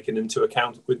they're taken into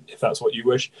account if that's what you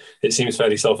wish. It seems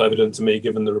fairly self-evident to me,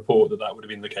 given the report, that would have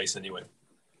been the case anyway.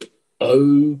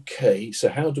 Okay, so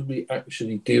how do we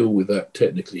actually deal with that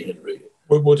technically, Henry?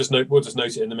 We'll just note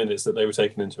it in the minutes that they were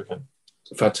taken into account.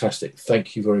 Fantastic.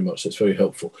 Thank you very much. That's very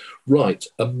helpful. Right,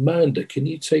 Amanda, can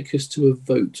you take us to a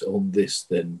vote on this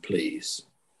then, please?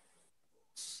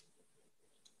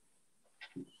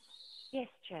 Yes,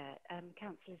 Chair.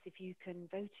 Councillors, if you can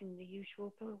vote in the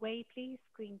usual way, please.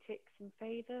 Green ticks in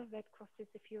favour, red crosses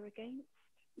if you're against.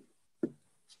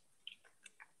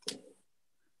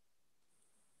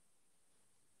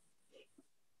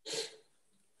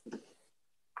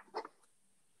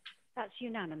 That's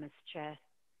unanimous, Chair.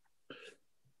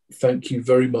 Thank you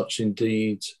very much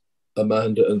indeed,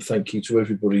 Amanda, and thank you to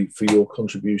everybody for your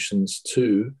contributions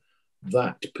to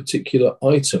that particular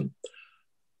item.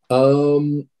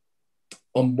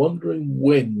 I'm wondering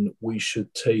when we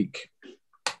should take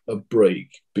a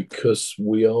break, because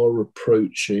we are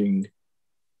approaching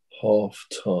half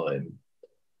time.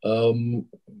 There's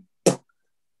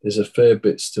a fair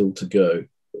bit still to go.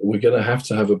 We're going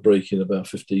to have a break in about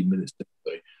 15 minutes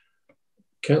anyway.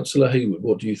 Councillor Hayward,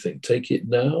 what do you think? Take it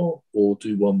now or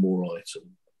do one more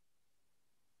item?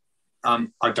 I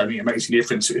don't think it makes any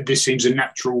difference. This seems a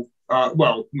natural...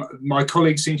 well, my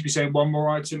colleagues seem to be saying one more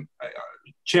item.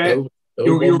 Chair,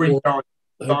 you're in charge.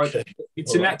 Okay.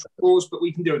 It's a natural pause, but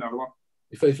we can do another one.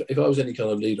 If I was any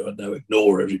kind of leader, I'd now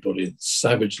ignore everybody and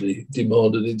savagely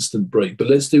demand an instant break.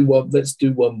 But let's do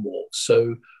one more.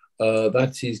 So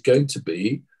that is going to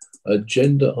be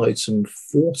agenda item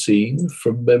 14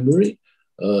 from memory.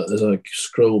 As I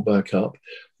scroll back up.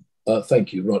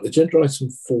 Thank you. Right, agenda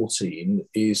item 14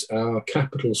 is our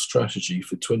capital strategy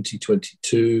for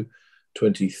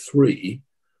 2022-23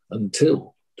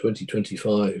 until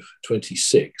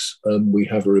 2025-26. We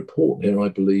have a report here, I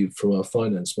believe, from our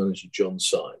finance manager, John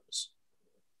Symes.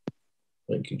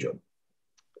 Thank you, John.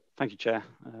 Thank you, Chair.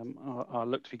 I'll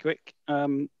look to be quick.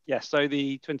 So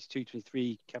the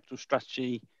 22-23 capital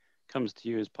strategy comes to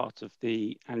you as part of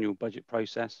the annual budget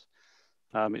process.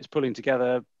 It's pulling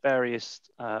together various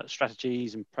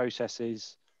strategies and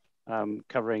processes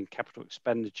covering capital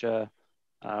expenditure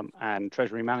and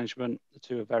treasury management. The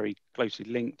two are very closely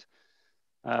linked.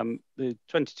 The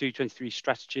 22-23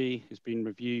 strategy has been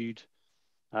reviewed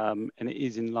and it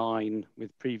is in line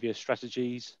with previous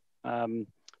strategies,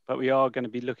 but we are going to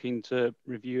be looking to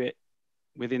review it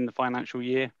within the financial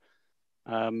year.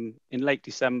 In late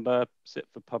December,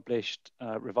 CITFA published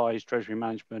revised treasury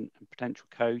management and potential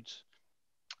codes.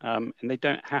 And they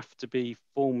don't have to be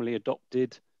formally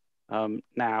adopted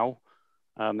now.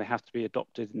 They have to be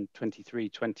adopted in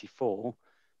 23-24,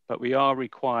 but we are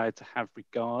required to have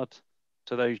regard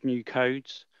to those new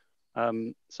codes.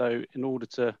 So in order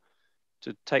to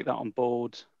take that on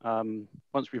board,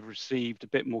 once we've received a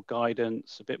bit more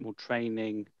guidance, a bit more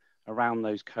training around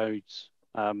those codes,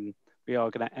 we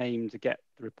are going to aim to get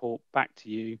the report back to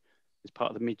you as part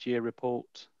of the mid-year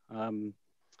report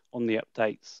on the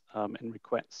updates and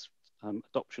requests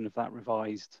adoption of that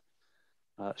revised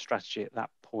strategy at that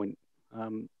point.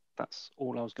 That's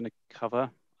all I was going to cover.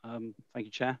 Thank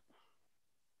you, Chair.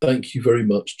 Thank you very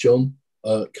much, John.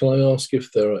 Can I ask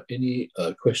if there are any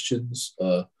questions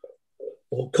or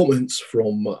comments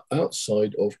from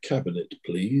outside of Cabinet,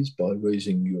 please, by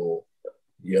raising your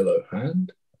yellow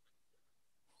hand?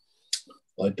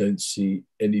 I don't see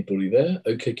anybody there.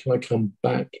 Okay, can I come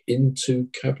back into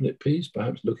Cabinet, please?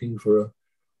 Perhaps looking for a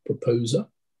proposer.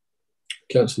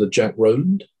 Councillor Jack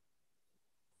Rowland.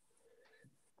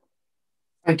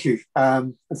 Thank you.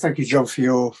 And thank you, John, for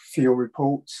your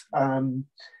report. In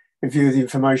view of the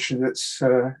information that's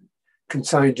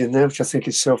contained in there, which I think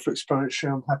is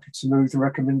self-explanatory, I'm happy to move the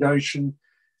recommendation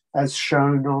as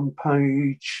shown on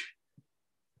page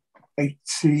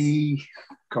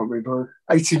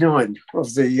 89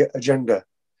 of the agenda. Do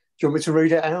you want me to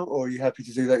read it out, or are you happy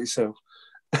to do that yourself?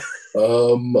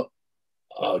 Go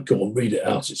on, read it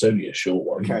out. It's only a short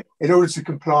one. Okay. In order to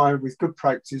comply with good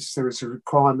practice, there is a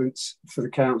requirement for the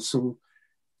council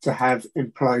to have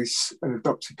in place an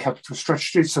adopted capital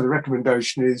strategy. So the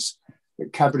recommendation is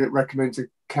that Cabinet recommends to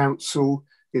Council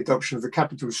the adoption of the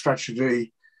capital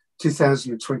strategy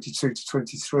 2022 to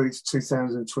 23 to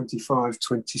 2025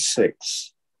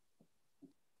 26.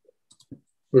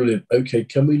 Brilliant. Okay,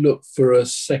 can we look for a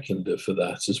seconder for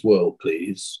that as well,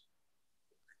 please?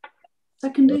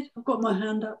 Seconded. I've got my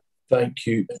hand up. Thank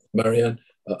you, Marianne.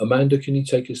 Amanda, can you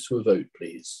take us to a vote,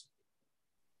 please?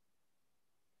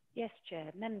 Yes,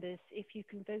 Chair. Members, if you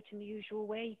can vote in the usual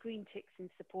way, green ticks in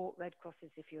support, red crosses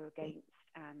if you're against,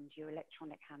 and your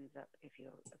electronic hands up if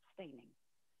you're abstaining.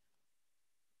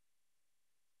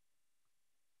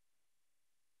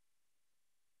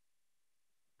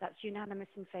 That's unanimous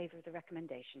in favour of the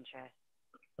recommendation, Chair.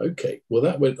 Okay, well,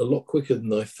 that went a lot quicker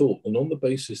than I thought. And on the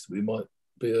basis that we might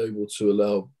be able to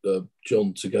allow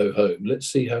John to go home, let's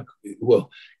see how,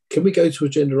 well, can we go to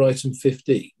agenda item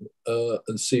 15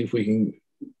 and see if we can,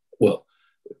 well,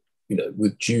 you know,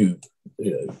 with due,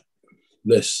 you know,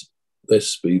 less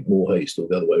speed, more haste, or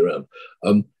the other way around.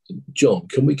 John,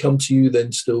 can we come to you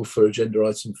then still for agenda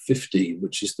item 15,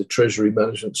 which is the Treasury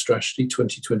Management Strategy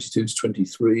 2022 to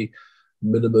 23,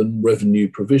 Minimum Revenue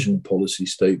Provision Policy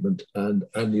Statement and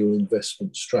Annual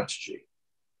Investment Strategy?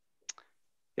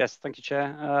 Yes, thank you,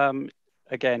 Chair.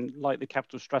 Again, like the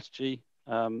capital strategy,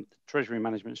 the Treasury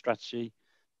Management Strategy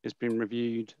has been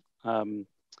reviewed and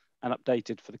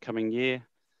updated for the coming year.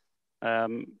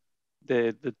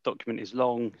 The document is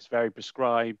long, it's very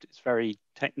prescribed, it's very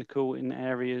technical in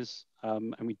areas,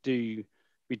 and we do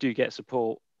get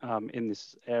support in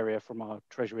this area from our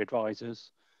Treasury advisors.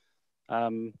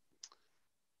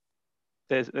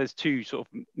 There's two sort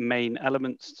of main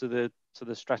elements to the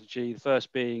strategy. The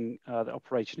first being the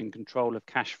operation and control of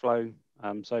cash flow,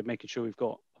 so making sure we've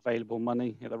got available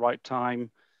money at the right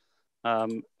time,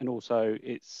 and also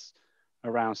it's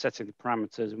around setting the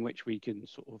parameters in which we can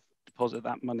sort of deposit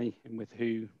that money and with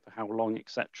who, for how long,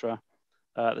 etc.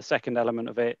 The second element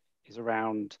of it is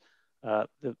around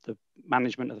the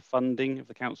management of the funding of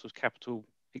the council's capital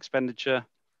expenditure,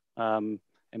 and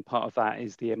part of that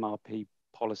is the MRP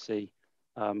policy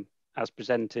as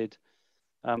presented.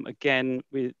 Again,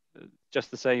 with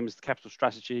just the same as the capital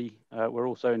strategy, we're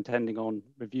also intending on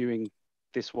reviewing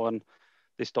this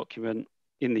document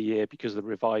in the year because of the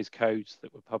revised codes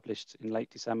that were published in late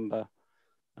December.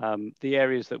 The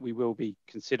areas that we will be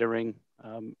considering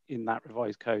in that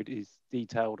revised code is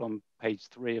detailed on page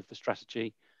 3 of the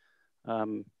strategy.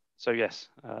 So yes,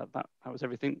 that was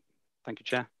everything. Thank you,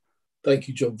 Chair. Thank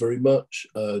you, John, very much.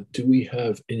 Do we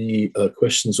have any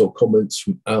questions or comments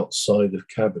from outside of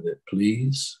Cabinet,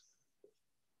 please?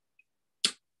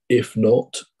 If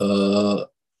not,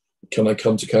 can I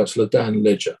come to Councillor Dan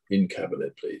Ledger in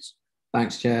Cabinet, please?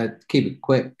 Thanks, Chair. Keep it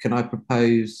quick. Can I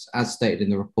propose, as stated in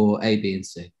the report, A, B and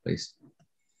C, please?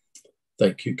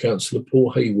 Thank you. Councillor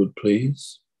Paul Hayward,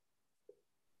 please.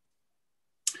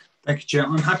 Thank you, Chair.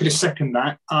 I'm happy to second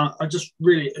that. Just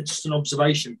an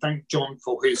observation. Thank John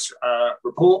for his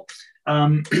report.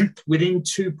 Within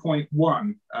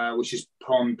 2.1, which is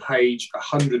on page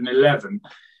 111,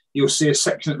 you'll see a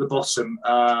section at the bottom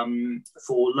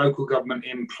for local government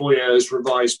employers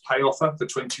revised pay offer for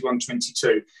 21-22.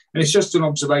 And it's just an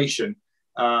observation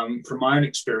from my own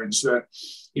experience that,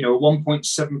 you know, a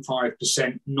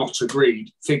 1.75% not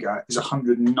agreed figure is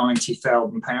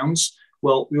 £190,000.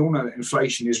 Well, we all know that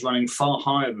inflation is running far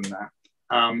higher than that.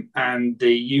 And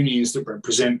the unions that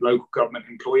represent local government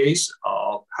employees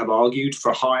have argued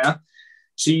for higher.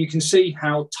 So you can see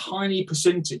how tiny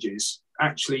percentages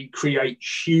actually create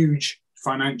huge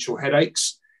financial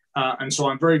headaches. And so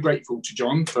I'm very grateful to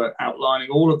John for outlining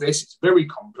all of this. It's very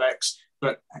complex,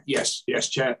 but yes,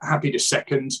 Chair, happy to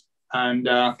second and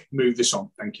move this on.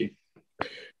 Thank you.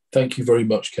 Thank you very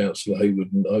much, Councillor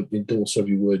Hayward, and I endorse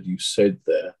every word you said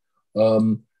there.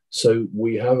 So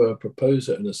we have a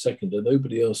proposer and a seconder.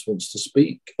 Nobody else wants to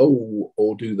speak. Oh,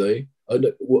 or do they? I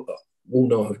know. Well,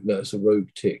 no, it's a rogue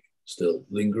tick still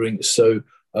lingering. So,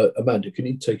 Amanda, can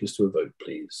you take us to a vote,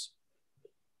 please?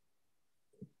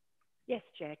 Yes,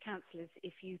 Chair. Councillors,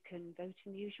 if you can vote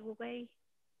in the usual way.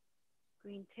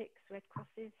 Green ticks, red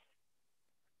crosses.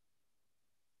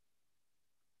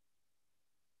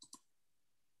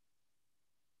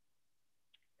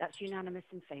 That's unanimous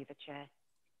in favour, Chair.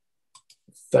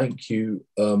 Thank you,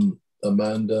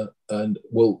 Amanda. And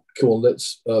well, come on,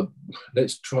 let's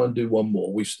try and do one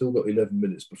more. We've still got 11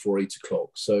 minutes before 8 o'clock.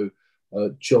 So,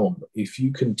 John, if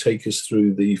you can take us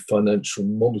through the Financial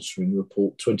Monitoring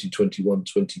Report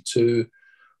 2021-22,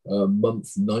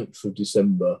 month 9th of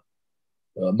December,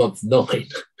 month 9,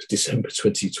 December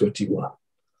 2021.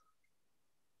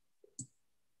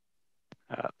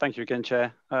 Thank you again,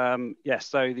 Chair. Yes,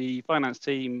 so the finance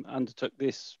team undertook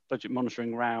this budget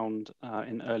monitoring round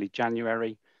in early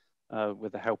January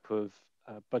with the help of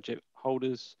budget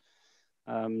holders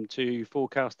to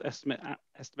forecast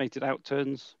estimated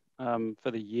outturns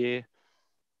for the year.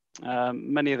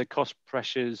 Many of the cost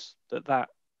pressures that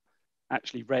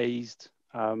actually raised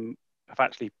have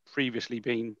actually previously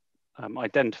been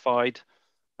identified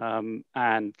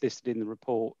And listed in the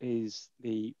report is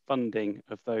the funding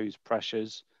of those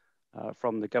pressures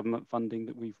from the government funding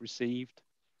that we've received.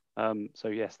 So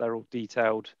yes, they're all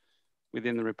detailed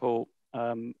within the report.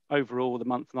 Overall, the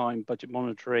month 9 budget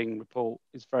monitoring report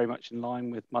is very much in line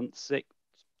with month 6,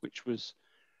 which was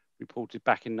reported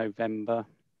back in November.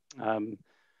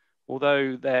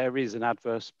 Although there is an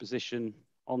adverse position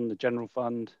on the general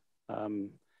fund, it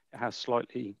has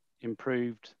slightly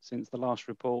improved since the last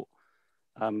report,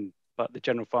 but the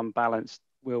general fund balance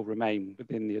will remain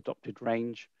within the adopted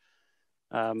range.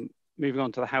 Moving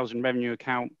on to the housing revenue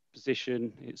account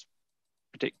position, it's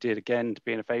predicted again to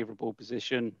be in a favourable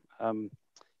position.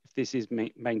 If this is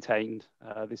maintained,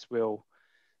 this will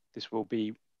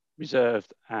be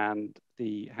reserved, and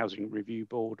the Housing Review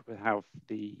Board will have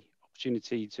the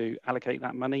opportunity to allocate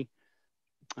that money.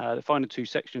 The final 2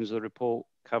 sections of the report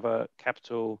cover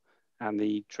capital and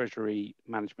the Treasury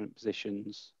management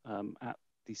positions at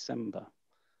December.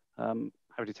 Happy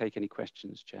to take any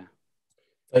questions, Chair.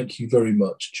 Thank you very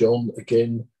much, John.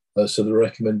 Again, so the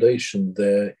recommendation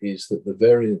there is that the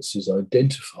variances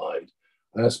identified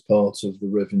as part of the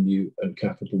revenue and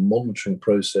capital monitoring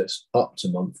process up to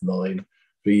month 9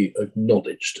 be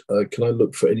acknowledged. Can I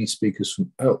look for any speakers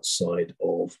from outside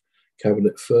of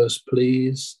Cabinet first,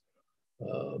 please?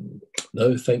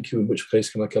 No, thank you. In which case,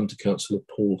 can I come to Councillor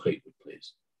Paul Haywood,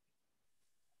 please?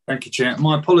 Thank you, Chair.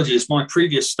 My apologies. My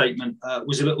previous statement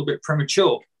was a little bit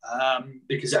premature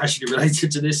because it actually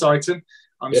related to this item.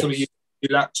 I'm sort of using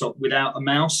your laptop without a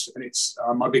mouse, and it's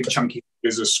my big chunky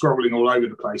fingers are scrolling all over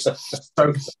the place.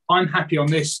 So I'm happy on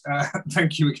this.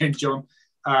 Thank you again, John.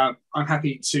 I'm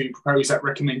happy to propose that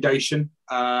recommendation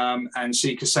and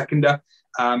seek a seconder.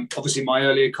 Obviously, my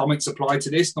earlier comments apply to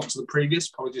this, not to the previous.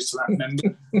 Apologies to that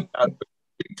member.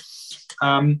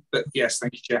 But yes,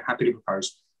 thank you, Chair. Happy to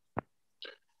propose.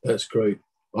 That's great.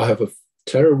 I have a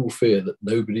terrible fear that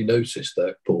nobody noticed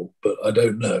that, Paul, but I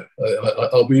don't know.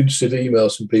 I'll be interested in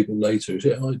emails from people later.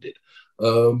 Yeah, I did.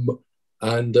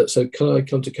 So can I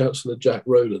come to Councillor Jack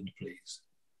Rowland, please?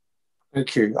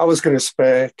 Thank you. I was going to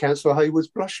spare Councillor Haywood's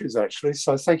blushes, actually,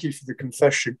 so thank you for the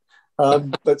confession.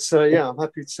 Yeah, I'm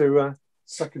happy to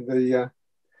second the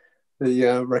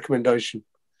recommendation.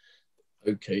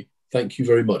 Okay, thank you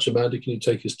very much. Amanda, can you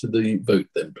take us to the vote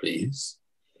then, please?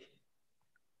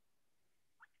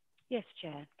 Yes,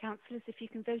 Chair. Councillors, if you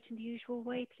can vote in the usual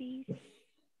way, please.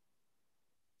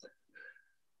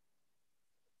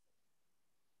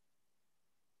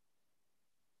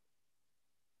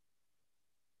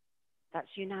 That's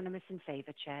unanimous in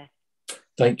favour, Chair.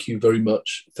 Thank you very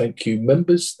much. Thank you,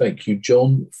 members. Thank you,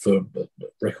 John, for a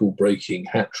record-breaking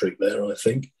hat-trick there, I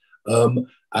think.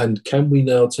 And can we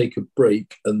now take a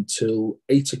break until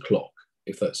 8 o'clock,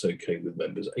 if that's okay with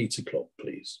members? 8 o'clock,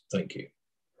 please. Thank you.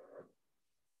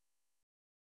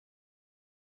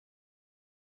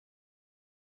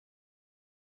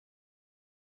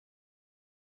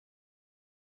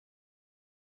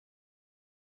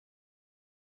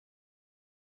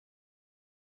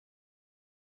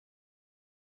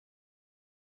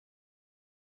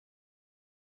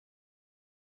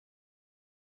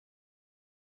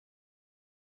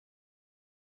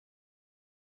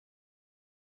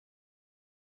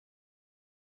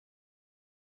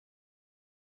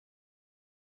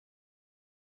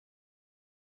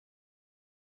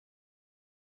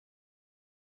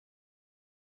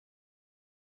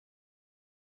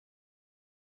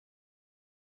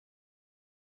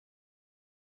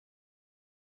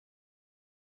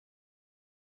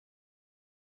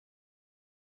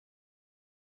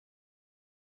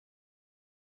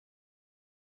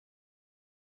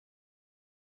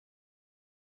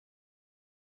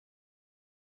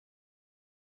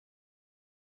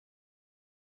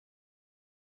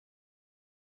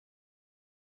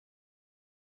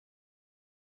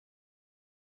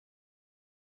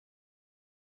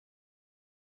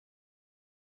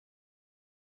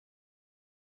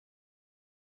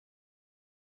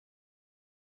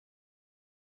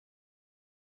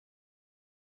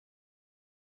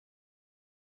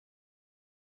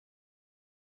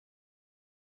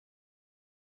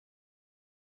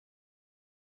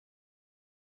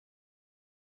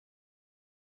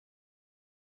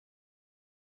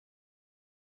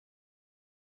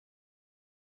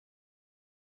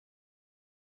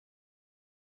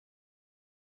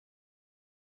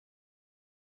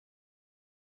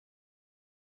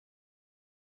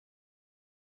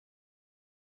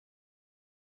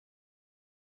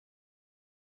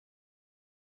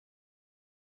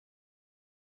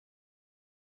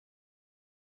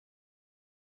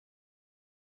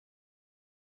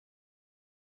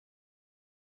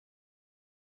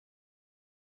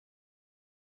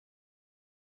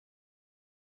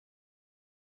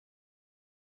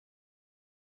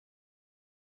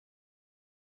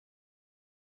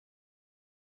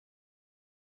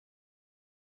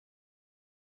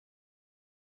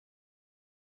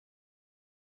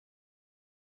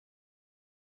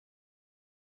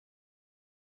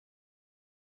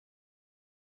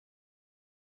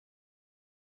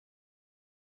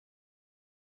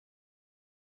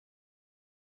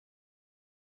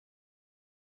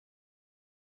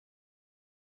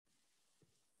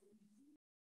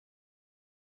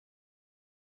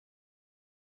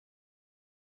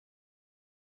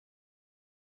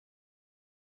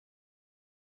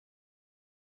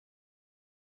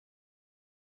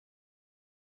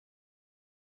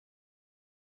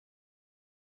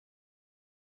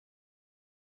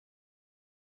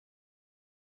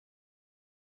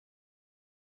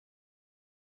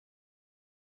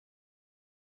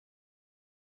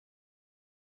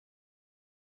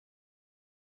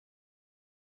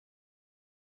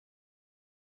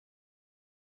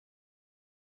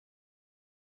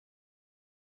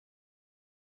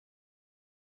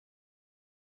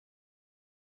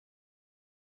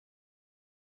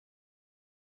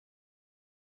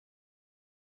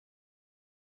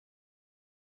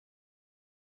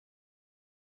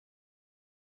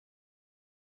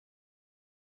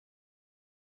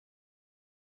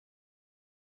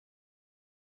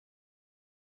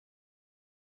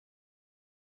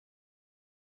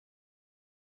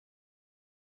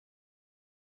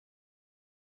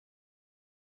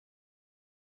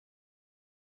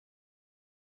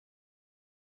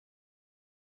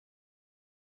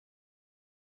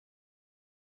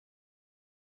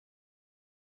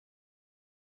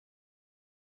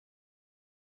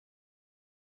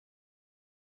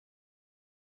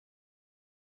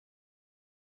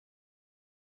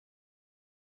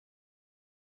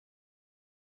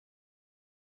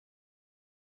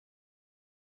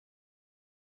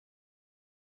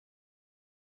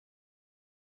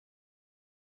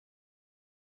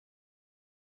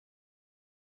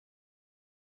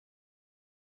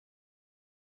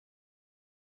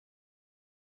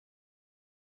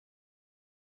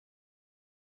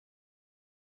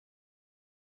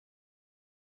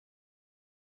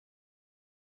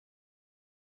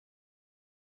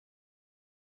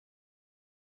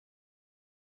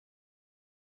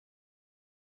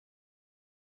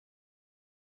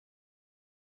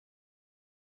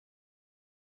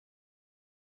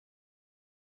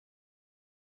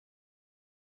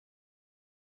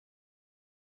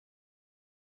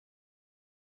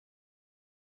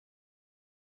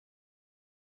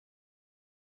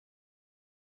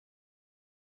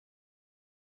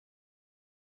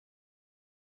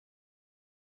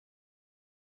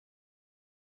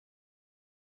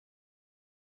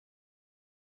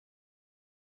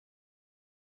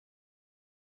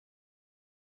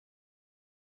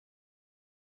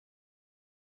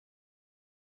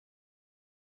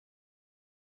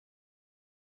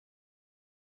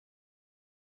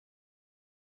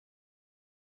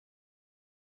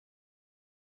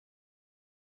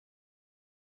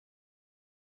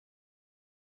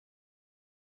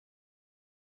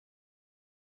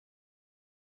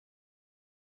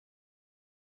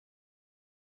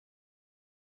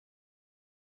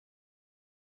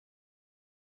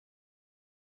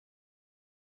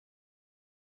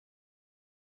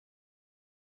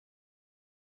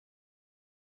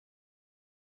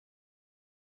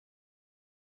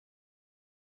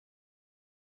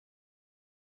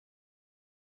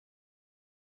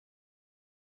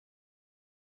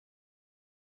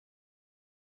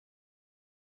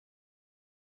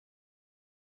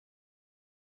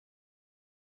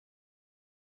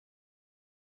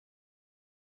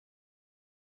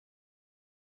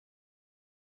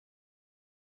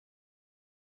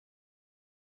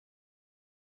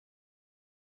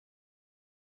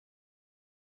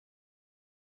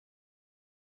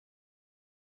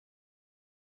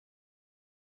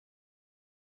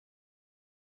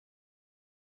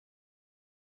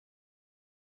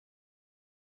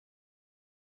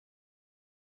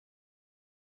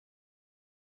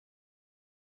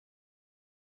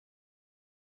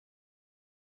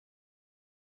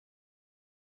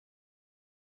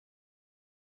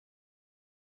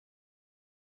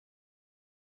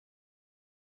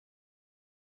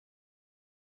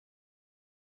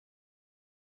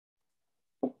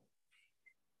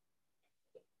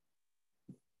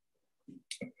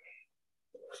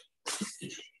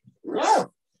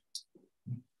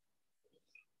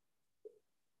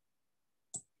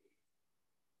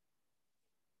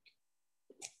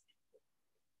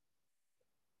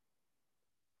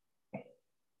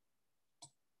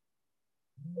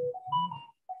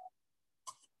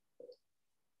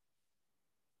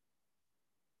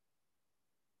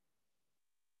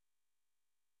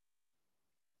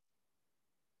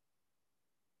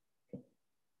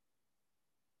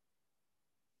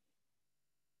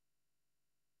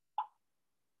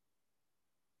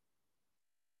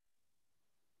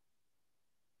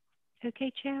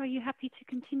 Okay, Chair, are you happy to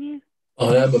continue?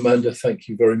 I am, Amanda. Thank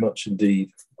you very much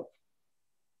indeed.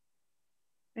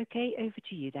 Okay, over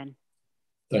to you then.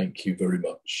 Thank you very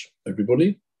much,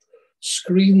 everybody.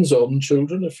 Screens on,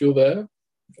 children, if you're there.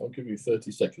 I'll give you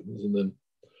 30 seconds, and then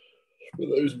for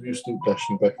those of you still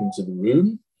dashing back into the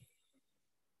room.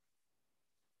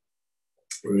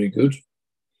 Very good.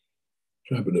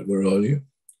 Cabinet, where are you?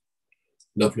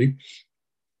 Lovely.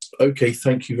 Okay,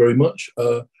 thank you very much.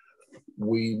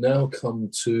 We now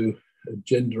come to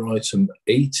agenda item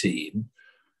 18,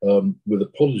 with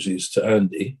apologies to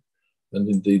Andy, and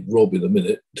indeed Rob in a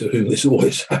minute, to whom this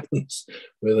always happens,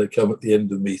 where they come at the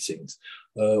end of meetings,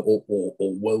 or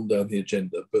well down the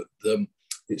agenda. But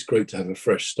it's great to have a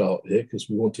fresh start here, because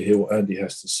we want to hear what Andy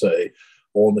has to say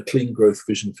on the clean growth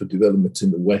vision for development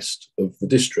in the west of the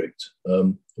district.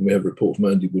 And we have a report from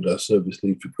Andy Wood, our service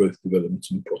lead for growth, development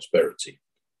and prosperity.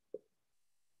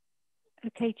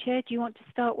 Okay, Chair, do you want to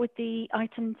start with the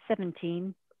item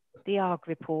 17, the ARG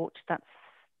report? That's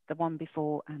the one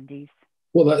before Andy's.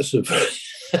 Well, that's a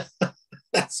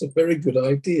that's a very good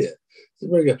idea. It's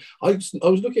very good. I was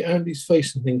looking at Andy's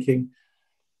face and thinking,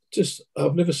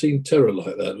 I've never seen terror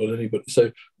like that on anybody.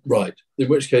 So, right, in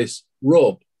which case,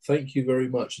 Rob, thank you very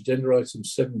much. Agenda item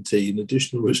 17,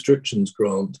 additional restrictions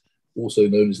grant, also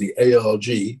known as the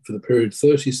ARG, for the period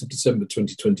 30th of December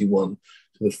 2021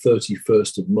 to the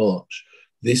 31st of March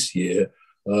this year.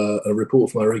 A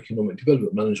report from our Economic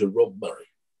Development Manager, Rob Murray.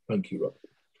 Thank you, Rob.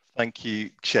 Thank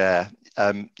you, Chair.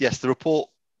 Yes, the report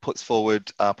puts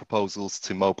forward our proposals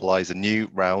to mobilise a new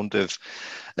round of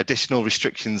additional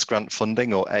restrictions grant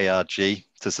funding, or ARG,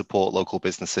 to support local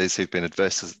businesses who've been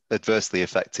adversely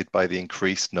affected by the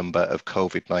increased number of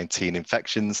COVID-19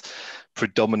 infections.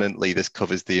 Predominantly, this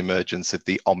covers the emergence of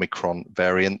the Omicron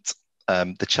variant.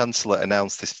 The Chancellor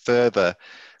announced this further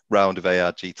round of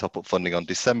ARG top-up funding on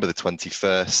December the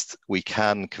 21st. We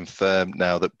can confirm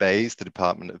now that BEIS, the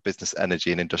Department of Business,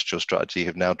 Energy and Industrial Strategy,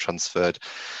 have now transferred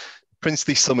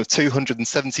princely sum of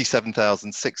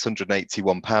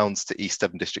 £277,681 to East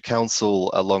Devon District Council,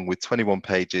 along with 21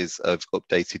 pages of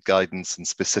updated guidance and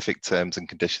specific terms and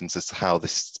conditions as to how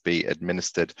this is to be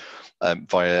administered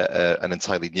via an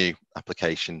entirely new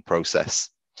application process.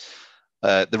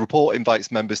 The report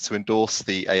invites members to endorse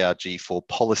the ARG for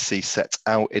policy set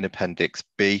out in Appendix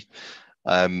B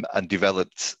and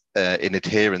developed in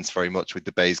adherence very much with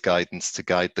the BEIS guidance to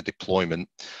guide the deployment,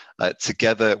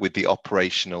 together with the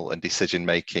operational and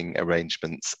decision-making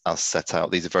arrangements as set out.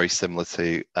 These are very similar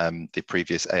to the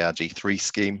previous ARG3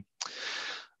 scheme.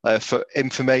 For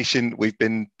information, we've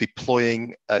been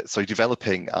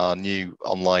developing our new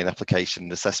online application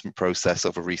and assessment process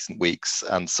over recent weeks,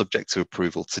 and subject to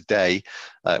approval today,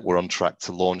 we're on track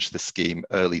to launch the scheme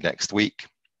early next week.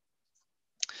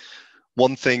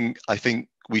 One thing I think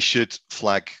we should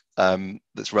flag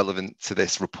that's relevant to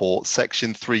this report,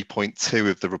 section 3.2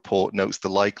 of the report notes the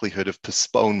likelihood of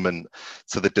postponement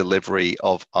to the delivery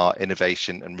of our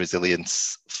Innovation and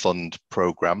Resilience Fund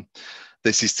programme.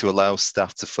 This is to allow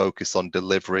staff to focus on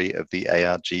delivery of the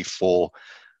ARG4.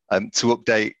 To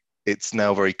update, it's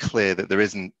now very clear that there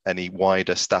isn't any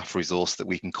wider staff resource that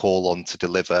we can call on to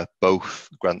deliver both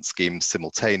grant schemes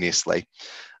simultaneously.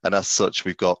 And as such,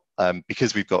 we've got,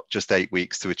 because we've got just 8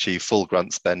 weeks to achieve full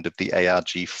grant spend of the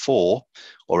ARG4,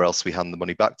 or else we hand the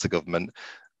money back to government,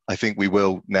 I think we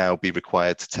will now be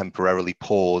required to temporarily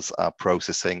pause our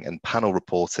processing and panel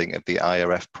reporting of the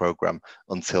IRF programme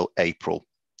until April.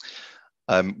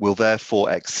 We'll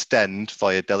therefore extend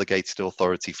via delegated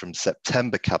authority from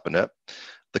September Cabinet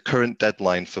the current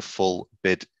deadline for full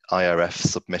bid IRF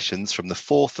submissions from the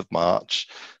 4th of March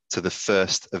to the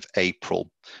 1st of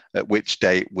April, at which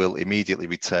date we'll immediately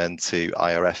return to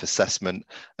IRF assessment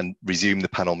and resume the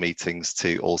panel meetings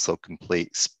to also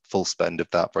complete full spend of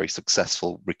that very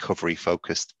successful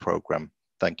recovery-focused programme.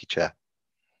 Thank you, Chair.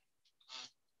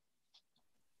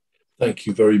 Thank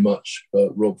you very much,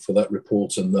 Rob, for that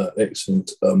report and that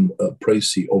excellent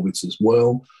précis of it as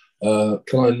well.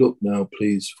 Can I look now,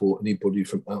 please, for anybody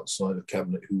from outside of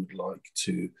Cabinet who would like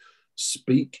to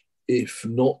speak? If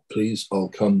not, please, I'll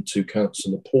come to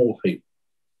Councillor Paul Heath.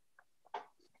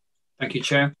 Thank you,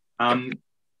 Chair.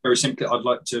 Very simply, I'd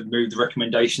like to move the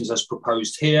recommendations as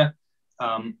proposed here.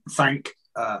 Thank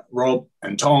Rob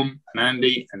and Tom and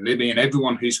Andy and Libby and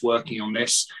everyone who's working on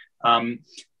this.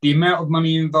 The amount of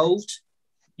money involved,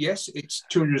 yes, it's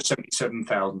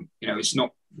 277,000. You know, it's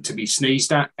not to be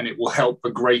sneezed at, and it will help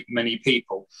a great many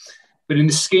people. But in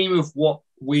the scheme of what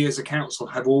we as a council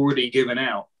have already given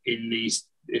out in the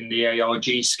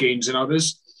ARG schemes and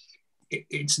others,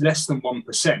 it's less than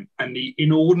 1%. And the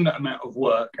inordinate amount of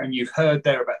work, and you've heard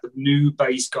there about the new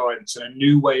BEIS guidance and a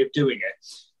new way of doing it,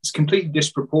 it's completely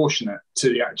disproportionate to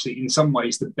the actually, in some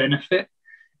ways, the benefit.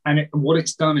 And what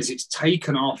it's done is it's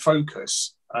taken our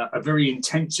focus, a very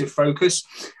intensive focus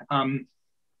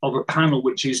of a panel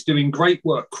which is doing great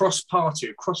work cross-party,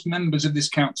 across members of this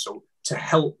council to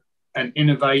help and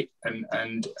innovate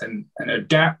and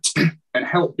adapt and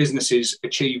help businesses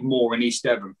achieve more in East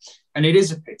Devon. And it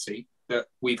is a pity that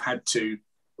we've had to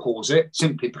pause it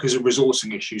simply because of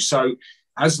resourcing issues. So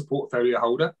as the portfolio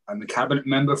holder and the cabinet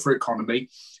member for economy,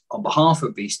 on behalf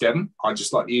of East Devon, I'd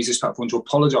just like to use this platform to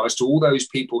apologise to all those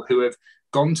people who have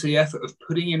gone to the effort of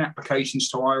putting in applications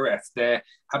to IRF. Their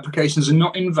applications are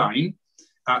not in vain.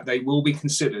 They will be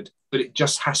considered, but it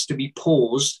just has to be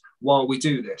paused while we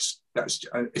do this.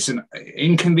 It's an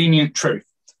inconvenient truth.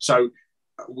 So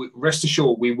rest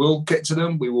assured, we will get to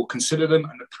them, we will consider them,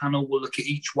 and the panel will look at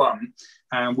each one,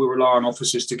 and we'll rely on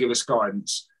officers to give us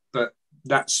guidance. But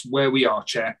that's where we are,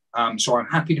 Chair. So I'm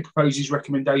happy to propose these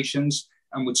recommendations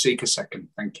and would seek a second.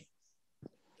 Thank you.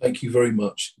 Thank you very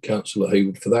much, Councillor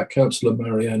Hayward, for that. Councillor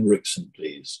Marianne Rickson,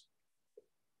 please.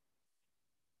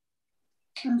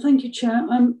 Thank you, Chair.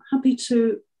 I'm happy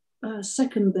to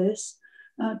second this.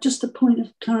 Just a point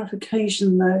of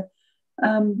clarification, though.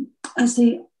 As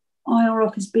the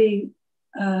IRF is being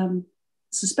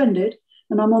suspended,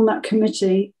 and I'm on that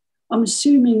committee, I'm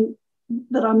assuming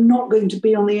that I'm not going to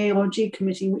be on the ARG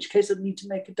committee, in which case I'd need to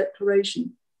make a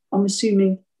declaration. I'm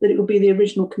assuming that it will be the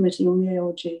original committee on the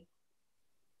ARG,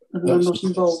 and I'm not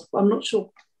involved. I'm not sure.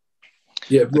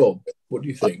 Yeah, Rob, what do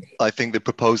you think? I think the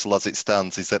proposal as it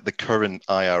stands is that the current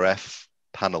IRF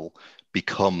panel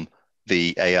become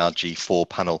the ARG4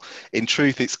 panel. In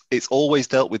truth, it's always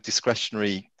dealt with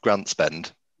discretionary grant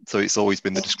spend. So it's always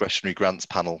been the discretionary grants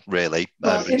panel, really.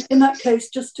 In that case,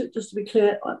 just to be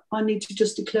clear, I need to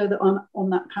just declare that I'm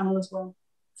on that panel as well,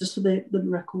 just for the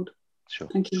record. Sure.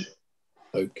 Thank you.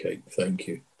 Okay, thank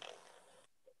you.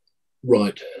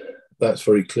 Right, that's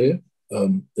very clear.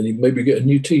 And you maybe get a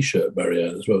new T-shirt,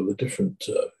 Marianne, as well, with a different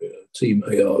team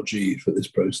ARG for this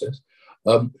process.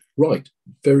 Right,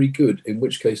 very good. In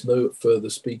which case, no further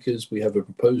speakers. We have a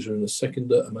proposer and a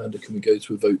seconder. Amanda, can we go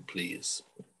to a vote, please?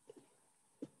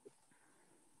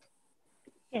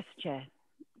 Yes, Chair.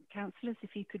 Councillors,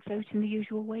 if you could vote in the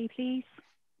usual way, please.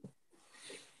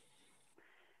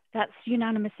 That's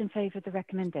unanimous in favour of the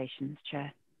recommendations,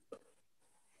 Chair.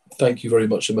 Thank you very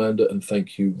much, Amanda, and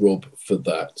thank you, Rob, for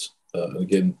that.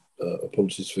 Again,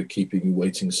 apologies for keeping you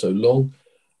waiting so long.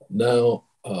 Now,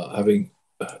 having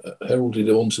heralded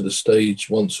onto the stage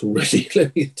once already,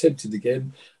 let me attempt it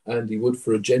again. Andy Wood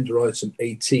for agenda item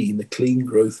 18, the Clean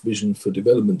Growth Vision for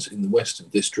Development in the Western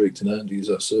District. And Andy is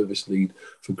our service lead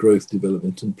for growth,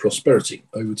 development and prosperity.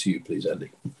 Over to you, please, Andy.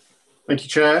 Thank you,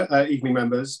 Chair. Evening,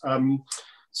 members.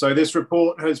 So this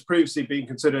report has previously been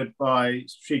considered by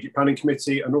Strategic Planning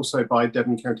Committee and also by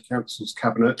Devon County Council's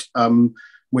Cabinet. And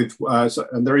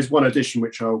there is one addition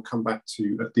which I'll come back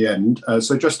to at the end.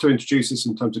 So just to introduce this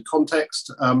in terms of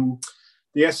context,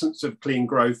 the essence of clean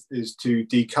growth is to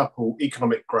decouple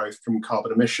economic growth from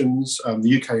carbon emissions.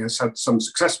 The UK has had some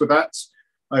success with that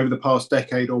over the past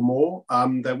decade or more.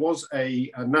 There was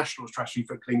a national strategy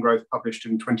for clean growth published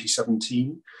in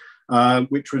 2017,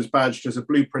 which was badged as a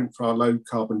blueprint for our low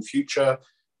carbon future.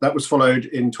 That was followed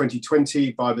in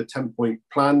 2020 by the 10-point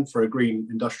plan for a green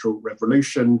industrial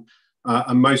revolution,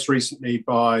 and most recently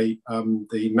by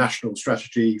the national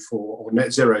strategy or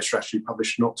net zero strategy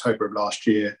published in October of last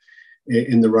year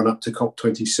in the run up to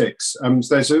COP26.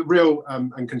 So there's a real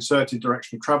and concerted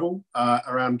direction of travel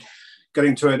around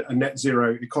getting to a net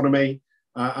zero economy,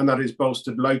 and that is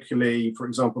bolstered locally, for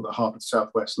example, at the Harbour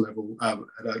Southwest level, at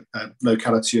a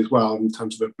locality as well, in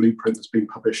terms of a blueprint that's been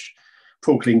published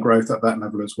for clean growth at that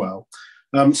level as well.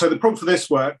 So the prompt for this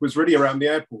work was really around the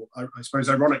airport, I suppose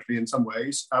ironically in some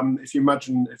ways. If you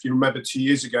remember 2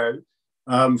 years ago,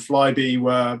 Flybe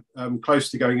were close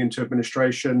to going into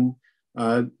administration.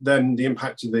 Then the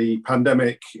impact of the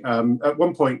pandemic, at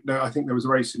one point, I think there was a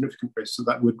very significant risk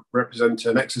that would represent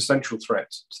an existential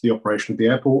threat to the operation of the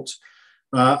airport.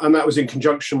 And that was in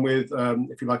conjunction with,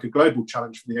 if you like, a global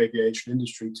challenge for the aviation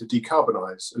industry to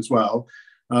decarbonise as well.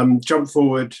 Jump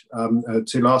forward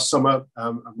to last summer,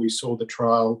 and we saw the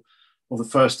trial of the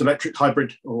first electric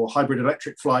hybrid or hybrid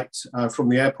electric flight from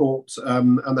the airport,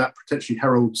 and that potentially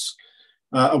heralds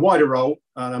a wider role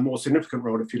and a more significant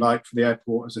role, if you like, for the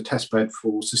airport as a testbed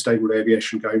for sustainable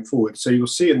aviation going forward. So you'll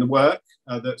see in the work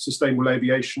that sustainable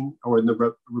aviation, or in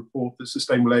the report, that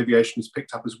sustainable aviation is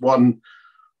picked up as one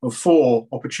of 4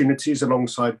 opportunities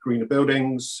alongside greener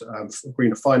buildings,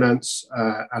 greener finance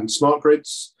and smart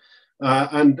grids.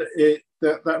 And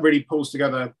that really pulls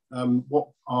together what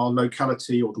our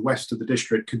locality or the west of the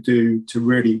district could do to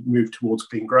really move towards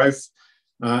clean growth.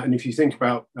 And if you think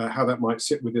about how that might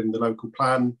sit within the local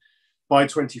plan, by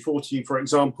 2040, for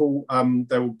example,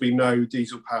 there will be no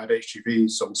diesel-powered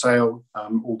HGVs on sale.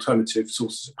 Alternative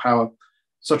sources of power,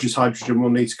 such as hydrogen, will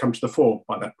need to come to the fore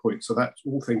by that point. So that's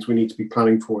all things we need to be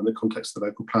planning for in the context of the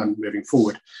local plan moving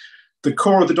forward. The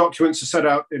core of the documents are set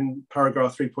out in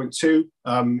paragraph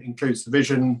 3.2, includes the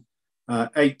vision,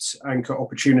 8 anchor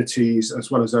opportunities,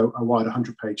 as well as a wider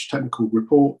 100-page technical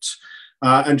report.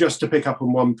 And just to pick up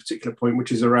on one particular point,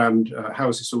 which is around how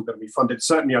is this all going to be funded?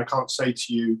 Certainly, I can't say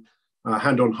to you,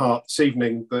 hand on heart this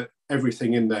evening, that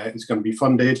everything in there is going to be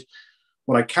funded.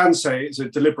 What I can say is a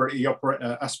deliberately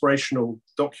aspirational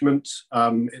document.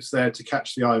 It's there to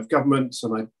catch the eye of government,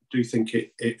 and I do think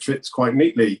it fits quite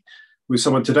neatly with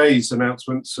some of today's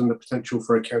announcements and the potential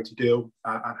for a county deal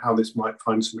and how this might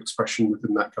find some expression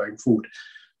within that going forward.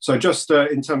 So just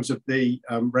in terms of the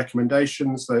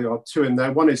recommendations, there are 2 in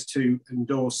there. One is to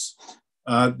endorse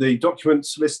the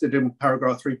documents listed in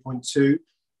paragraph 3.2.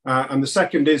 And the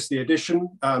second is the addition,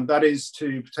 that is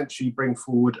to potentially bring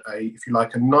forward if you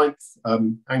like, a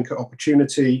 9th anchor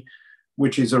opportunity,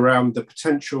 which is around the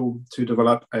potential to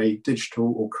develop a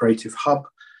digital or creative hub,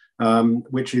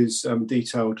 which is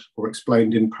detailed or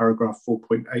explained in paragraph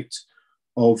 4.8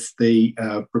 of the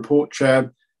report,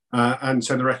 Chair. And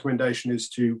so the recommendation is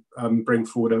to bring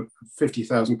forward a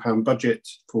 £50,000 budget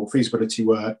for feasibility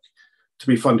work to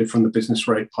be funded from the business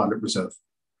rate pilot reserve.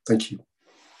 Thank you.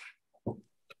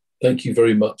 Thank you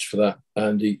very much for that,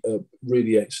 Andy.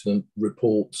 Really excellent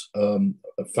report,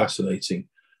 fascinating,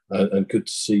 and good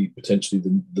to see potentially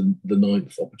the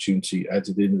 9th opportunity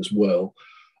added in as well.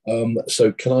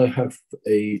 So can I have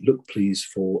a look, please,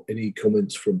 for any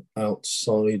comments from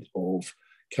outside of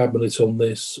Cabinet on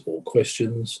this or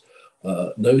questions?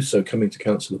 No, so coming to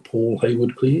Councillor Paul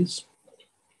Hayward, please.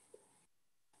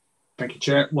 Thank you,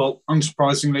 Chair. Well,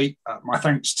 unsurprisingly, my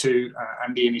thanks to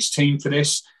Andy and his team for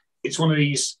this. It's one of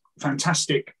these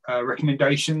fantastic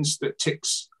recommendations that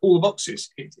ticks all the boxes.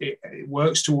 It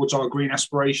works towards our green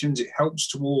aspirations. It helps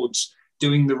towards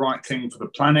doing the right thing for the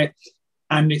planet,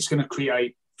 and it's going to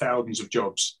create thousands of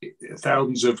jobs,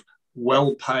 thousands of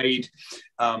well-paid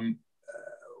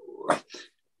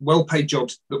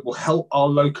jobs that will help our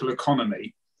local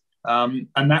economy, and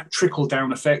that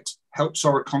trickle-down effect helps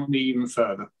our economy even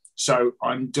further. So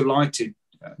I'm delighted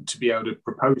to be able to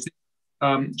propose it.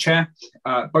 Chair,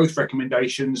 both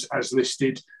recommendations as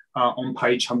listed on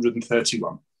page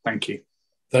 131. Thank you.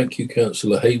 Thank you,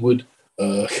 Councillor Hayward.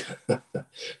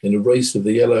 In a race of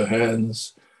the yellow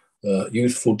hands,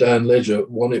 youthful Dan Ledger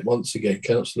won it once again.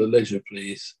 Councillor Ledger,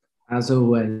 please. As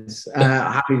always,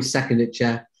 happy to second it,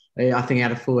 Chair. I think he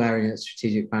had a full airing at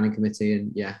Strategic Planning Committee,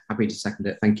 and yeah, happy to second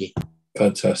it. Thank you.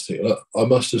 Fantastic. I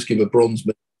must just give a bronze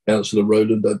medal to Councillor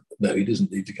Rowland. No, he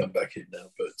doesn't need to come back in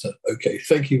now, but okay,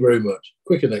 thank you very much.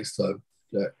 Quicker next time.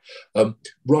 Yeah.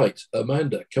 Right,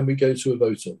 Amanda, can we go to a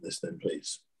vote on this then,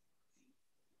 please?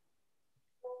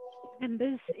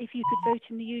 Members, if you could vote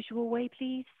in the usual way,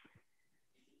 please.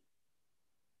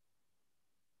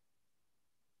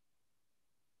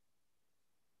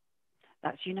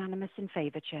 That's unanimous in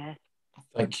favour, Chair.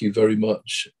 Thank you very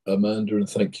much, Amanda, and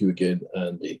thank you again,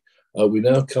 Andy. We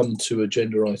now come to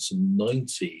agenda item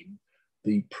 19,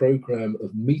 the programme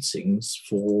of meetings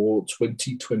for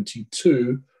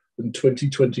 2022 and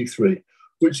 2023,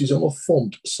 which is on a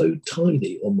font so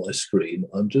tiny on my screen.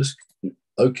 I'm just,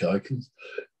 okay, I can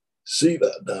see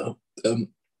that now.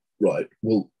 Right,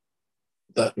 well,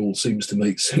 that all seems to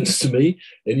make sense to me.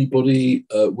 Anybody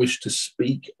wish to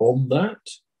speak on that?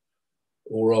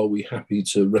 Or are we happy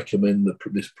to recommend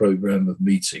this programme of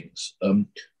meetings?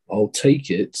 I'll take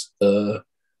it.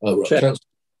 Right.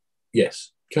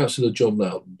 Yes, Councillor John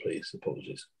Loudon, please.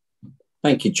 Apologies.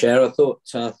 Thank you, Chair. I thought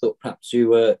perhaps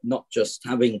you were not just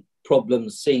having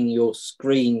problems seeing your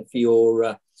screen for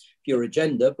your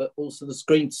agenda, but also the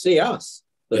screen to see us.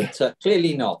 But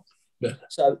clearly not. Yeah.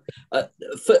 So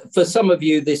for some of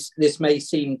you, this may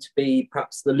seem to be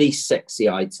perhaps the least sexy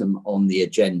item on the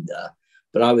agenda.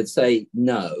 But I would say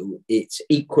no, it's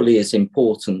equally as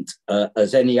important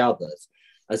as any others,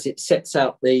 as it sets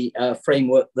out the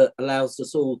framework that allows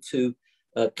us all to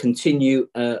continue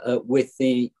with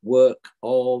the work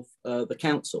of the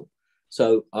council.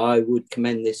 So I would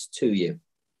commend this to you.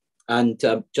 And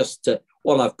just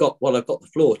while I've got the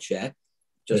floor, Chair,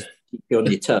 just keep you on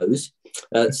your toes.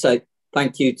 So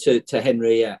thank you to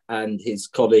Henry and his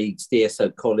colleagues,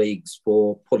 DSO colleagues,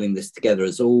 for pulling this together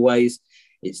as always.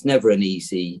 It's never an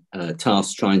easy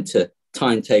task trying to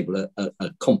timetable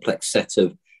a complex set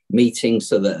of meetings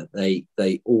so that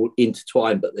they all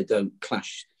intertwine, but they don't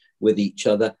clash with each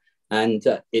other. And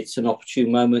it's an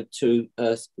opportune moment to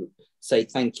say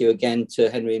thank you again to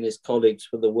Henry and his colleagues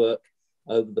for the work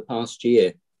over the past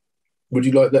year. Would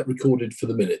you like that recorded for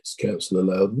the minutes, Councillor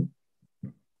Loudon?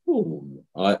 Ooh,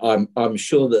 I'm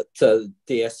sure that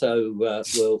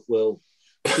DSO will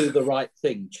do the right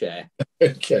thing, Chair.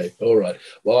 Okay, all right.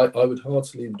 Well, I would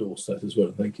heartily endorse that as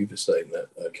well. Thank you for saying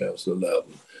that, Councillor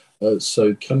Loudon.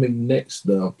 So coming next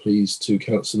now, please, to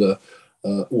Councillor,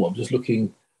 I'm just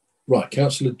looking, right,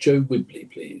 Councillor Joe Wibley,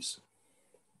 please.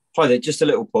 Hi there, just a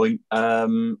little point.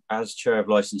 As Chair of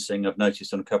Licensing, I've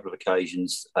noticed on a couple of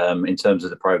occasions in terms of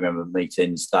the programme of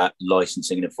meetings that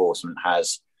licensing and enforcement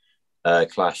has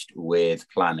clashed with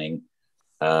planning.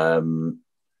 And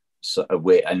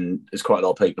there's quite a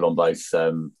lot of people on both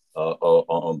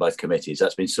committees.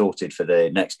 That's been sorted for the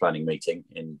next planning meeting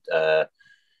in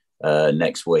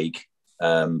next week.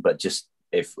 But just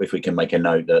if we can make a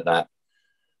note that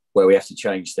where we have to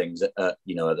change things at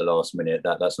the last minute,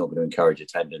 that's not going to encourage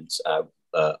attendance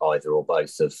either or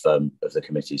both of the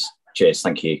committees. Cheers.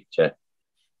 Thank you, Chair.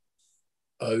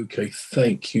 Okay,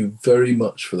 thank you very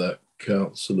much for that,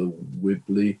 Councillor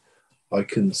Wibley. I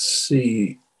can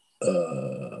see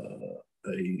a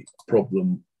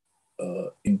problem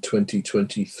in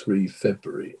 2023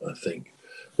 February, I think,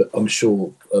 but I'm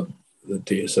sure the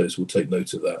DSOs will take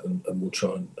note of that and we'll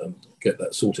try and get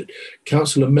that sorted.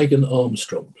 Councillor Megan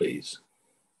Armstrong, please.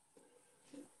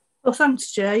 Well,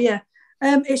 thanks, Chair. Yeah,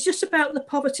 it's just about the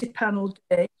poverty panel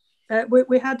day.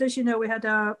 We had, as you know, we had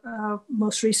our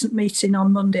most recent meeting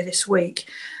on Monday this week,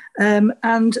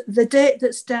 and the date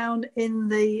that's down in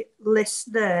the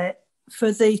list there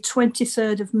for the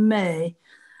 23rd of May,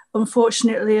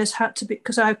 unfortunately, has had to be,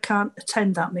 because I can't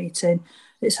attend that meeting,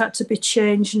 it's had to be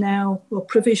changed now, or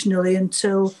provisionally,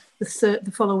 until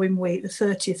the following week, the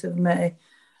 30th of May.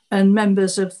 And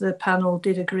members of the panel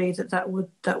did agree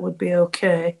that would be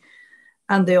okay,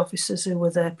 and the officers who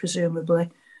were there, presumably.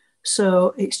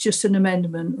 So it's just an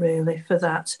amendment, really, for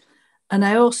that. And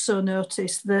I also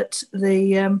noticed that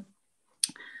the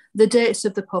dates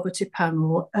of the poverty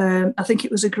panel, I think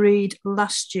it was agreed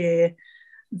last year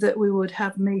that we would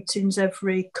have meetings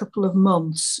every couple of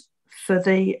months for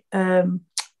this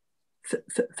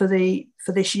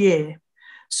year.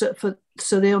 So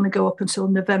they only go up until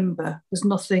November. There's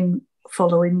nothing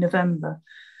following November.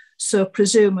 So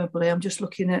presumably, I'm just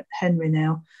looking at Henry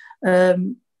now.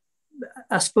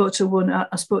 I spoke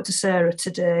to Sarah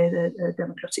today, the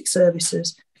Democratic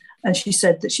Services, and she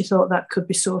said that she thought that could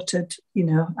be sorted,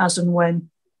 as and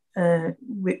when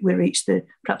we reach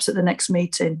perhaps at the next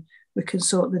meeting, we can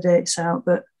sort the dates out.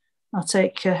 But I'll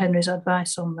take Henry's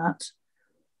advice on that.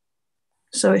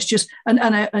 So it's just,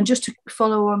 and just to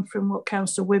follow on from what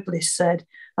Councillor Wibley said,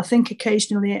 I think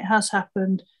occasionally it has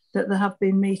happened that there have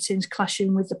been meetings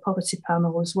clashing with the poverty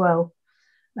panel as well.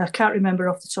 I can't remember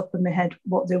off the top of my head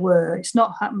what they were. It's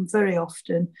not happened very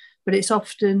often, but it's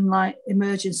often like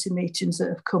emergency meetings that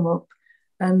have come up,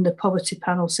 and the poverty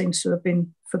panel seems to have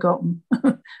been forgotten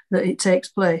that it takes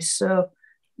place. So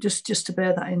just to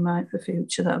bear that in mind for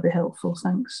future, that would be helpful.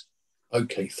 Thanks.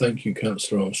 Okay, thank you,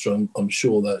 Councillor Armstrong. I'm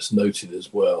sure that's noted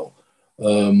as well.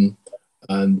 And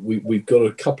we've got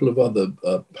a couple of other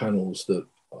panels that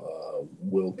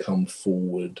will come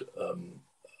forward,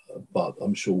 but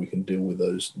I'm sure we can deal with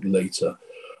those later.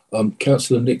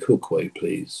 Councillor Nick Hookway,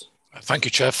 please. Thank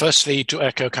you, Chair. Firstly, to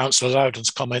echo Councillor Loudon's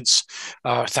comments,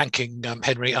 thanking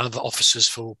Henry and other officers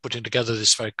for putting together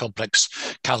this very complex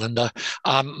calendar.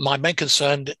 My main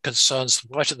concern concerns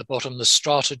right at the bottom, the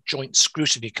Strata Joint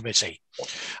Scrutiny Committee.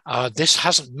 This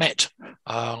hasn't met.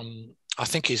 I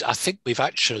think we've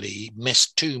actually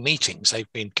missed 2 meetings.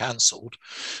 They've been cancelled.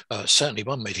 Certainly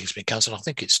one meeting's been cancelled. I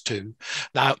think it's 2.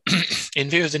 Now, in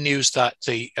view of the news that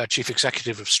the Chief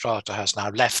Executive of Strata has now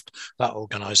left that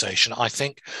organisation, I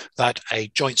think that a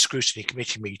Joint Scrutiny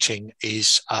Committee meeting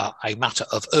is a matter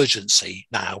of urgency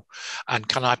now. And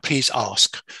can I please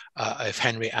ask if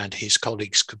Henry and his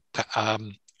colleagues could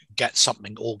get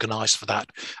something organised for that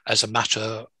as a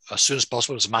matter, as soon as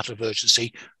possible, as a matter of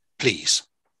urgency, please.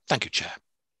 Thank you, Chair.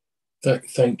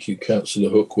 Thank you, Councillor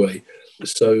Hookway.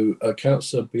 So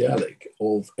Councillor Bialik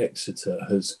of Exeter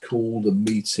has called a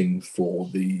meeting for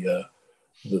the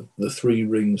 3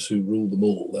 rings who rule them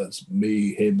all. That's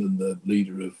me, him, and the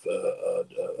leader of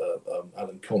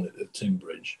Alan Connett of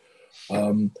Timbridge,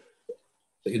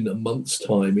 in a month's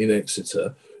time in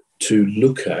Exeter, to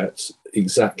look at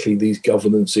exactly these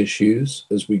governance issues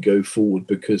as we go forward,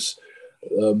 because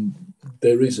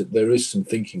there is some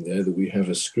thinking there that we have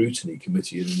a scrutiny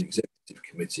committee and an executive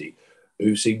committee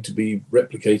who seem to be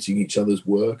replicating each other's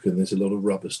work, and there's a lot of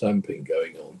rubber stamping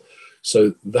going on.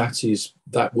 So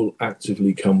that will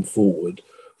actively come forward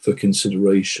for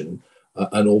consideration,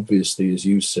 and obviously, as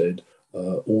you said,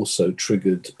 also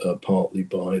triggered partly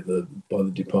by the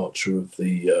departure of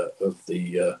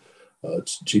the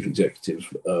Chief Executive,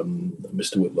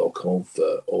 Mr. Whitlock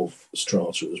of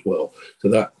Strata as well. So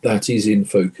that is in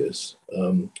focus.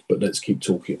 But let's keep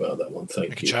talking about that one.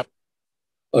 Thank you.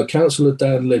 Councillor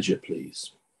Dan Ledger,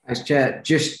 please. Thanks, Chair.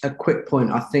 Just a quick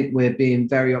point. I think we're being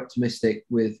very optimistic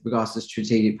with regards to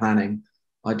strategic planning.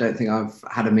 I don't think I've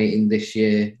had a meeting this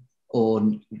year,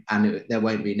 there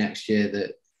won't be next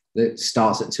year, that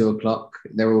starts at 2 o'clock.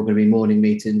 They're all going to be morning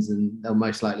meetings, and they'll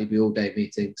most likely be all day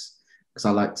meetings. Because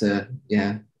I like to,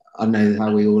 I know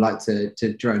how we all like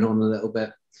to drone on a little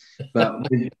bit. But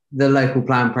with the local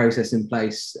plan process in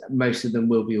place, most of them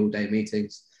will be all day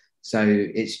meetings. So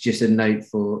it's just a note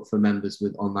for members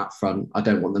on that front. I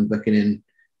don't want them booking in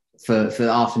for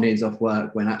afternoons off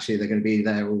work when actually they're going to be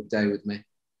there all day with me.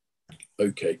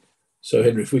 Okay. So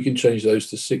Henry, if we can change those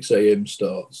to 6 a.m.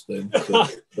 starts, then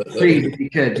please, if you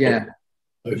could, yeah.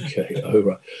 Okay, all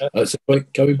right. So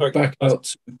going back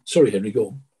out. Sorry, Henry, go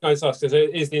on. Can I just ask,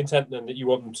 is the intent then that you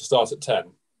want them to start at 10?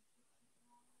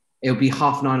 It'll be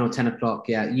 9:30 or 10 o'clock.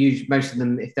 Yeah, usually most of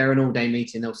them, if they're an all-day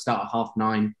meeting, they'll start at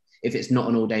 9:30. If it's not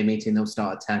an all-day meeting, they'll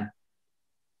start at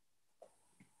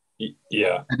 10.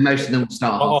 Yeah. And most of them will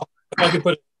start at if I can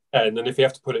put it at 10, and if you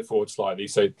have to put it forward slightly,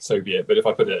 so be it. But if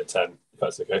I put it at 10, if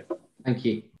that's okay. Thank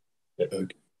you. Yeah.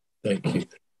 Okay. Thank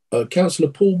you. Councillor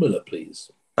Paul Miller,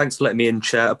 please. Thanks for letting me in,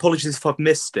 Chair. Apologies if I've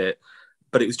missed it,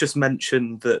 but it was just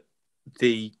mentioned that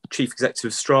the Chief Executive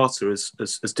of Strata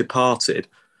has departed.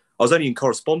 I was only in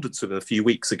correspondence with him a few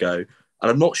weeks ago,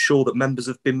 and I'm not sure that members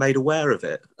have been made aware of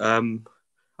it.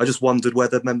 I just wondered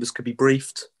whether members could be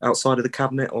briefed outside of the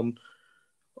Cabinet on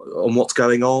what's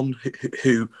going on.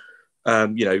 Who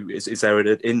is there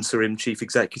an interim Chief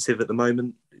Executive at the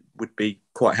moment? It would be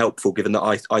quite helpful, given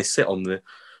that I sit on the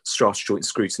Strata Joint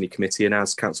Scrutiny Committee, and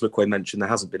as Councillor Quay mentioned, there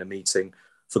hasn't been a meeting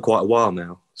for quite a while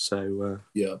now. So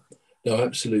yeah. No,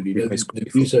 absolutely. No,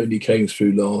 the news only came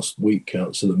through last week,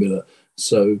 Councillor Miller.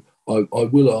 So I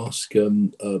will ask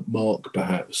Mark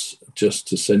perhaps just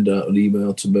to send out an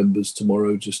email to members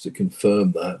tomorrow just to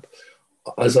confirm that.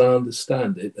 As I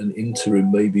understand it, an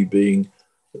interim may be being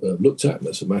looked at, and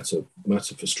that's a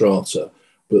matter for Strata,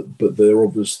 but there are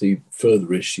obviously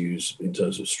further issues in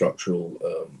terms of structural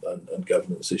and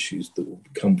governance issues that will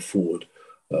come forward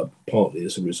partly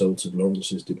as a result of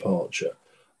Lawrence's departure.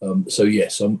 So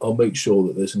yes, I'll make sure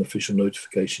that there's an official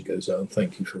notification goes out, and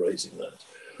thank you for raising that.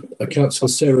 Councillor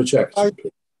Sarah Jackson,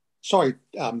 please. Sorry,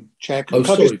 Chair, can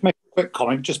I just make a quick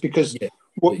comment, just because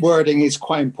wording is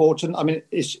quite important. I mean,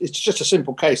 it's just a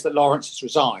simple case that Lawrence has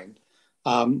resigned.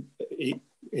 He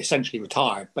essentially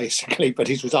retired, basically, but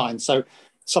he's resigned. So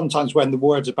sometimes when the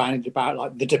words are bandied about,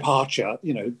 like the departure,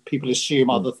 people assume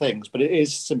other things, but it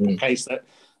is a simple case that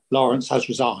Lawrence has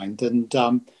resigned, and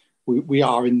we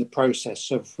are in the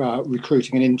process of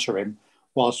recruiting an interim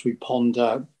whilst we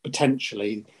ponder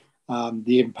potentially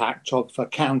the impact of a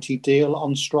county deal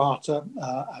on Strata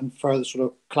and further sort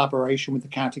of collaboration with the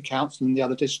county council and the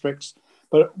other districts.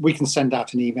 But we can send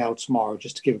out an email tomorrow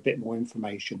just to give a bit more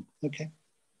information. Okay.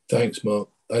 Thanks, Mark.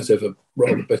 As ever,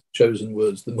 rather better chosen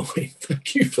words than mine.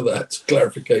 Thank you for that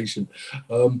clarification.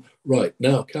 Right,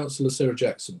 now, Councillor Sarah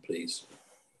Jackson, please.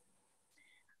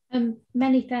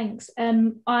 Many thanks.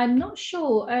 I'm not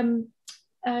sure,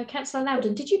 Councillor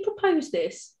Loudon, did you propose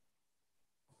this?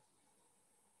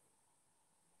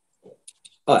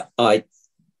 I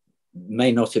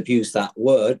may not have used that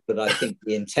word, but I think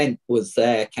the intent was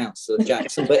there, Councillor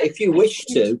Jackson. But if you wish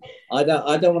to, I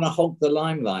don't want to hog the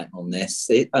limelight on this.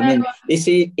 This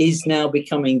is now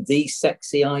becoming the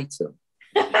sexy item.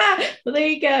 Well, there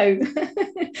you go.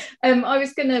 I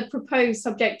was going to propose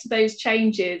subject to those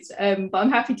changes, but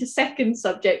I'm happy to second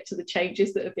subject to the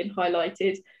changes that have been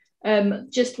highlighted.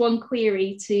 Just one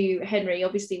query to Henry.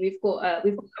 Obviously, we've got a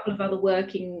couple of other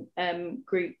working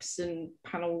groups and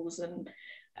panels and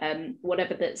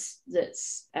whatever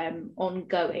that's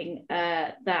ongoing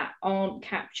that aren't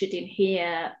captured in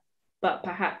here, but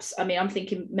perhaps, I'm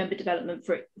thinking member development,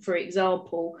 for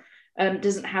example,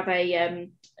 doesn't have a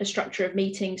structure of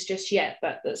meetings just yet,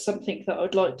 but that's something that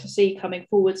I'd like to see coming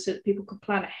forward so that people can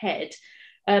plan ahead.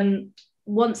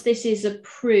 Once this is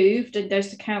approved and goes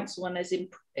to council and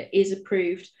is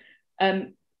approved,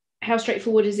 how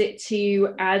straightforward is it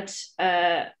to add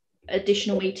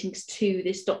additional meetings to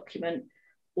this document,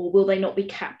 or will they not be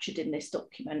captured in this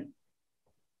document?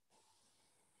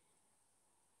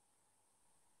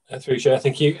 Through Chair,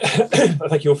 thank you.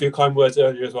 Thank you all for your kind words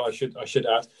earlier as well. I should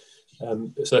add.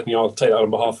 Certainly, I'll take that on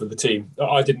behalf of the team.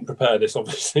 I didn't prepare this,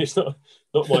 obviously. It's not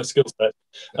my skill set.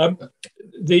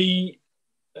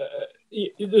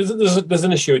 There's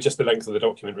an issue with just the length of the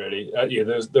document, really.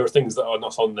 There are things that are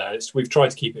not on there. We've tried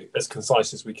to keep it as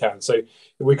concise as we can. So if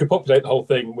we could populate the whole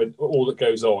thing with all that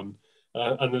goes on,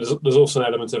 and there's also an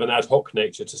element of an ad hoc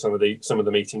nature to some of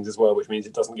the meetings as well, which means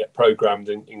it doesn't get programmed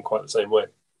in quite the same way.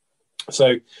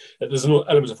 So there's an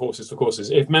element of horses for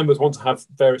courses. If members want to have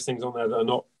various things on there that are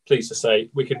not, pleased to say,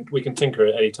 we can tinker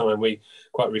at any time. We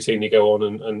quite routinely go on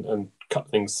and cut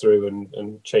things through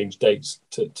and change dates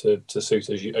to suit,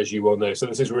 as you well know. So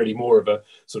this is really more of a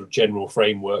sort of general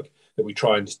framework that we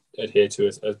try and adhere to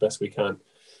as best we can.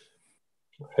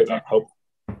 I hope that helped.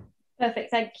 Perfect,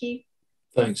 thank you.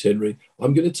 Thanks, Henry.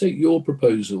 I'm going to take your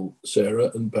proposal,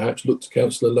 Sarah, and perhaps look to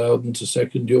Councillor Loudon to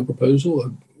second your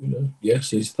proposal.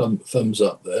 Yes, his thumbs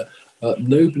up there.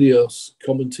 Nobody else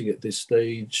commenting at this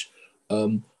stage.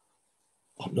 I'm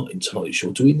not entirely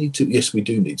sure. Do we need to? Yes, we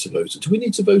do need to vote. Do we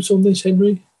need to vote on this,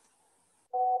 Henry?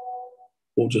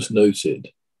 Or just note it?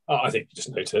 I think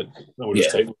just note it. We'll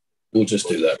just take it. We'll just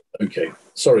do that. Okay.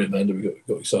 Sorry, Amanda, we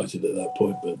got excited at that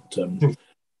point, but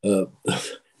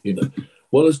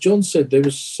Well, as John said, there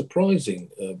was surprising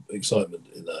excitement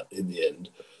in the end.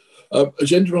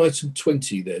 Agenda item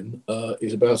 20 then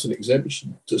is about an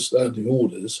exemption to standing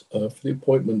orders for the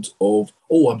appointment of.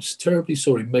 Oh, I'm terribly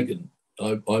sorry, Megan.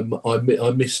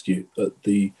 I missed you at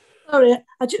the. Sorry,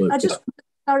 I just want to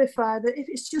clarify that if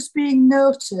it's just being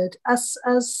noted, as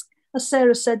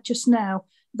Sarah said just now,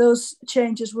 those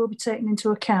changes will be taken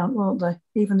into account, won't they?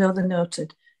 Even though they're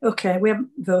noted. Okay, we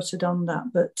haven't voted on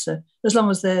that, but as long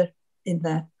as they're in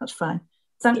there, that's fine.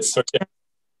 Thanks. Sorry,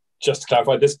 just to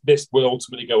clarify, this will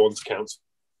ultimately go on to council,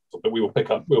 but we will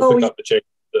pick up the change.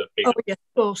 Oh yeah,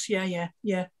 of course, yeah.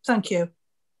 Thank you.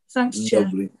 Thanks, Chair.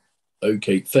 Lovely.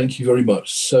 Okay, thank you very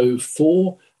much. So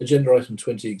for agenda item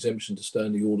 20, exemption to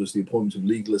standing orders, the appointment of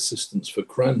legal assistance for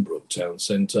Cranbrook Town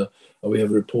Centre, we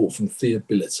have a report from Thea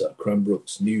Billiter,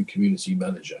 Cranbrook's new community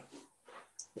manager.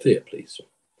 Thea, please.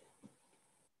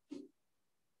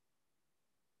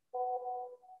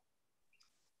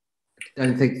 I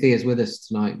don't think Thea's with us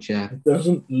tonight, Chair. It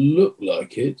doesn't look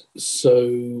like it.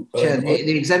 So, Chair,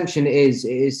 the exemption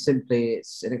is simply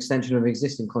it's an extension of an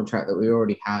existing contract that we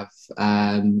already have.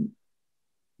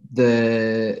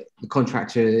 The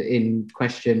contractor in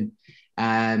question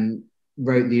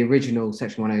wrote the original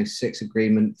Section 106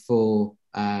 agreement for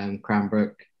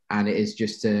Cranbrook, and it is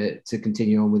just to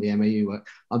continue on with the MOU work.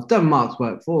 I've done Mark's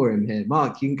work for him here.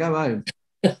 Mark, you can go home.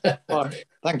 Right.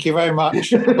 Thank you very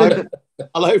much.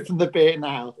 I'll open the beer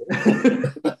now.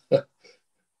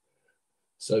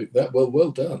 So that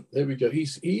well done. There we go.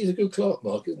 He's a good clerk,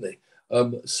 Mark, isn't he?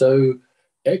 So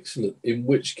excellent. In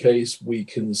which case we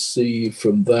can see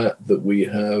from that we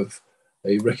have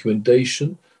a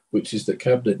recommendation, which is that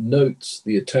Cabinet notes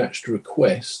the attached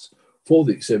request for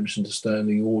the exemption to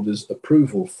standing orders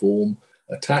approval form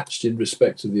attached in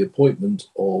respect of the appointment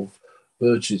of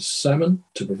Burgess Salmon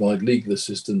to provide legal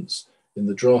assistance in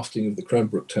the drafting of the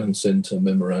Cranbrook Town Centre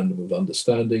Memorandum of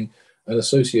Understanding and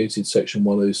associated Section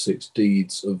 106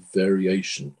 deeds of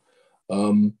variation.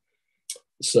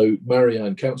 So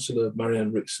Councillor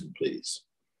Marianne Rickson, please.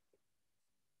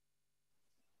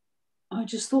 I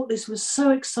just thought this was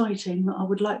so exciting that I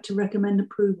would like to recommend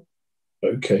approval.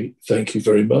 Okay, thank you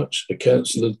very much.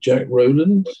 Councillor Jack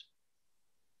Rowland.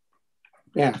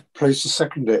 Yeah, pleased to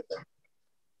second it.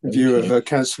 In view of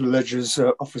Councillor Ledger's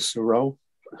officer role.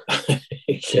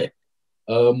 Okay.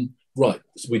 Right,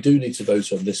 so we do need to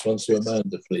vote on this one. So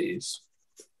Amanda, please.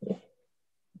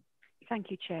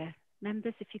 Thank you, Chair.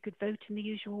 Members, if you could vote in the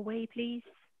usual way, please.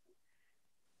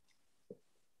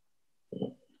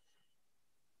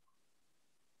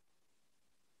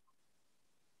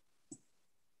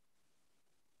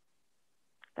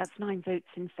 That's 9 votes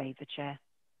in favour, Chair.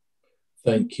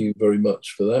 Thank you very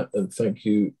much for that. And thank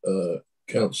you,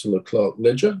 Councillor Clark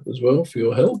Ledger, as well, for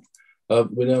your help.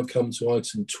 We now come to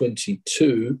item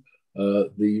 22,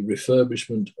 the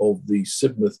refurbishment of the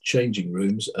Sidmouth changing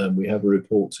rooms, and we have a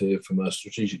report here from our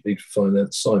Strategic Lead for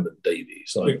Finance, Simon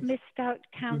Davies. We've missed out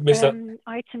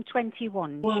item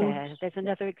 21, Chair. There's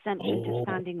another exemption to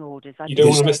standing orders. You don't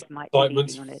want to miss that,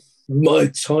 Simon.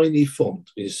 My tiny font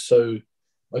is so...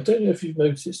 I don't know if you've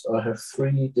noticed, I have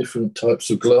 3 different types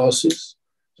of glasses.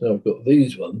 So I've got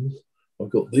these ones, I've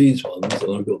got these ones,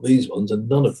 and I've got these ones, and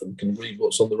none of them can read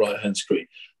what's on the right-hand screen.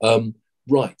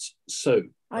 Right, so...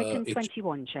 Item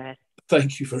 21, Chair.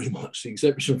 Thank you very much. The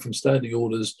exemption from standing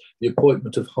orders, the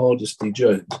appointment of Hardesty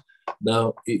Jones.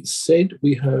 Now, it said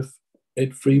we have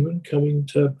Ed Freeman coming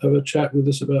to have a chat with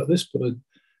us about this. But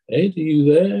Ed, are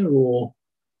you there, or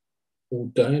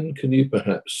Dan? Can you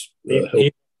perhaps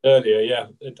help? Earlier, yeah.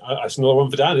 That's another one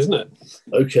for Dan, isn't it?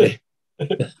 Okay.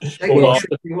 Well,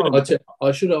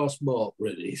 I should ask Mark,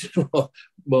 really.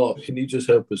 Mark, can you just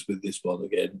help us with this one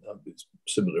again? It's a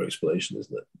similar explanation,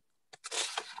 isn't it?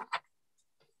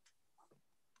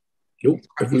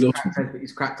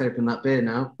 He's cracked open that beer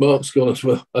now. Mark's gone as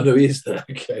well. I know he is there.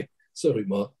 Okay. Sorry,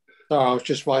 Mark. Sorry, I was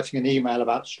just writing an email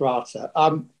about strata.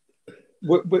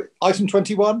 Item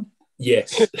 21?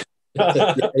 Yes.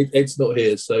 Ed's not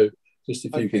here, so just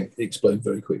if you can explain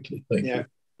very quickly. Thank you.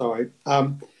 Sorry.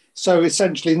 So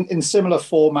essentially, in similar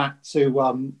format to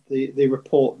the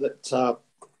report that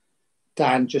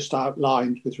Dan just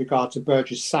outlined with regard to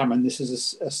Burgess Salmon, this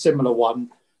is a similar one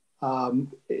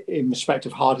in respect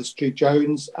of Harder Street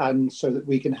Jones, and so that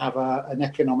we can have an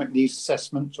economic needs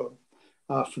assessment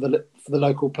for the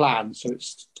local plan. So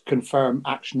it's to confirm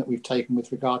action that we've taken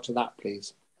with regard to that,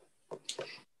 please.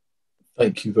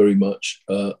 Thank you very much.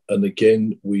 And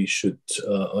again, we should.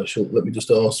 Let me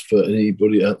just ask for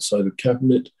anybody outside of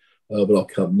Cabinet, but I'll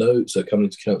come note. So coming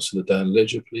to Councillor Dan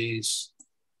Ledger, please.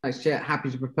 Thanks, Chair.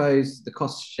 Happy to propose the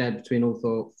cost shared between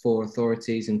all four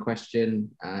authorities in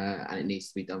question, and it needs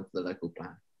to be done for the local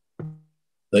plan.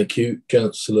 Thank you.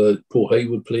 Councillor Paul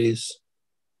Hayward, please.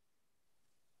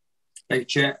 Thank you,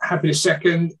 Chair. Happy to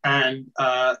second, and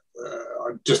I'd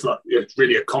just like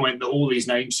really a comment that all these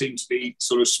names seem to be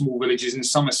sort of small villages in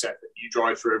Somerset that you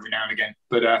drive through every now and again.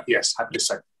 But yes, happy to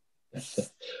second.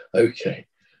 Okay.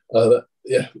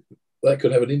 Yeah, that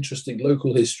could have an interesting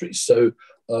local history. So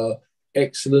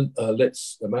excellent.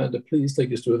 Let's, Amanda, please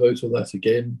take us to a vote on that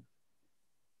again.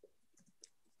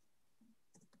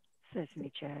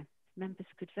 Certainly, Chair. Members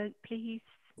could vote, please.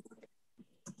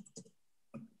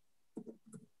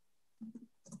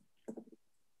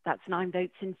 That's 9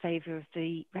 votes in favour of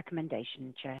the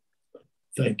recommendation, Chair.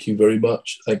 Thank you very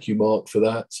much. Thank you, Mark, for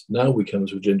that. Now we come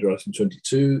to agenda item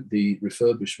 22, the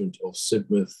refurbishment of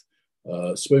Sidmouth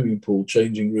swimming pool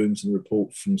changing rooms, and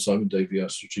report from Simon Davey, our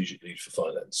strategic lead for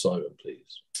finance. Simon,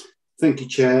 please. Thank you,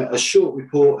 Chair. A short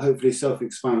report, hopefully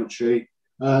self-explanatory.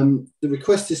 The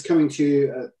request is coming to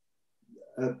you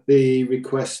at the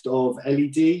request of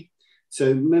LED.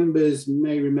 So members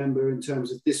may remember in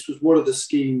terms of this was one of the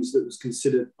schemes that was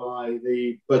considered by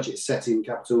the budget setting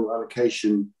capital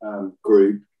allocation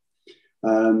group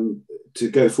to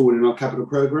go forward in our capital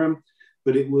programme,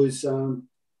 but it was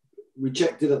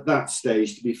rejected at that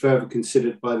stage to be further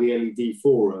considered by the LED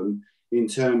forum in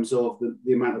terms of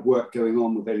the amount of work going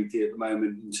on with LED at the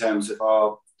moment in terms of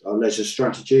our leisure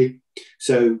strategy.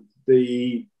 So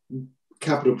the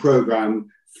capital programme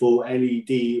for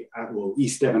LED, well,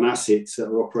 East Devon assets that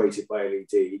are operated by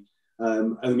LED,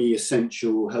 only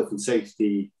essential health and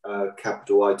safety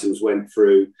capital items went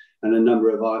through, and a number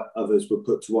of others were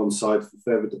put to one side for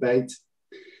further debate.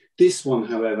 This one,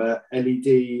 however,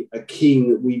 LED are keen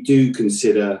that we do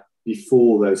consider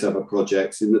before those other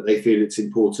projects, in that they feel it's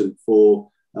important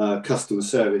for customer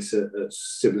service at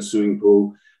Sidmouth Swimming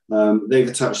Pool. They've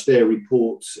attached their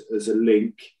report as a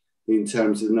link in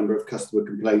terms of the number of customer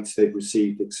complaints they've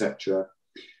received, etc.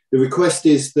 The request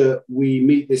is that we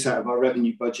meet this out of our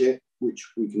revenue budget,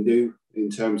 which we can do in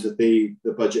terms of the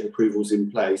budget approvals in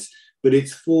place. But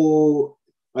it's for,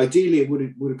 ideally it would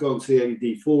have gone to the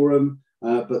LED forum,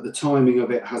 but the timing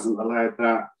of it hasn't allowed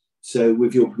that. So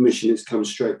with your permission, it's come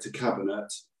straight to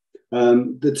Cabinet.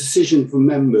 The decision for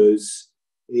members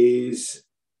is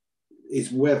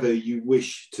whether you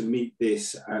wish to meet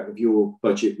this out of your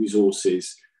budget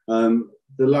resources. The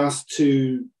last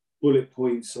 2 bullet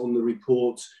points on the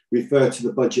report refer to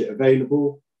the budget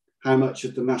available, how much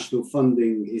of the national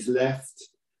funding is left,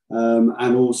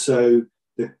 and also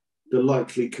the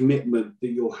likely commitment that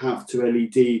you'll have to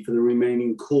LED for the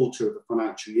remaining quarter of the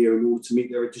financial year in order to meet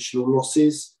their additional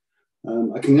losses.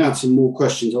 I can add some more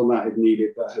questions on that if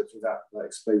needed, but hopefully that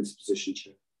explains the position,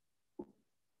 Chair.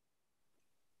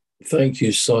 Thank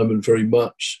you, Simon, very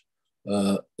much.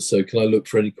 So can I look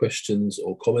for any questions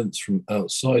or comments from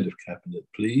outside of Cabinet,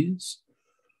 please?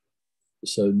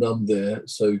 So none there.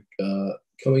 So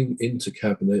coming into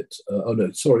Cabinet, oh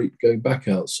no, sorry, going back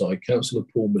outside, Councillor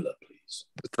Paul Miller, please.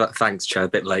 Thanks, Chair, a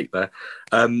bit late there.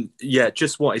 Yeah,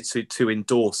 just wanted to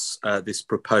endorse this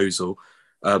proposal.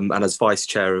 And as Vice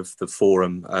Chair of the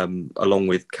Forum, along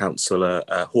with Councillor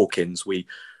Hawkins, we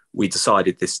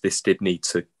decided this did need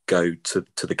to go to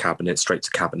the Cabinet, straight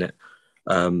to Cabinet,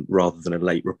 rather than a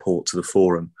late report to the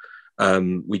Forum.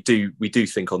 We do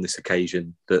think on this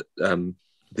occasion that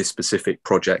this specific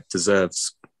project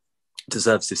deserves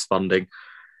this funding.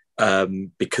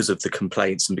 because of the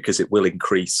complaints and because it will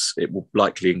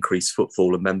likely increase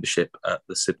footfall and membership at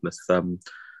the Sidmouth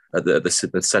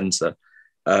Sidmouth Centre.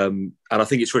 And I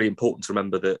think it's really important to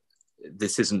remember that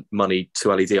this isn't money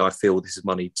to LED. I feel this is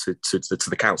money to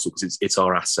the council because it's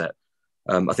our asset.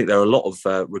 I think there are a lot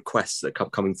of requests that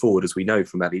coming forward, as we know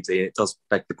from LED. And it does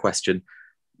beg the question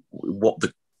what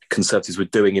the Conservatives were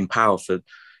doing in power for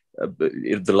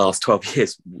the last 12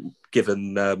 years,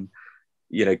 given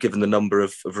given the number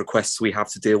of requests we have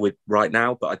to deal with right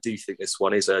now. But I do think this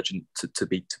one is urgent to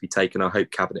be taken. I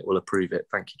hope Cabinet will approve it.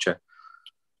 Thank you, Chair.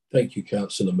 Thank you,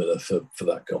 Councillor Miller, for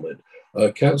that comment.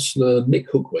 Councillor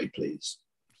Nick Hookway, please.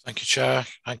 Thank you, Chair.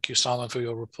 Thank you, Simon, for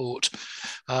your report.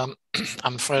 I'm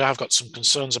afraid I've got some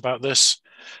concerns about this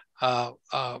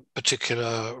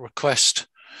particular request.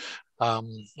 I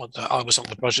was on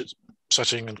the budget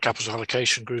setting and capital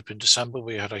allocation group in December.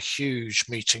 We had a huge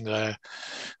meeting there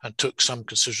and took some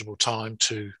considerable time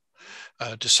to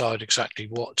decide exactly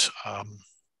what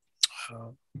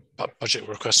budget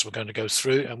requests were going to go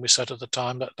through. And we said at the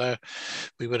time that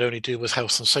we would only deal with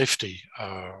health and safety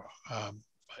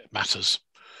matters.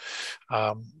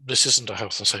 This isn't a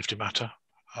health and safety matter,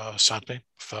 sadly,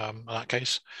 in that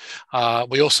case.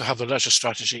 We also have the leisure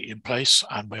strategy in place,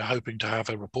 and we're hoping to have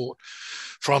a report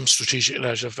from Strategic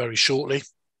Leisure very shortly,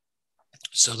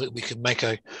 so that we can make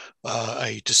a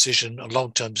decision, a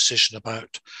long-term decision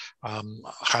about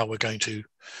how we're going to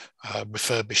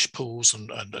refurbish pools and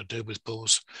deal with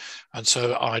pools. And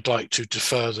so I'd like to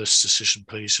defer this decision,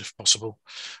 please, if possible,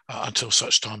 until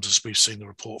such times as we've seen the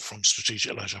report from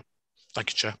Strategic Leisure.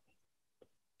 Thank you, Chair.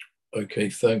 Okay,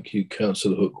 thank you,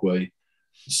 Councillor Hookway.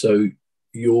 So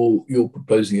you're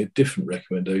proposing a different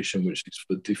recommendation, which is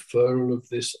for deferral of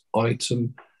this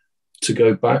item to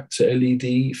go back to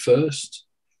LED first,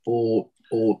 or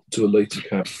to a later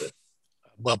Cabinet?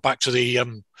 Well, back to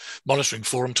the monitoring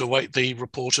forum to await the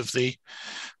report of the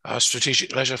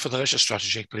Strategic Leisure for the leisure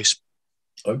strategy, please.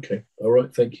 Okay, all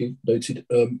right, thank you. Noted.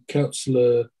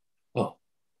 Councillor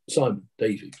Simon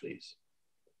Davey, please.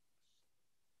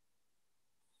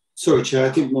 Sorry, Chair,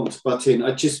 I didn't want to butt in.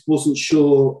 I just wasn't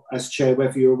sure, as Chair,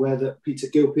 whether you're aware that Peter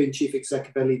Gilpin, Chief Exec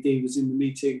of LED, was in the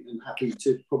meeting and happy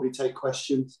to probably take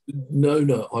questions.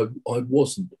 No, I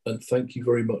wasn't, and thank you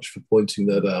very much for pointing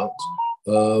that out.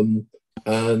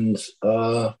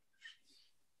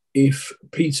 If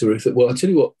Peter, well, I tell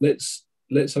you what, let's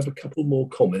have a couple more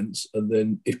comments, and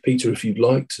then if Peter, if you'd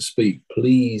like to speak,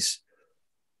 please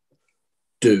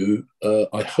do.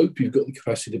 I hope you've got the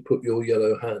capacity to put your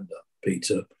yellow hand up,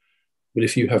 Peter. But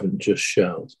if you haven't, just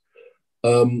shout.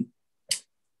 So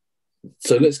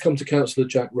let's come to Councillor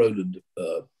Jack Rowland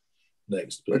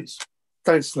next, please.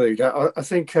 Thanks, Leader. I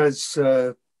think as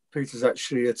Peter's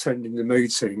actually attending the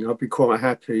meeting, I'd be quite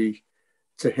happy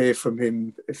to hear from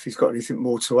him if he's got anything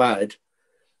more to add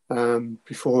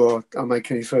before I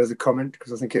make any further comment,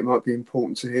 because I think it might be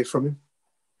important to hear from him.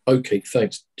 Okay,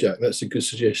 thanks, Jack. That's a good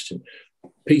suggestion.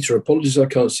 Peter, apologies I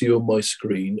can't see you on my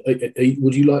screen.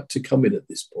 Would you like to come in at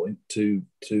this point to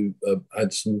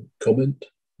add some comment?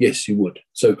 Yes, you would.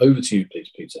 So over to you, please,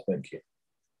 Peter. Thank you.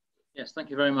 Yes, thank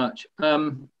you very much.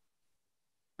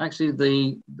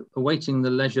 Actually, awaiting the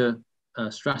leisure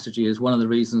strategy is one of the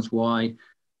reasons why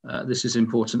this is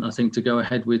important, I think, to go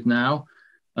ahead with now.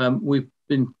 We've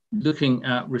been looking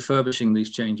at refurbishing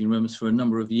these changing rooms for a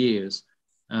number of years,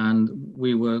 and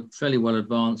we were fairly well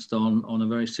advanced on a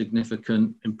very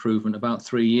significant improvement about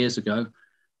 3 years ago.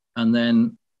 And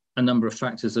then a number of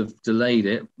factors have delayed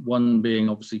it, one being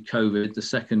obviously COVID, the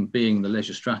second being the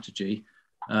leisure strategy,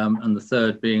 and the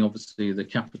third being obviously the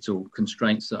capital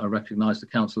constraints that I recognise the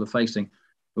council are facing.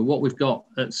 But what we've got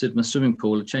at Sidmouth Swimming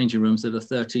Pool are changing rooms that are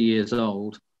 30 years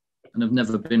old and have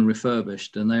never been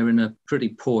refurbished, and they're in a pretty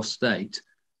poor state.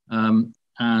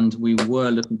 And we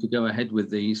were looking to go ahead with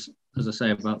these, as I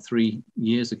say, about 3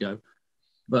 years ago.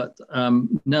 But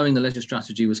knowing the leisure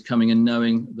strategy was coming and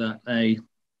knowing that a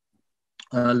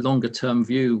longer term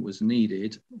view was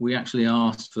needed, we actually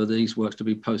asked for these works to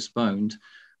be postponed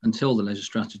until the leisure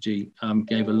strategy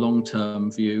gave a long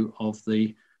term view of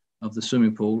the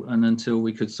swimming pool, and until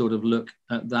we could sort of look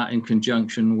at that in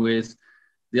conjunction with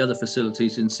the other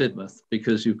facilities in Sidmouth,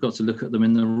 because you've got to look at them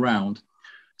in the round.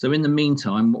 So in the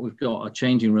meantime, what we've got are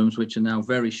changing rooms which are now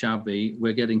very shabby.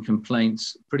 We're getting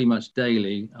complaints pretty much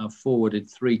daily. I've forwarded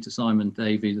 3 to Simon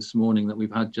Davey this morning that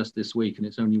we've had just this week, and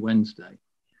it's only Wednesday.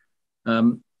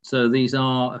 So these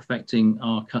are affecting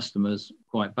our customers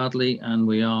quite badly, and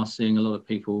we are seeing a lot of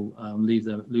people leave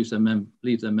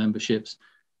their memberships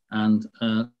and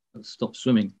stop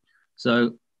swimming.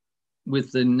 So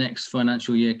with the next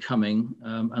financial year coming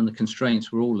and the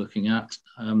constraints we're all looking at,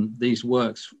 these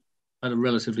works at a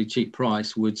relatively cheap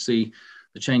price would see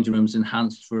the changing rooms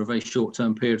enhanced for a very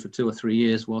short-term period for 2 or 3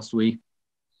 years whilst we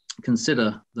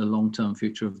consider the long-term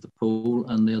future of the pool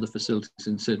and the other facilities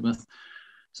in Sidmouth.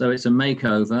 So it's a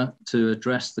makeover to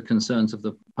address the concerns of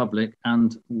the public,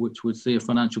 and which would see a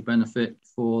financial benefit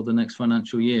for the next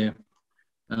financial year,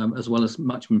 as well as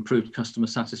much improved customer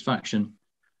satisfaction.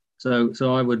 So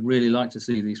I would really like to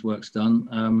see these works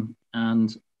done,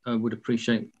 and I would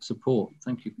appreciate support.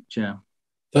 Thank you, Chair.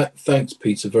 Thanks,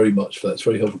 Peter, very much for that. It's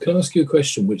very helpful. Can I ask you a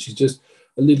question, which is just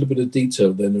a little bit of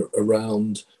detail then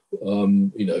around,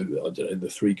 you know, I don't know, the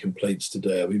 3 complaints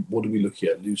today. I mean, what are we looking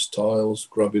at? Loose tiles,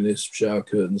 grubbiness, shower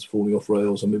curtains falling off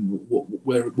rails? I mean,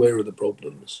 where are the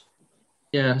problems?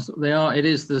 Yeah, they are. It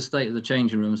is the state of the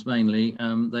changing rooms mainly.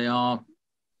 They are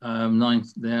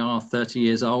 30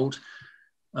 years old.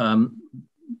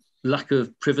 Lack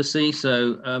of privacy.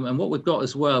 So, and what we've got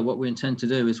as well, what we intend to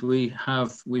do is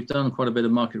we've done quite a bit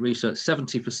of market research.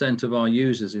 70% of our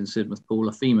users in Sidmouth Pool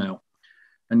are female,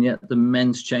 and yet the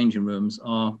men's changing rooms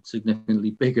are significantly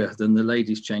bigger than the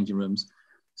ladies' changing rooms.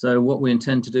 So what we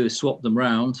intend to do is swap them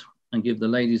round and give the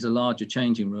ladies a larger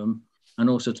changing room,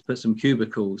 and also to put some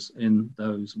cubicles in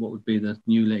those, what would be the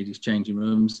new ladies' changing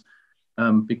rooms,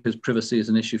 because privacy is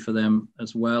an issue for them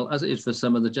as well, as it is for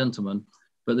some of the gentlemen.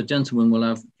 But the gentlemen will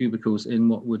have cubicles in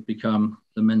what would become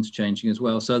the men's changing as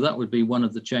well. So that would be one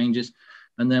of the changes.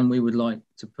 And then we would like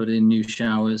to put in new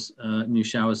showers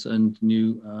and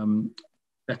new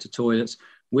better toilets,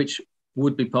 which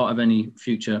would be part of any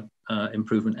future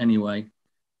improvement anyway.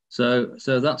 So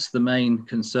that's the main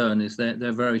concern, is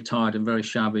they're very tired and very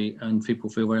shabby, and people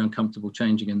feel very uncomfortable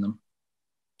changing in them.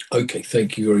 Okay,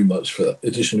 thank you very much for that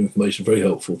additional information. Very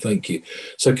helpful, thank you.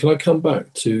 So can I come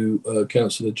back to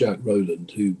Councillor Jack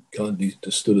Rowland, who kindly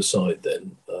just stood aside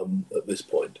then at this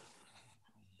point?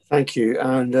 Thank you,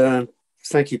 and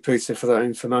thank you, Peter, for that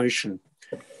information.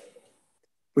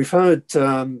 We've heard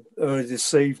earlier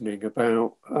this evening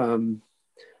about a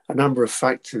number of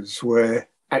factors where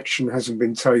action hasn't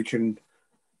been taken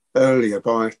earlier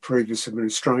by previous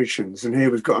administrations, and here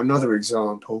we've got another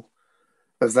example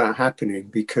of that happening,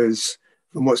 because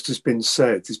from what's just been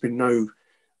said, there's been no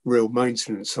real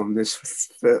maintenance on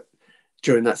this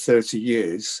during that 30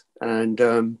 years, and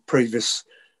previous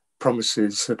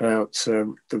promises about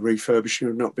the refurbishing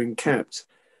have not been kept.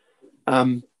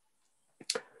 I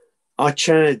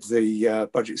chaired the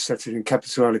budget setting and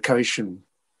capital allocation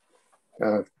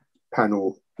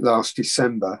panel last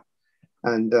December,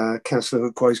 and Councillor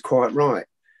Hookwa is quite right.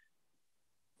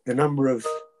 The number of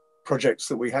projects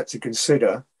that we had to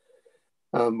consider,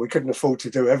 we couldn't afford to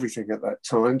do everything at that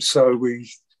time, so we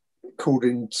called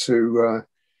into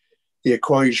the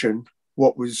equation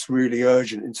what was really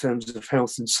urgent in terms of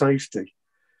health and safety.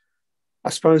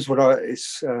 I suppose what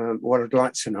I'd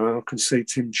like to know, I can see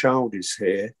Tim Child is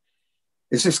here,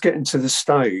 is this getting to the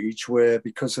stage where,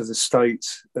 because of the state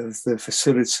of the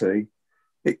facility,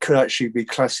 it could actually be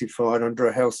classified under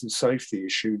a health and safety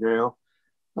issue now,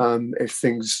 if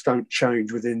things don't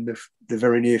change within the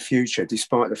very near future,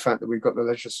 despite the fact that we've got the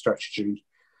leisure strategy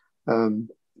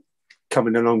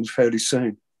coming along fairly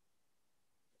soon.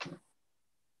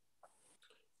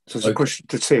 So it's a question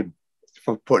to Tim, if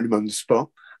I'm putting him on the spot.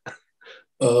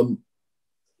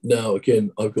 Now,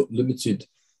 again, I've got limited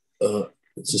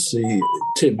to see.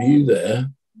 Tim, are you there?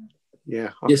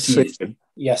 Yeah, yes, he is.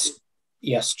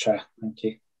 Yes, Chair, thank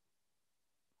you.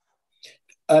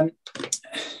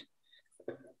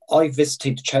 I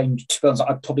visited the change, to be honest,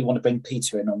 I probably want to bring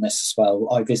Peter in on this as well.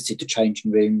 I visited the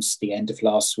changing rooms the end of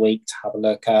last week to have a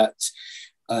look at,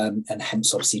 and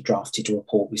hence obviously drafted a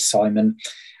report with Simon.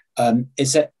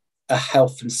 Is it a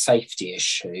health and safety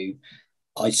issue?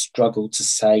 I struggle to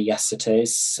say yes, it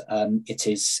is.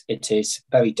 It is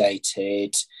very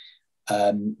dated,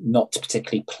 not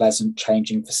particularly pleasant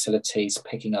changing facilities,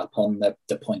 picking up on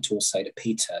the point also that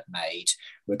Peter made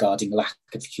regarding lack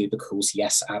of cubicles.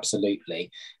 Yes,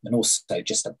 absolutely. And also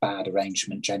just a bad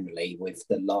arrangement generally, with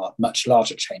the much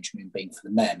larger changing room being for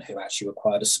the men, who actually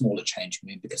required a smaller changing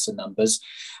room because of numbers.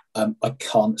 I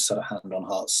can't sort of hand on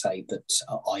heart say that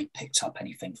I picked up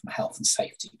anything from a health and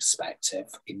safety perspective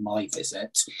in my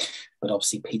visit, but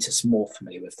obviously Peter's more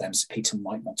familiar with them, so Peter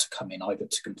might want to come in either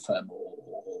to confirm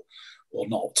or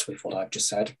not with what I've just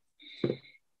said.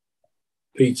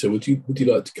 Peter, would you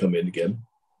like to come in again,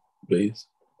 please?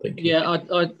 Thank you. Yeah,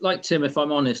 I'd like Tim, if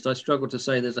I'm honest, I struggle to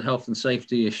say there's a health and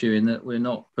safety issue in that we're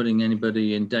not putting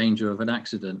anybody in danger of an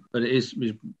accident, but it is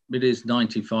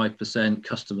 95%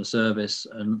 customer service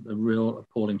and the real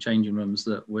appalling changing rooms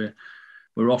that we're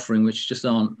offering, which just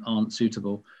aren't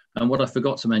suitable. And what I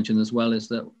forgot to mention as well is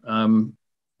that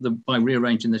by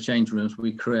rearranging the change rooms,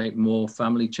 we create more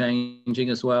family changing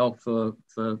as well for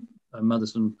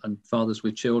mothers and fathers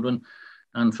with children,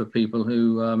 and for people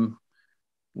who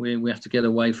we have to get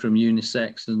away from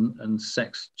unisex and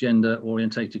sex gender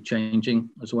orientated changing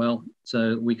as well,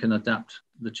 so we can adapt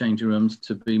the changing rooms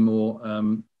to be more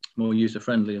user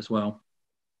friendly as well.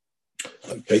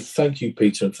 Okay, thank you,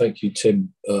 Peter, and thank you,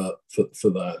 Tim,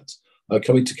 for that.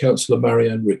 Coming to Councillor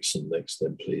Marianne Rickson next,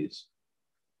 then, please.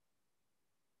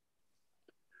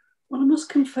 Well, I must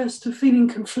confess to feeling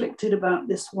conflicted about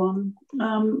this one,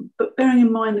 but bearing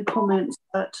in mind the comments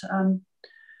that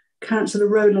Councillor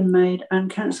Rowland made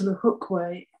and Councillor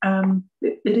Hookway,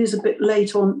 it is a bit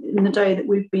late on in the day that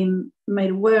we've been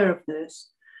made aware of this.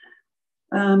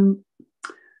 But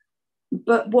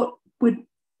what would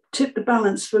tip the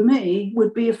balance for me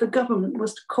would be if the government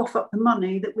was to cough up the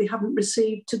money that we haven't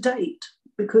received to date,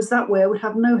 because that way I would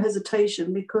have no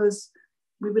hesitation, because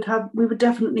we would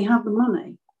definitely have the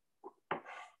money.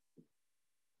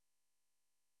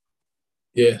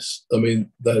 Yes, I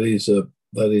mean that is a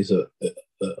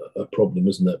problem,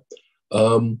 isn't it?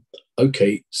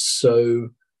 Okay,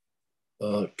 so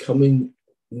coming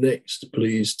next,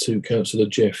 please, to Councillor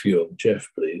Jeff Young. Jeff,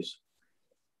 please.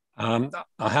 I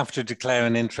have to declare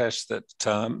an interest that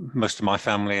most of my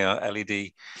family are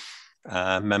LED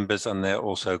members, and they're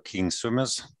also keen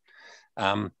swimmers.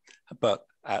 But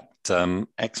at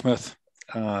Exmouth,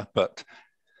 but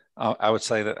I would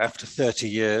say that after 30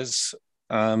 years,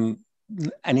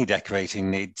 any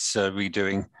decorating needs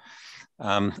redoing.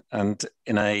 And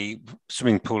in a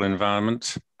swimming pool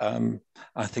environment,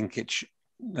 I think it's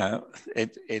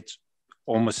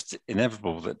almost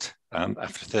inevitable that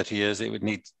after 30 years it would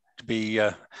need to be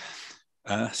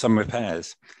some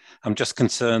repairs. I'm just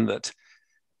concerned that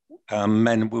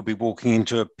men will be walking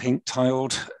into a pink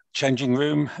tiled changing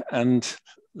room and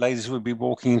ladies will be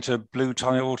walking into a blue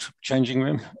tiled changing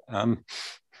room. That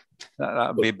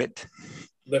would be a bit...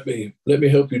 Let me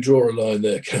help you draw a line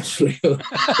there, Councillor.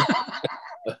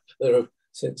 There are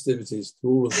sensitivities to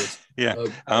all of this. Yeah,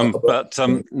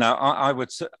 no, I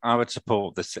would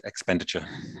support this expenditure.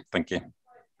 Thank you.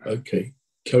 Okay,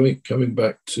 coming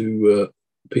back to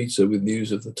Peter with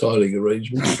news of the tiling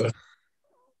arrangements.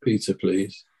 Peter,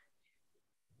 please.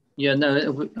 Yeah,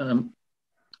 no,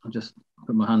 I'll just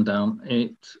put my hand down.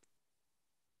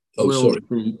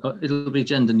 It'll be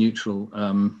gender neutral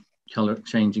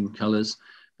changing colours.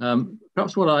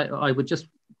 Perhaps what I would just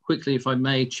quickly, if I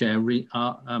may, Chair,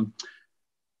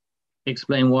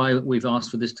 explain why we've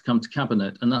asked for this to come to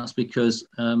Cabinet, and that's because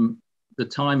the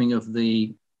timing of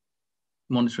the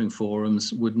monitoring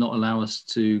forums would not allow us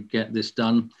to get this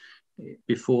done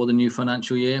before the new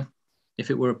financial year. If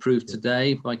it were approved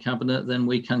today by Cabinet, then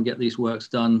we can get these works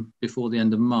done before the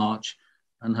end of March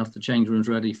and have the change rooms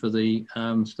ready for the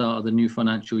start of the new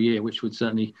financial year, which would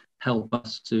certainly help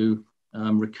us to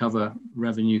recover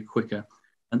revenue quicker.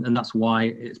 And that's why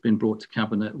it's been brought to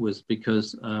Cabinet, was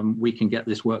because we can get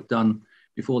this work done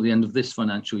before the end of this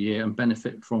financial year and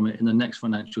benefit from it in the next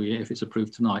financial year if it's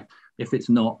approved tonight. If it's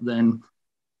not, then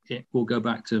it will go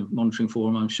back to monitoring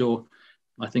forum, I'm sure.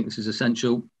 I think this is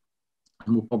essential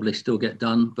and will probably still get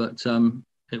done, but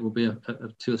it will be a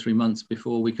 2 or 3 months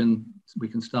before we can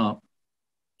start.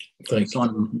 Thank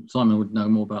you. Simon would know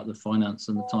more about the finance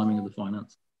and the timing of the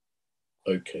finance.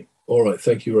 Okay, all right,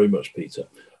 thank you very much, Peter.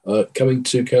 Coming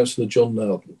to Councillor John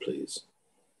Loudon, please.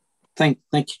 Thank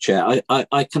you, Chair.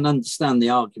 I can understand the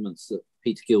arguments that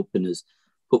Peter Gilpin has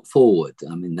put forward.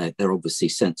 I mean, they're obviously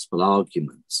sensible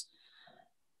arguments.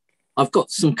 I've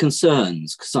got some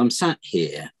concerns because I'm sat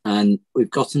here and we've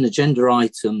got an agenda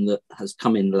item that has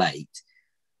come in late.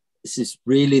 This is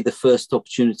really the first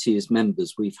opportunity as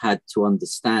members we've had to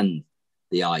understand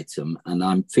the item, and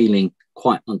I'm feeling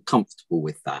quite uncomfortable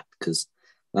with that because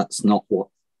that's not what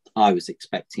I was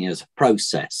expecting as a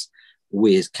process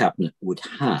we as Cabinet would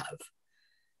have.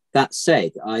 That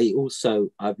said,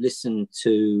 I've listened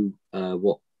to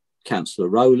what Councillor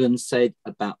Rowland said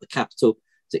about the capital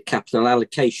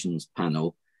allocations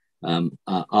panel.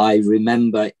 I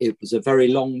remember it was a very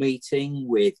long meeting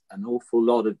with an awful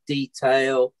lot of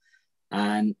detail,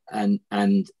 and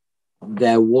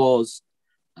there was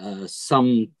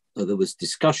there was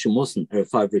discussion, wasn't there,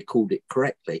 if I've recalled it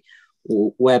correctly,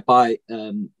 whereby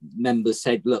members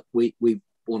said, look, we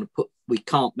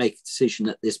can't make a decision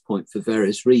at this point for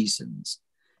various reasons,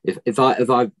 if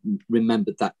I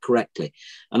remembered that correctly.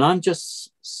 And I'm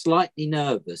just slightly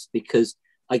nervous because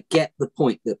I get the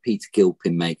point that Peter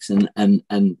Gilpin makes,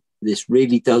 and this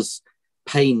really does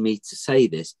pain me to say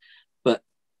this, but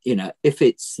you know, if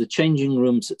it's the changing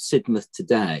rooms at Sidmouth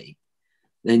today,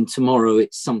 then tomorrow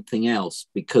it's something else,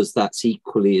 because that's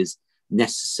equally as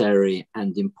necessary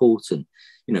and important.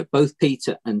 You know, both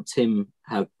Peter and Tim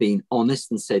have been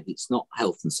honest and said it's not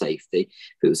health and safety.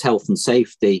 If it was health and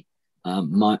safety,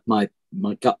 my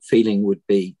gut feeling would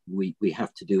be we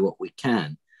have to do what we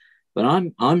can. But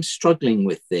I'm struggling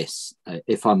with this,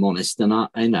 if I'm honest, and I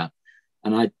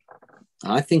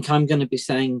think I'm going to be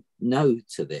saying no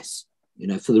to this, you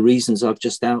know, for the reasons I've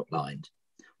just outlined,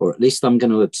 or at least I'm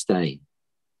going to abstain.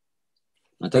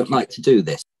 I don't like to do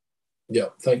this. Yeah,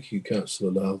 thank you,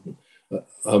 Councillor Loudon.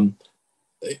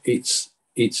 It's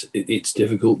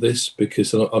difficult, this,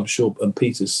 because I'm sure, and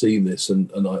Peter's seen this,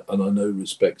 and I know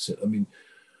respects it. I mean,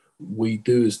 we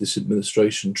do, as this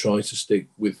administration, try to stick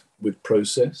with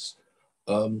process.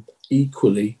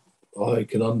 Equally, I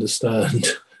can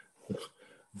understand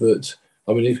that.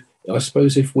 I mean, I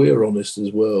suppose if we're honest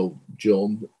as well,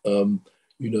 John, you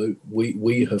know,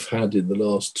 we have had in the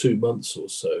last 2 months or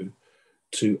so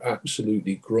to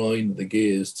absolutely grind the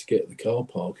gears to get the car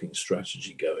parking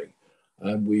strategy going.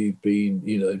 And we've been,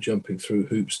 you know, jumping through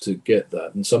hoops to get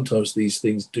that. And sometimes these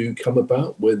things do come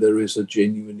about where there is a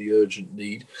genuinely urgent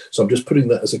need. So I'm just putting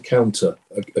that as a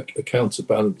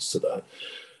counterbalance to that.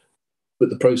 But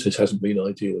the process hasn't been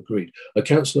ideal, agreed.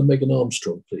 Councillor Megan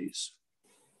Armstrong, please.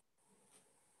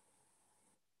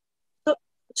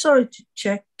 Sorry,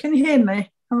 Chair, can you hear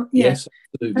me? Oh, yeah. Yes,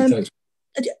 absolutely, thanks.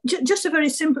 Just a very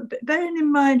simple, bearing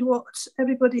in mind what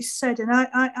everybody said, and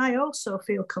I also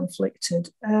feel conflicted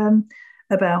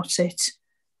about it,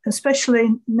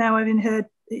 especially now having heard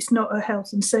it's not a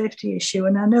health and safety issue,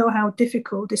 and I know how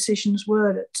difficult decisions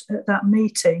were at that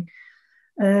meeting.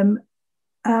 And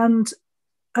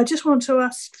I just want to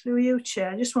ask, through you,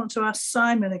 Chair, I just want to ask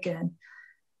Simon again,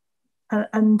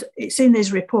 and it's in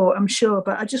his report, I'm sure,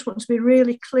 but I just want to be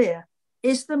really clear.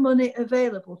 Is the money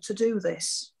available to do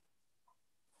this?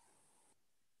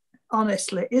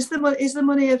 Honestly, is the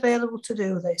money available to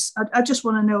do this? I just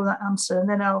want to know that answer, and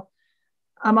then I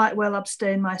might well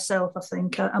abstain myself, I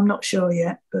think. I'm not sure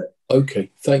yet, but...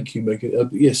 Okay, thank you, Megan.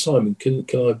 Yes, Simon, can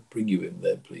I bring you in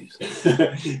there, please?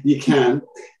 You can.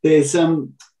 There's, for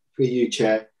you,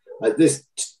 Chair, there's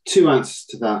 2 answers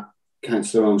to that,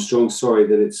 Councillor Armstrong. Sorry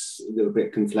that it's a little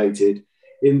bit conflated.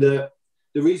 In the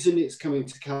reason it's coming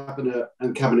to Cabinet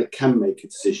and Cabinet can make a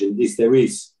decision is there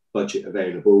is budget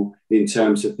available in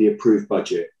terms of the approved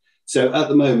budget. So at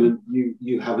the moment,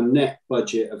 you have a net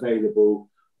budget available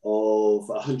of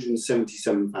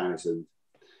 177,000.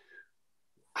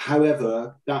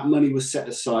 However, that money was set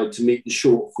aside to meet the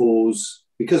shortfalls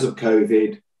because of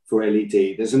COVID for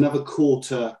LED. There's another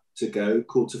quarter to go,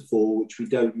 quarter 4, which we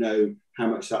don't know how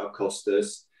much that will cost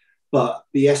us. But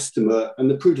the estimate,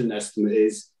 and the prudent estimate,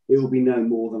 is it will be no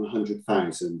more than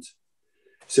 100,000.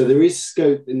 So there is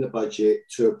scope in the budget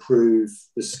to approve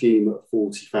the scheme at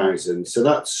 40,000. So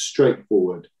that's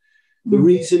straightforward. The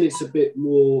reason it's a bit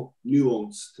more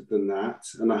nuanced than that,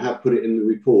 and I have put it in the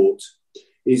report,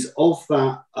 is of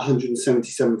that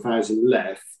 177,000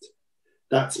 left,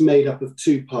 that's made up of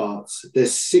 2 parts.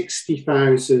 There's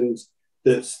 60,000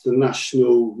 that's the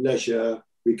National Leisure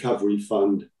Recovery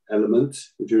Fund element.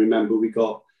 If you remember, we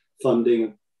got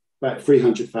funding about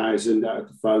 300,000 out of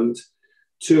the fund.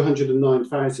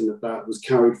 209,000 of that was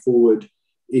carried forward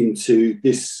into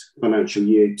this financial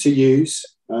year to use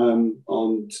on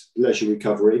leisure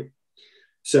recovery.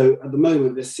 So at the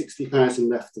moment, there's 60,000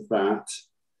 left of that,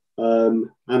 and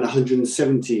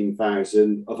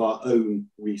 117,000 of our own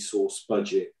resource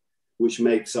budget, which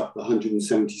makes up the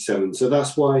 177. So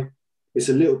that's why it's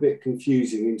a little bit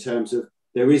confusing in terms of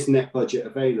there is net budget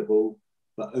available,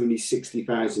 but only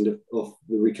 60,000 of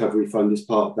the recovery fund is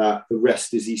part of that. The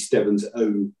rest is East Devon's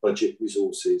own budget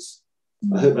resources.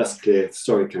 I hope that's clear.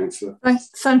 Sorry, Councillor.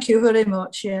 Thank you very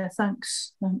much. Yeah,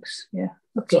 thanks. Yeah.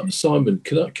 Okay. Simon,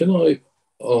 can I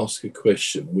ask a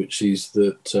question, which is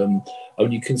that I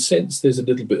mean, you can sense there's a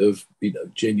little bit of, you know,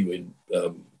 genuine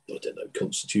I don't know,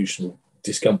 constitutional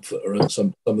discomfort around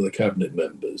some of the cabinet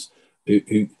members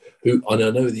who and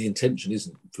I know the intention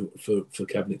isn't for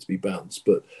cabinet to be balanced,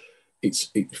 but it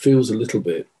feels a little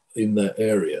bit in that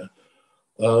area.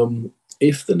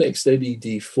 If the next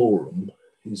LED forum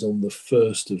is on the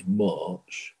 1st of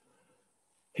March,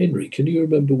 Henry, can you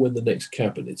remember when the next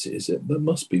cabinet is? That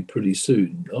must be pretty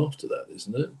soon after that,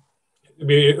 isn't it?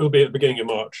 It'll be at the beginning of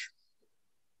March.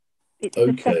 It's the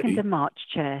 2nd of March,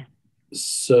 Chair.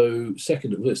 So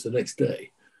it's the next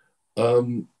day.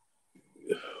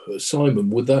 Simon,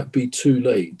 would that be too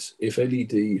late if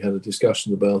LED had a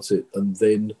discussion about it and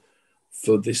then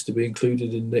for this to be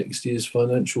included in next year's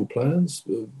financial plans?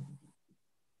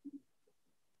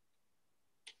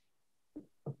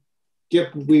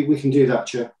 Yep, we can do that,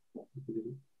 Chair.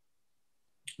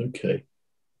 Okay.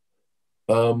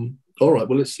 All right,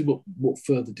 well, let's see what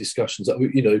further discussions,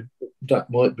 that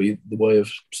might be the way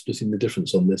of splitting the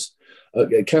difference on this.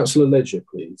 Councillor Ledger,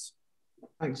 please.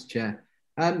 Thanks, Chair.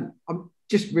 I'm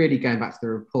just really going back to the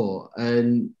report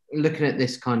and looking at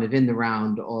this kind of in the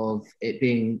round of it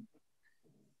being,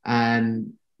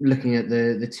 looking at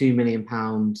the £2 million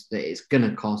that it's going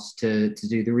to cost to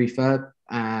do the refurb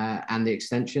and the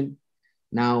extension.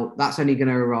 Now, that's only going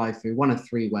to arrive through one of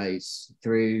three ways: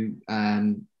 through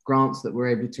grants that we're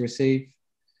able to receive,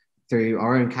 through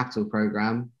our own capital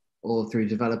programme, or through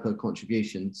developer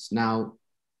contributions. Now,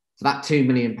 for that £2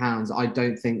 million, I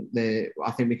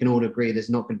think we can all agree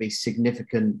there's not going to be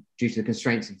significant, due to the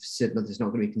constraints of Sidmouth, there's not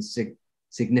going to be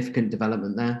significant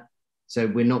development there. So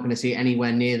we're not going to see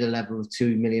anywhere near the level of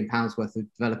 £2 million worth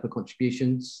of developer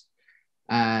contributions.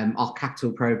 Our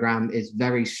capital programme is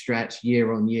very stretched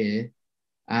year on year.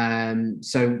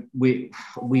 So we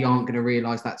aren't going to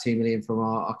realise that 2 million from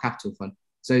our capital fund.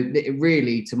 So it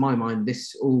really, to my mind,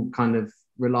 this all kind of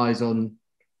relies on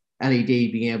LED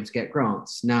being able to get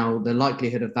grants. Now, the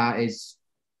likelihood of that is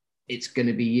it's going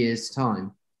to be years'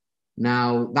 time.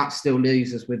 Now, that still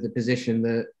leaves us with the position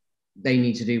that they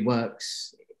need to do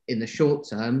works in the short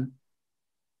term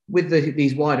with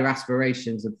these wider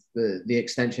aspirations of the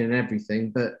extension and everything,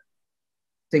 but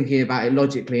thinking about it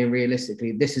logically and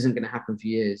realistically, this isn't going to happen for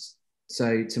years.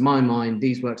 So to my mind,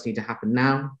 these works need to happen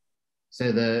now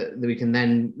so that we can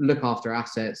then look after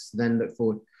assets, then look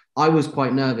forward. I was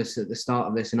quite nervous at the start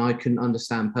of this, and I couldn't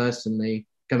understand personally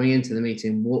coming into the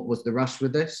meeting what was the rush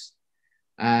with this.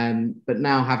 But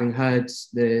now, having heard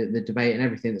the debate and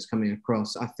everything that's coming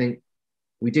across, I think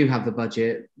we do have the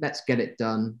budget. Let's get it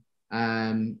done.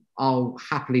 I'll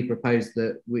happily propose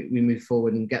that we move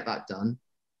forward and get that done.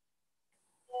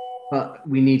 But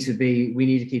we need to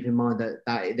keep in mind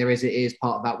that it is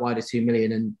part of that wider 2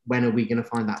 million, and when are we going to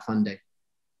find that funding?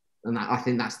 And I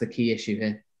think that's the key issue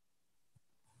here.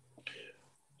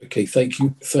 Okay,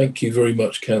 thank you very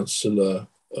much, Councillor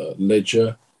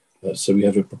Ledger. So we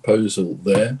have a proposal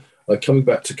there. Coming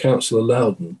back to Councillor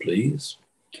Loudon, please.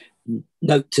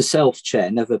 Note to self,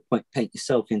 Chair: never paint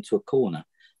yourself into a corner.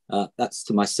 That's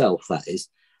to myself, that is.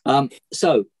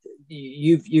 So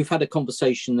you've had a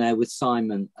conversation there with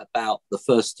Simon about the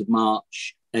 1st of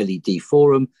March LED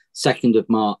forum, 2nd of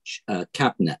March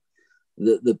cabinet.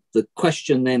 The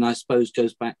question then, I suppose,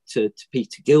 goes back to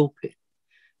Peter Gilpin.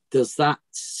 Does that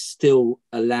still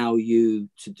allow you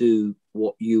to do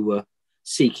what you were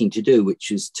seeking to do,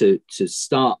 which is to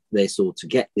start this or to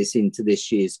get this into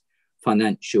this year's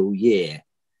financial year?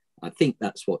 I think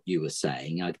that's what you were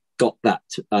saying. I got that.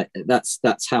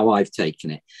 That's how I've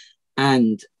taken it.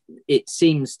 And it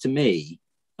seems to me,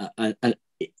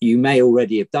 you may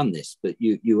already have done this, but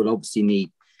you will obviously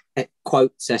need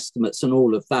quotes, estimates, and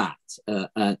all of that,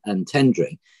 and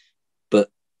tendering. But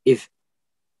if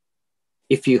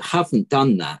you haven't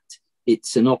done that,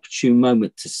 it's an opportune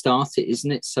moment to start it,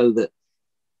 isn't it? So that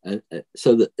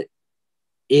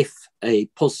if a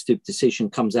positive decision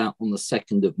comes out on the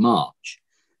 2nd of March,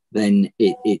 then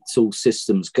it's all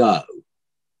systems go.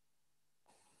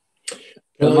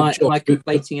 Am I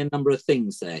conflating a number of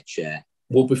things there, Chair?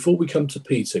 Well, before we come to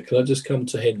Peter, can I just come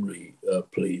to Henry,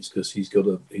 please, because he's got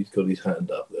his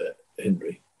hand up there.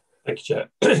 Henry. Thank you, Chair.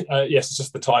 Yes, it's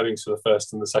just the timings for the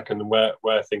 1st and the 2nd and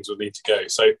where things will need to go.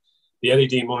 So the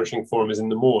LED monitoring forum is in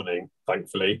the morning,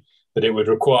 thankfully, but it would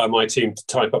require my team to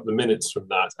type up the minutes from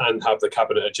that and have the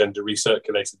cabinet agenda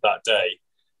recirculated that day,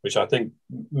 which I think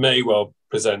may well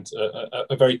present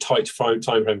a very tight time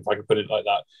frame, if I can put it like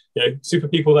that. Super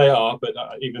people they are, but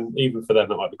even for them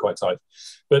that might be quite tight.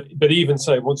 But even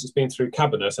so, once it's been through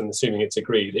cabinet and assuming it's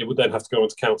agreed, it would then have to go on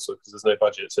to council because there's no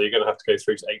budget. So you're going to have to go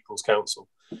through to April's council.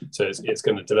 So it's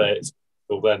going to delay it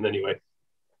till then anyway.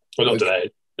 Well, not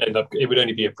delay it. It would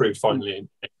only be approved finally in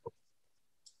April.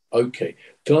 Okay.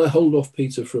 Can I hold off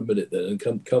Peter for a minute then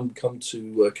and come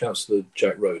to Councillor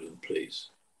Jack Rowland,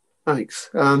 please? Thanks.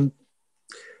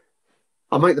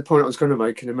 I'll make the point I was going to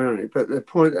make in a minute, but the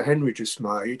point that Henry just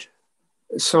made,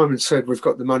 Simon said we've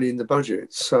got the money in the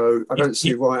budget, so I don't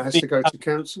see why it has to go to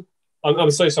council. I'm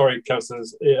so sorry,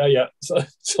 councillors. Yeah. So,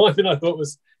 Simon, I thought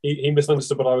he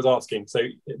misunderstood what I was asking. So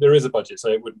there is a budget,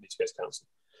 so it wouldn't need to go to council.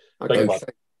 Okay.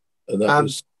 And that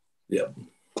was, yeah.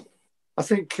 I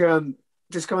think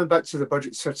just going back to the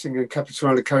budget setting and capital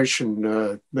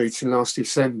allocation meeting last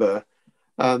December,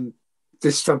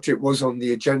 this subject was on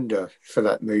the agenda for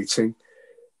that meeting,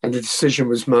 and the decision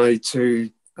was made to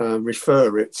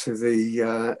refer it to the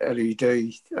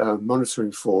LED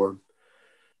monitoring forum.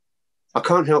 I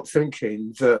can't help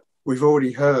thinking that we've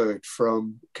already heard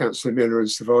from Councillor Miller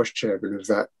as the Vice Chairman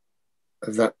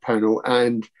of that panel,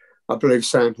 and I believe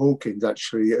Sam Hawkins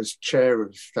actually, as chair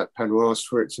of that panel, asked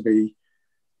for it to be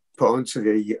put onto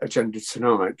the agenda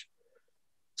tonight.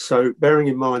 So bearing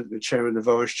in mind that the chair and the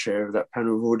vice chair of that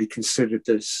panel have already considered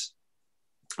this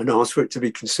and asked for it to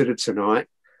be considered tonight,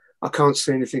 I can't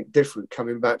see anything different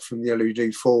coming back from the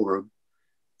LED forum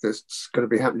that's going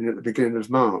to be happening at the beginning of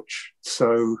March.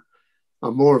 So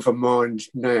I'm more of a mind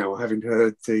now, having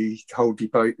heard the whole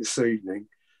debate this evening,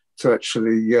 to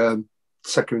actually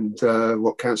second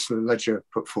what Councillor Ledger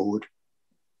put forward.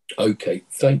 Okay,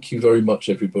 thank you very much,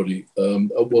 everybody.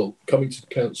 Well, coming to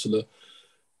Councillor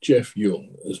Jeff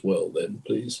Young as well then,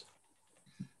 please.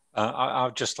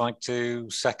 I'd just like to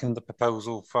second the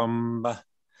proposal from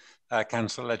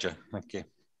Councillor Ledger. Thank you.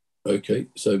 Okay,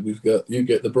 so we've got, you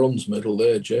get the bronze medal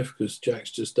there, Jeff, because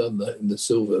Jack's just done that in the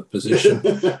silver position.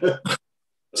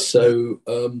 So,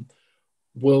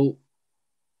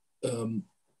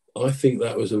 I think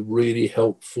that was a really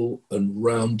helpful and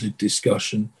rounded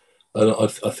discussion, and I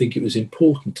think it was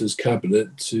important as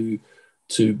Cabinet to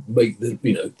make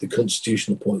the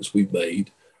constitutional points we've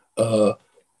made,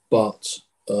 but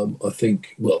I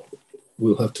think, well,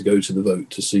 we'll have to go to the vote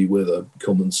to see whether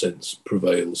common sense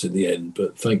prevails in the end.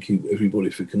 But thank you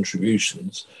everybody for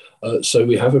contributions. So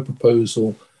we have a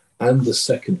proposal and the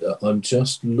seconder. I'm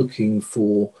just looking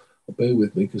for, bear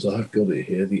with me because I have got it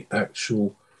here, the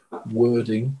actual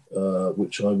wording,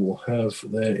 which I will have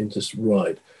there in just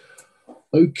right.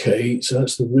 Okay, so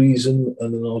that's the reason,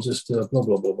 and then I'll just blah,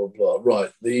 blah, blah, blah, blah.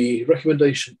 Right, the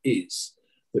recommendation is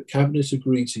that Cabinet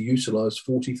agreed to utilise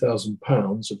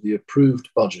 £40,000 of the approved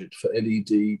budget for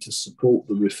LED to support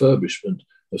the refurbishment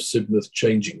of Sidmouth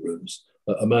changing rooms.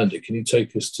 Amanda, can you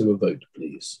take us to a vote,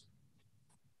 please?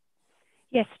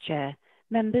 Yes, Chair.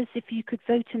 Members, if you could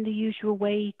vote in the usual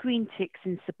way, green ticks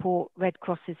in support, red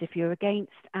crosses if you're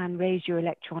against, and raise your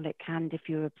electronic hand if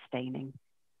you're abstaining.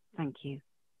 Thank you.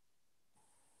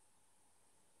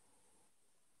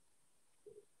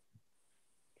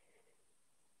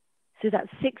 So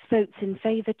that's 6 votes in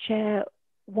favour, Chair,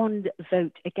 1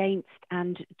 vote against,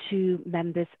 and 2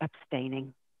 members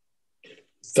abstaining.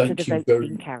 Thank you very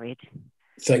much. Carried.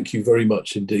 Thank you very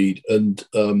much indeed, and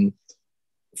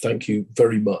thank you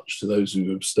very much to those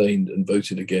who abstained and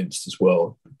voted against as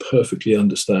well. Perfectly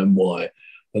understand why,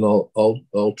 and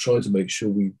I'll try to make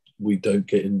sure we don't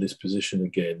get in this position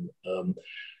again,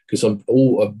 because I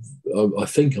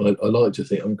think I like to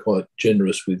think I'm quite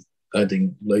generous with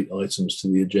adding late items to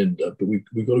the agenda, but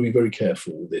we've got to be very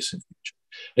careful with this in future.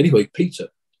 Anyway, Peter,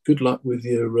 good luck with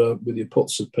your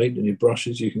pots of paint and your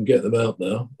brushes. You can get them out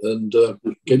now and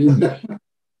get in there.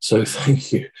 So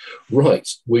thank you. Right,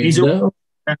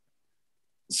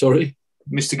 sorry,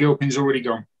 Mr. Gilpin's already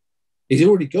gone. He's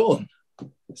already gone.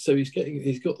 So he's got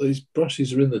these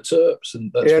brushes are in the terps,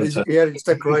 and that's he had his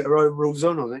decorator overalls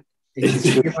on, I think.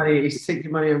 He's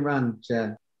taking money and ran,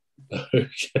 Chair.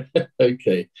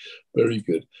 Okay, very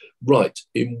good. Right,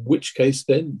 in which case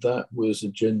then, that was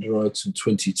agenda item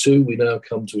 22. We now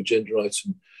come to agenda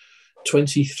item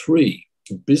 23,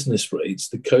 business rates,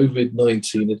 the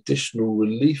COVID-19 Additional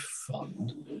Relief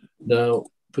Fund. Now,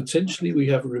 potentially we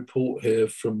have a report here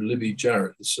from Libby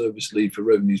Jarrett, the Service Lead for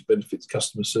Revenues, Benefits,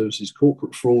 Customer Services,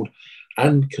 Corporate Fraud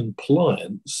and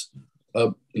Compliance.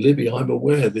 Libby, I'm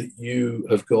aware that you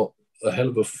have got a hell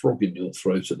of a frog in your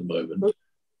throat at the moment.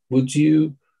 Would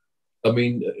you, I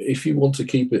mean, if you want to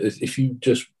keep it, if you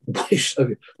just wish,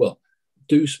 okay, well,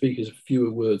 do speak as fewer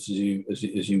words as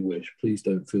you wish. Please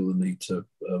don't feel the need to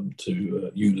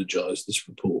eulogise this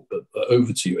report, but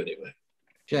over to you anyway.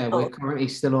 Chair, we're currently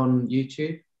still on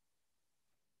YouTube.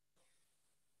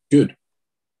 Good.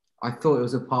 I thought it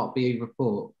was a Part B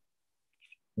report.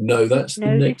 No, that's the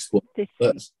next one.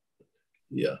 That's,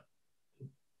 yeah.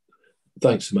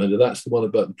 Thanks, Amanda. That's the one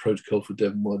about the protocol for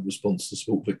Devon-wide response to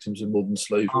support victims of modern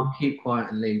slavery. I'll keep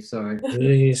quiet and leave, sorry.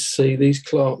 You see, these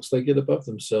clerks, they get above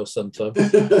themselves sometimes.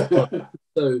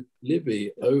 So,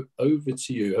 Libby, over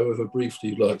to you, however briefly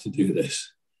you'd like to do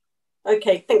this.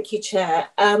 Okay, thank you, Chair.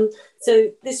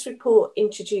 So this report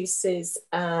introduces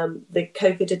the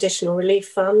COVID Additional Relief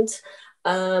Fund.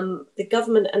 The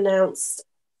government announced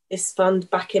this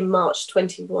fund back in March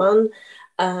 21,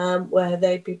 where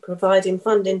they'd be providing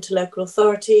funding to local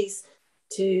authorities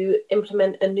to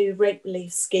implement a new rate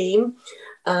relief scheme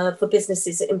for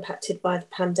businesses impacted by the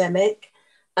pandemic.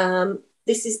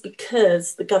 This is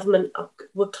because the government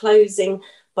were closing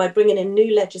by bringing in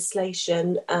new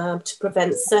legislation to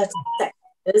prevent certain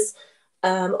sectors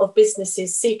of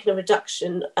businesses seeking a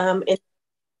reduction in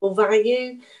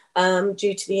value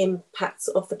due to the impacts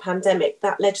of the pandemic.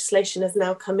 That legislation has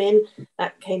now come in.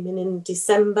 That came in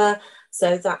December.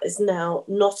 So that is now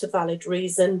not a valid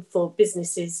reason for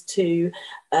businesses to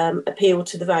appeal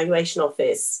to the Valuation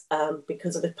Office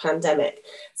because of the pandemic.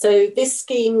 So this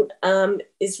scheme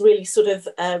is really sort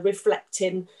of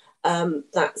reflecting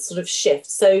that sort of shift.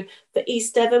 So for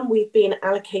East Devon, we've been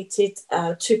allocated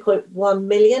 2.1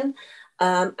 million,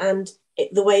 and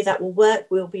the way that will work,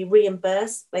 we'll be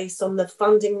reimbursed based on the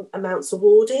funding amounts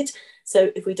awarded.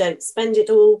 So if we don't spend it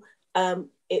all,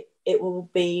 it will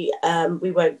be,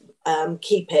 we won't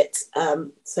keep it.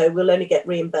 So we'll only get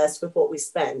reimbursed with what we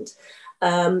spend.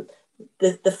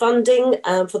 The funding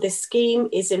for this scheme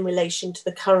is in relation to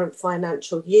the current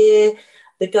financial year.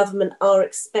 The government are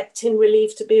expecting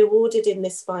relief to be awarded in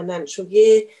this financial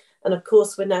year. And of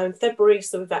course, we're now in February,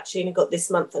 so we've actually only got this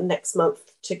month and next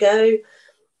month to go.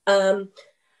 And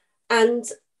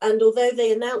although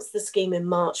they announced the scheme in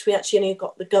March, we actually only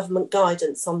got the government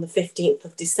guidance on the 15th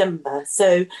of December.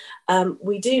 So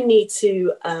we do need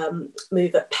to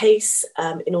move at pace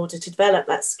in order to develop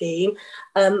that scheme.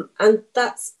 And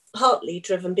that's partly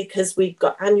driven because we've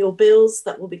got annual bills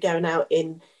that will be going out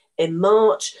in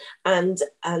March, and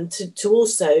to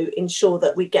also ensure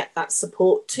that we get that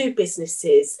support to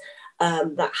businesses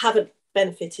that haven't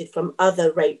benefited from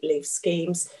other rate relief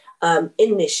schemes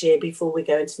in this year before we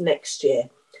go into next year.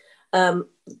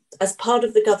 As part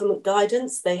of the government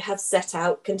guidance, they have set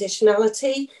out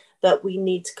conditionality that we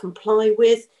need to comply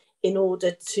with in order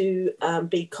to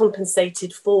be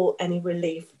compensated for any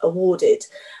relief awarded.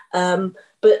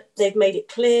 But they've made it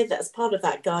clear that as part of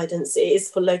that guidance, it is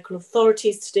for local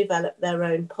authorities to develop their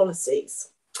own policies.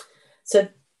 So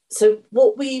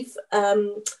what we've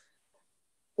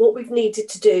needed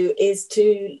to do is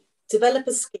to develop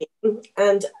a scheme,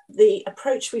 and the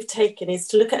approach we've taken is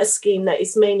to look at a scheme that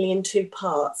is mainly in two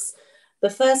parts. The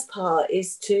first part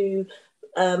is to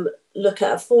look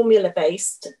at a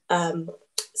formula-based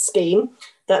scheme.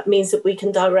 That means that we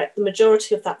can direct the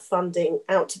majority of that funding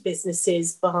out to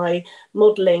businesses by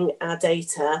modelling our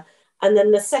data. And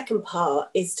then the second part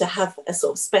is to have a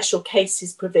sort of special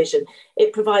cases provision.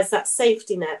 It provides that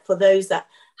safety net for those that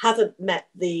haven't met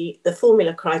the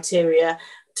formula criteria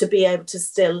to be able to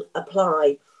still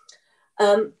apply.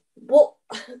 What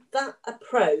that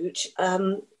approach,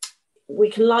 we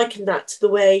can liken that to the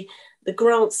way the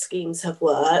grant schemes have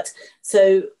worked.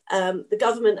 So the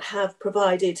government have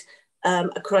provided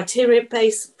a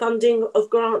criteria-based funding of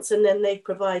grants, and then they've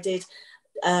provided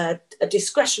a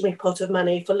discretionary pot of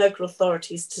money for local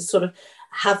authorities to sort of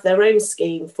have their own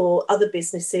scheme for other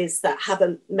businesses that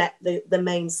haven't met the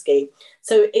main scheme.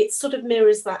 So it sort of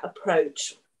mirrors that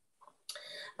approach.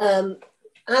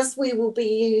 As we will be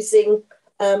using,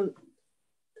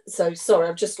 so sorry,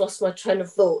 I've just lost my train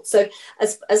of thought. So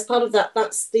as part of that,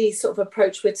 that's the sort of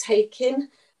approach we're taking.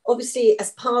 Obviously,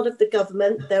 as part of the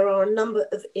government, there are a number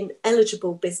of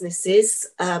ineligible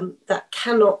businesses that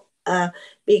cannot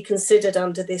be considered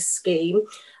under this scheme.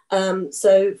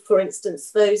 So, for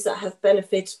instance, those that have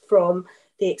benefited from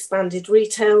the expanded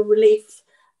retail relief,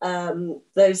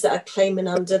 those that are claiming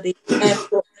under the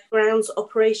airport grounds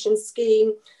operations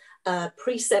scheme,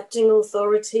 precepting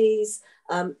authorities,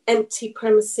 empty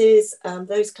premises,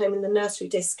 those claiming the nursery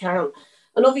discount.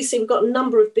 And obviously, we've got a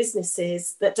number of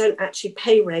businesses that don't actually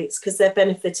pay rates because they're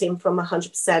benefiting from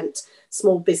 100%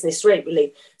 small business rate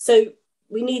relief. So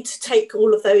we need to take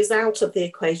all of those out of the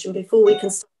equation before we can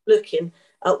start looking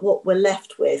at what we're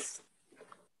left with.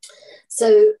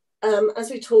 So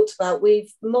as we talked about,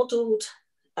 we've modelled,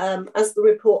 as the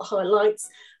report highlights,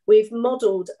 we've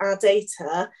modelled our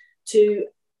data to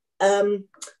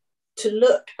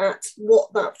look at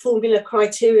what that formula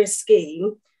criteria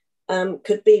scheme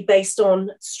could be based on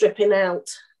stripping out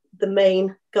the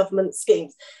main government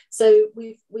schemes. So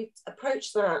we've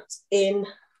approached that in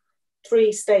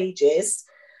 3 stages.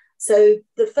 So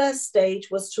the first stage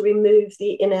was to remove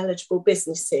the ineligible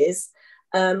businesses,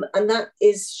 and that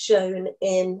is shown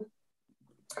in,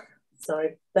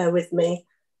 sorry, bear with me.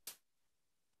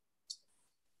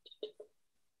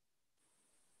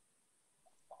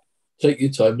 Take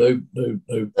your time. No.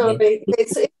 Sorry,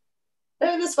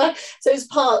 no, that's fine. So it's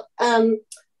part,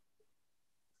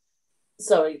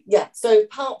 sorry, yeah. So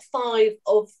part 5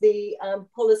 of the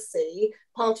policy,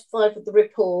 part 5 of the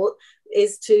report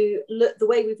is to look, the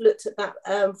way we've looked at that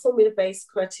formula-based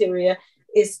criteria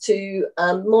is to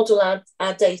model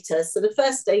our data. So the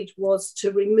first stage was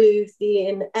to remove the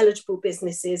ineligible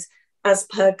businesses as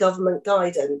per government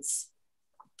guidance.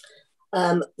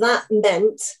 That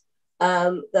meant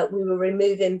that we were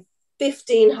removing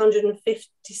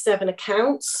 1,557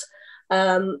 accounts,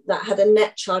 that had a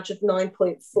net charge of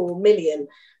 9.4 million.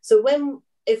 So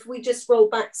if we just roll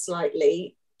back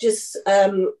slightly, just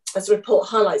as the report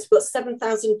highlights, we've got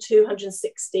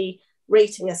 7,260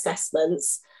 rating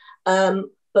assessments,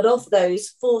 but of those,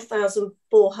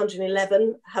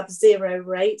 4,411 have 0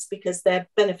 rates because they're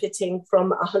benefiting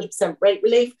from 100% rate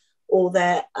relief, or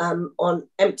they're on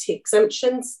empty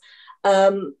exemptions.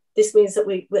 This means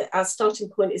that our starting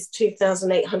point is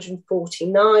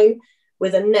 2,849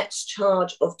 with a net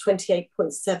charge of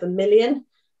 28.7 million.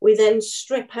 We then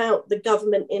strip out the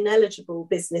government ineligible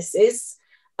businesses,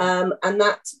 and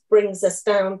that brings us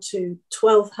down to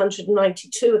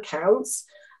 1,292 accounts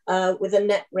with a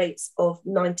net rate of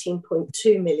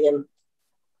 19.2 million.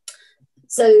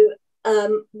 So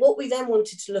what we then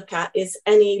wanted to look at is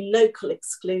any local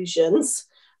exclusions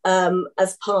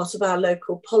as part of our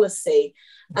local policy.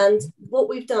 And what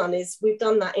we've done is we've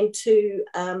done that in 2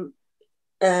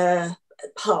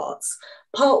 parts.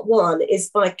 Part 1 is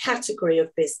by category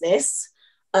of business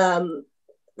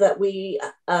that we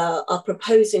are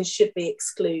proposing should be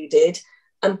excluded.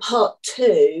 And part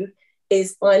 2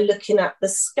 is by looking at the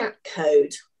SCAT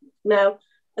code. Now,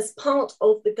 as part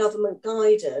of the government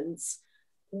guidance,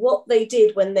 what they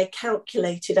did when they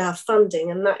calculated our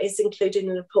funding, and that is included in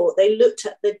the report, they looked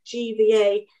at the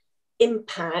GVA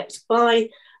impact by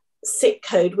SIC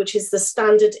code, which is the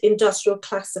standard industrial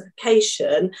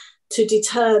classification, to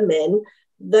determine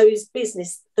the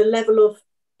level of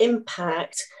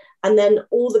impact. And then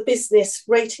all the business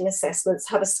rating assessments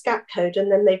have a SCAT code,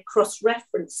 and then they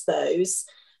cross-reference those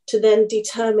to then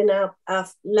determine our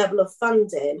level of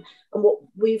funding. And what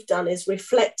we've done is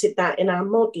reflected that in our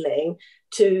modelling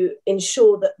to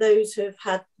ensure that those who have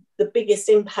had the biggest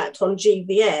impact on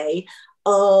GVA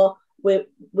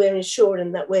we're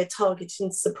ensuring that we're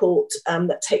targeting support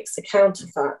that takes account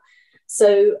of that.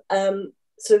 So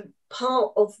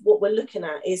part of what we're looking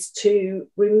at is to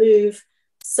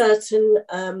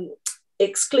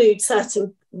exclude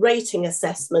certain rating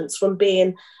assessments from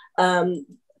being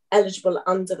eligible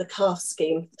under the CAF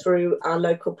scheme through our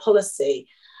local policy.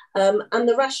 And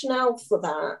the rationale for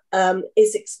that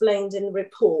is explained in the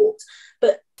report.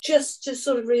 But just to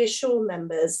sort of reassure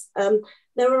members,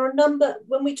 there are a number,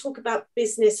 when we talk about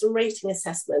business and rating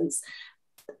assessments,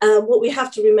 what we have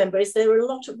to remember is there are a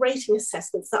lot of rating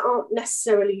assessments that aren't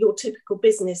necessarily your typical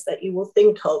business that you will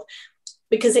think of,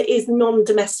 because it is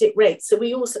non-domestic rates. So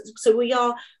we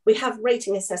have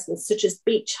rating assessments such as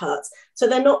beach huts. So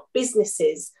they're not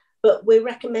businesses, but we're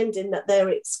recommending that they're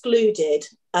excluded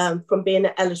from being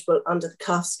eligible under the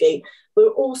CAF scheme. We're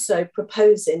also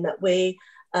proposing that we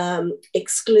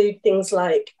exclude things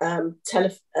like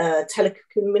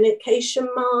telecommunication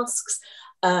masks,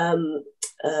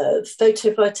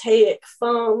 photovoltaic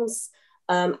farms,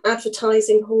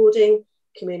 advertising hoarding,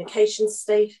 communication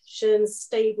stations,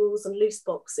 stables and loose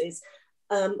boxes,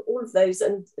 all of those.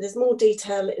 And there's more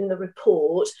detail in the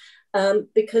report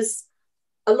because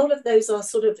a lot of those are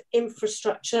sort of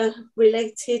infrastructure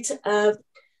related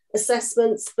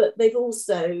assessments, but they've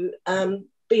also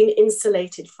been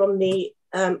insulated from the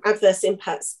adverse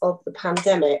impacts of the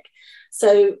pandemic.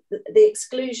 So the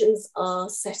exclusions are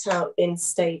set out in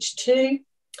stage 2.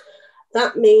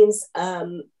 That means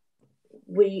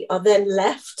we are then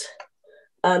left,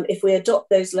 if we adopt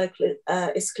those local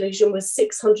exclusion, with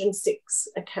 606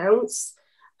 accounts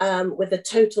with a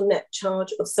total net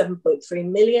charge of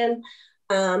 7.3 million.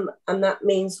 And that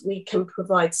means we can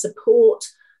provide support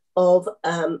of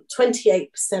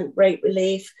 28% rate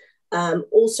relief,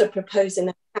 also proposing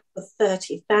a cap of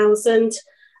 30,000.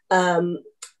 And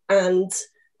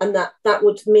that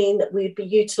would mean that we'd be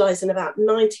utilising about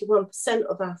 91%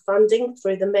 of our funding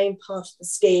through the main part of the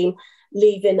scheme,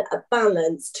 leaving a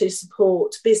balance to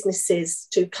support businesses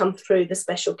to come through the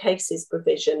special cases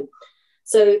provision.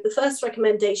 So the first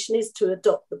recommendation is to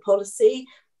adopt the policy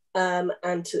and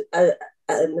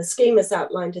the scheme is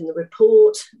outlined in the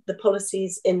report, the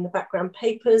policies in the background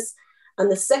papers.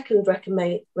 And the second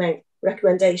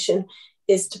recommendation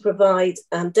is to provide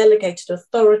delegated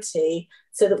authority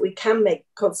so that we can make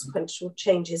consequential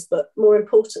changes. But more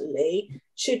importantly,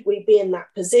 should we be in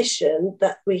that position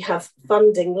that we have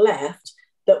funding left,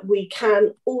 that we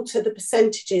can alter the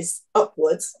percentages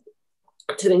upwards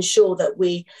to ensure that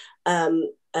we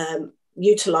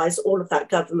utilise all of that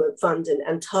government funding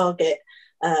and target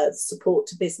support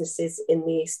to businesses in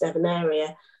the East Devon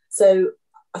area. So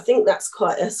I think that's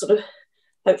quite a sort of,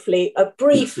 hopefully a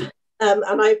brief,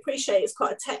 and I appreciate it's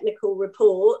quite a technical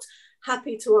report.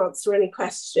 Happy to answer any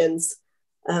questions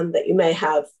that you may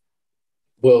have.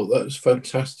 Well, that's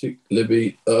fantastic,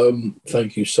 Libby.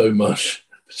 Thank you so much,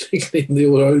 particularly in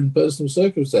your own personal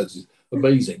circumstances.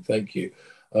 Amazing, thank you.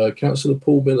 Councillor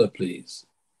Paul Miller, please.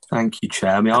 Thank you,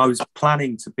 Chair. I mean, I was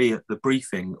planning to be at the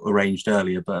briefing arranged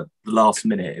earlier, but the last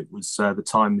minute it was the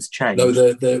time was changed.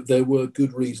 No, there were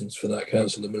good reasons for that,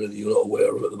 Councillor Miller, that you're not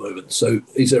aware of at the moment. So,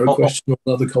 is there a question or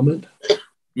another comment?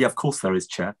 Yeah, of course there is,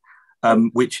 Chair.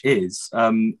 Which is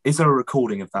there a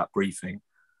recording of that briefing?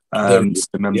 Members,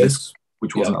 yes.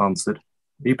 Which wasn't answered.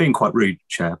 You're being quite rude,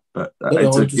 Chair, but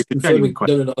I'm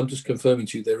just confirming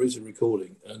to you there is a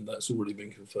recording, and that's already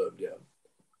been confirmed. Yeah.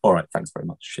 All right. Thanks very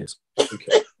much. Cheers.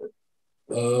 Okay.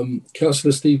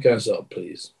 Councillor Steve Gazzard,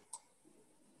 please.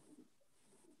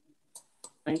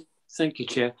 Thank you,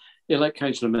 Chair. Yeah, like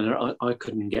Councillor Miller, I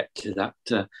couldn't get to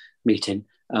that meeting,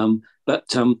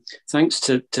 but thanks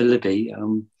to Libby,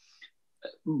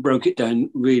 broke it down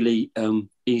really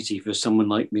easy for someone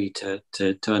like me to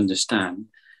understand,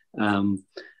 and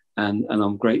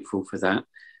I'm grateful for that.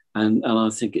 And I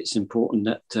think it's important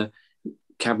that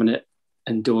Cabinet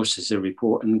endorses the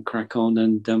report and crack on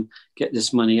and get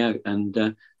this money out,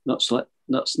 and let's not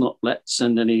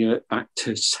send any of it back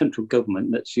to central government.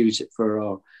 Let's use it for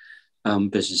our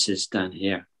businesses down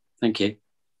here. Thank you.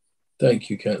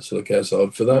 Thank you, Councillor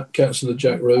Gazzard. For that, Councillor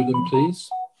Jack Rowland, please.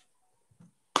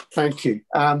 Thank you.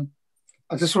 I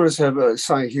just wanted to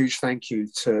say a huge thank you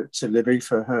to Libby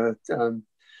for her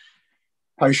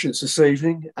patience this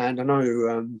evening, and I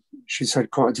know she's had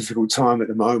quite a difficult time at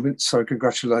the moment, so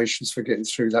congratulations for getting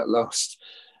through that last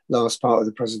part of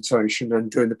the presentation and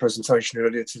doing the presentation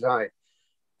earlier today.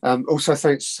 Also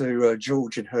thanks to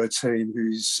George and her team,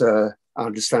 who's I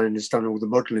understand has done all the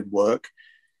modelling work,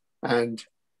 and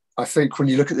I think when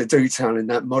you look at the detail in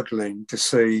that modelling to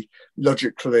see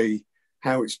logically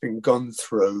how it's been gone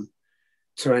through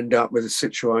to end up with a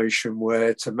situation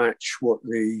where, to match what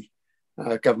the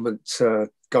government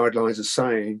guidelines are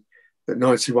saying, that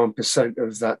 91%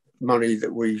 of that money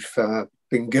that we've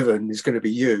been given is going to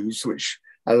be used, which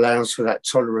allows for that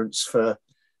tolerance for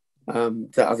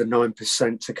that other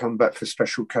 9% to come back for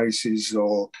special cases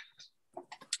or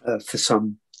for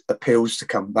some appeals to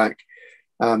come back,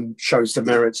 shows the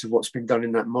merits of what's been done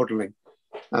in that modelling.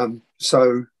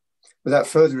 So without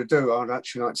further ado, I'd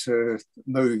actually like to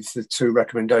move the two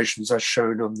recommendations as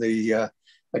shown on the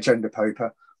agenda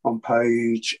paper on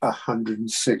page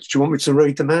 106. Do you want me to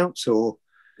read them out, or?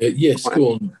 Yes,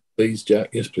 go on, please, Jack.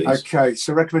 Yes, please. Okay,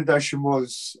 so recommendation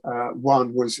was,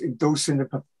 one was endorsing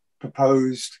the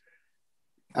proposed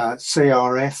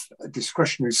CRF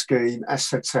discretionary scheme as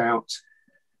set out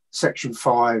section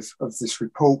 5 of this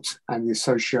report, and the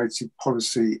associated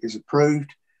policy is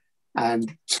approved.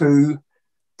 And 2,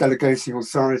 delegating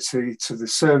authority to the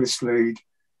service lead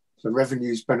for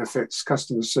revenues, benefits,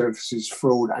 customer services,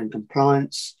 fraud and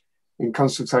compliance, in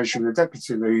consultation with the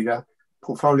deputy leader,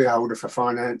 portfolio holder for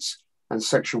finance, and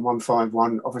section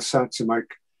 151 officer, to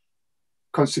make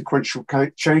consequential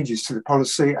changes to the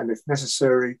policy, and if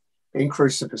necessary,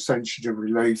 increase the percentage of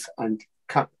relief and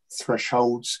cut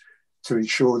thresholds to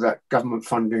ensure that government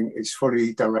funding is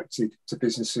fully directed to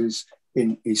businesses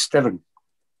in East Devon.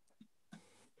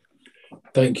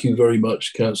 Thank you very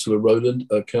much, Councillor Rowland.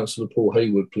 Councillor Paul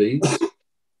Hayward, please.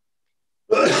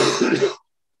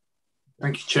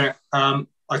 Thank you, Chair. I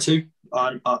too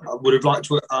would have liked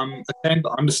to attend,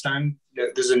 but I understand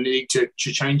that there's a need to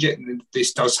change it, and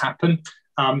this does happen.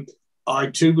 I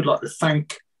too would like to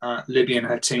thank Libby and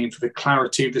her team for the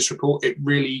clarity of this report. It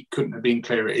really couldn't have been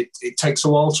clearer. It takes a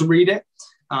while to read it,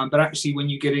 but actually when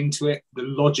you get into it, the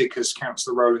logic, as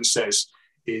Councillor Rowland says,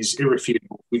 is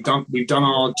irrefutable. We've done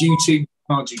our duty,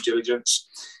 our due diligence.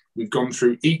 We've gone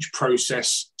through each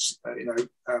process,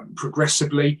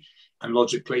 progressively and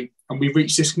logically, and we've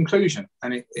reached this conclusion.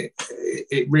 And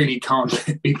it really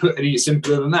can't be put any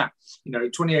simpler than that.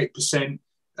 28%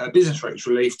 business rates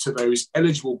relief to those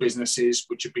eligible businesses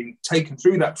which have been taken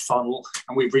through that funnel,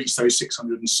 and we've reached those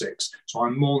 606. So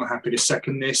I'm more than happy to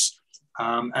second this,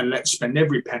 and let's spend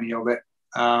every penny of it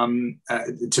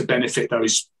to benefit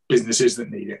those businesses that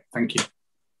need it. Thank you.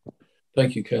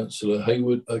 Thank you, Councillor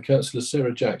Hayward. Councillor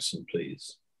Sarah Jackson,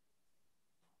 please.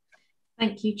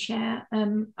 Thank you, Chair.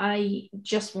 I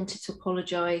just wanted to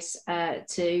apologise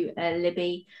to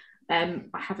Libby. I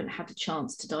haven't had a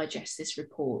chance to digest this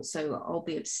report, so I'll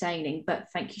be abstaining, but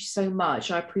thank you so much.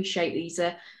 I appreciate these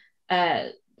are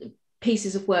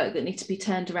pieces of work that need to be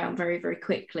turned around very, very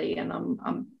quickly, and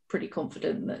I'm pretty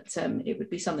confident that it would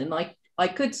be something like I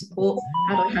could support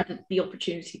had I had the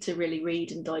opportunity to really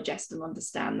read and digest and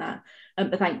understand that.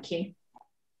 But thank you.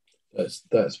 That's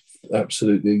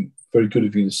absolutely very good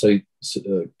of you to say,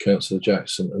 Councillor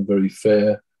Jackson, and very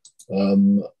fair.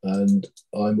 And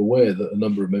I'm aware that a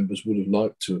number of members would have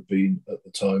liked to have been at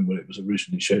the time when it was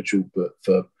originally scheduled, but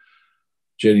for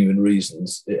genuine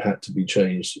reasons, it had to be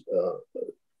changed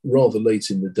rather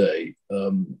late in the day.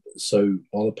 So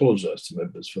I'll apologise to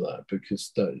members for that,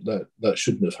 because that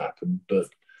shouldn't have happened, but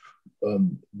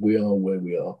we are where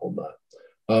we are on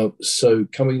that. So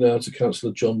coming now to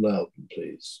Councillor John Loudon,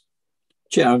 please.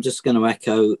 Chair, I'm just going to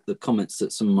echo the comments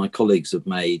that some of my colleagues have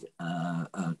made,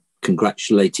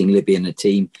 congratulating Libby and the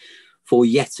team for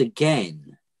yet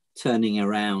again turning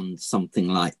around something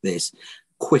like this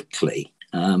quickly.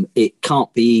 It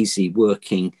can't be easy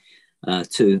working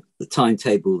to the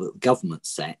timetable that the government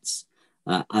sets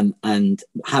and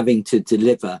having to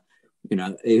deliver. You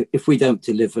know, if we don't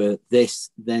deliver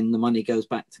this, then the money goes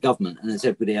back to government. And as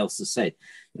everybody else has said,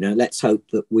 you know, let's hope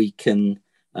that we can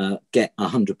get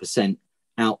 100%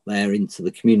 out there into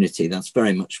the community. That's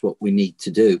very much what we need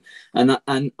to do. And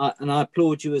I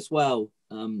applaud you as well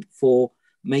for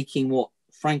making what,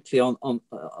 frankly, on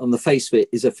the face of it,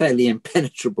 is a fairly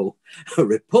impenetrable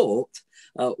report,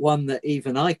 one that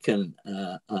even I can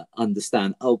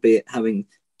understand, albeit having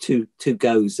two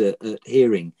goes at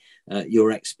hearing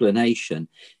your explanation.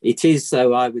 It is,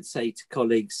 though, I would say to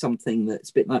colleagues, something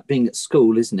that's a bit like being at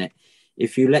school, isn't it?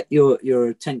 If you let your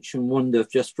attention wander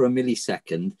just for a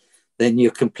millisecond, then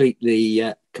you're completely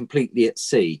at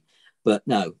sea. But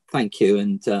no, thank you,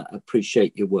 and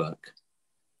appreciate your work.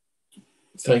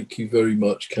 Thank you very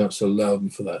much, Councillor Loudon,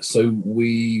 for that. So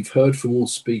we've heard from all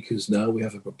speakers now. We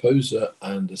have a proposer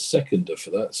and a seconder for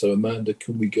that. So Amanda,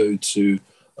 can we go to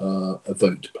a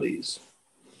vote, please?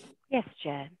 Yes,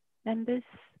 Chair. Members,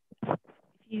 if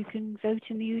you can vote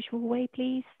in the usual way,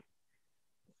 please.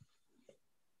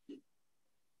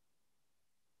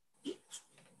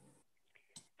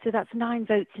 So that's 9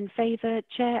 votes in favour,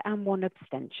 Chair, and 1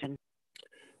 abstention.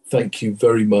 Thank you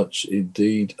very much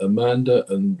indeed,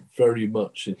 Amanda, and very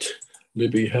much,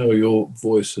 Libby, how your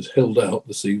voice has held out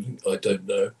this evening, I don't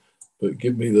know, but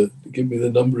give me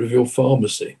the number of your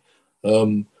pharmacy.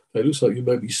 It looks like you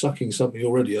might be sucking something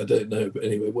already, I don't know, but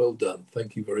anyway, well done.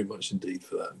 Thank you very much indeed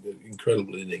for that.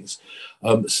 Incredible innings.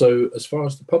 So as far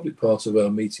as the public part of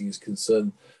our meeting is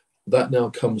concerned, that now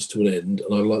comes to an end,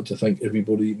 and I'd like to thank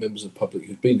everybody, members of the public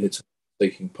who've been here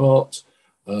taking part,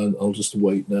 and I'll just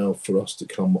wait now for us to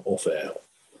come off air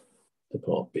to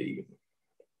part B.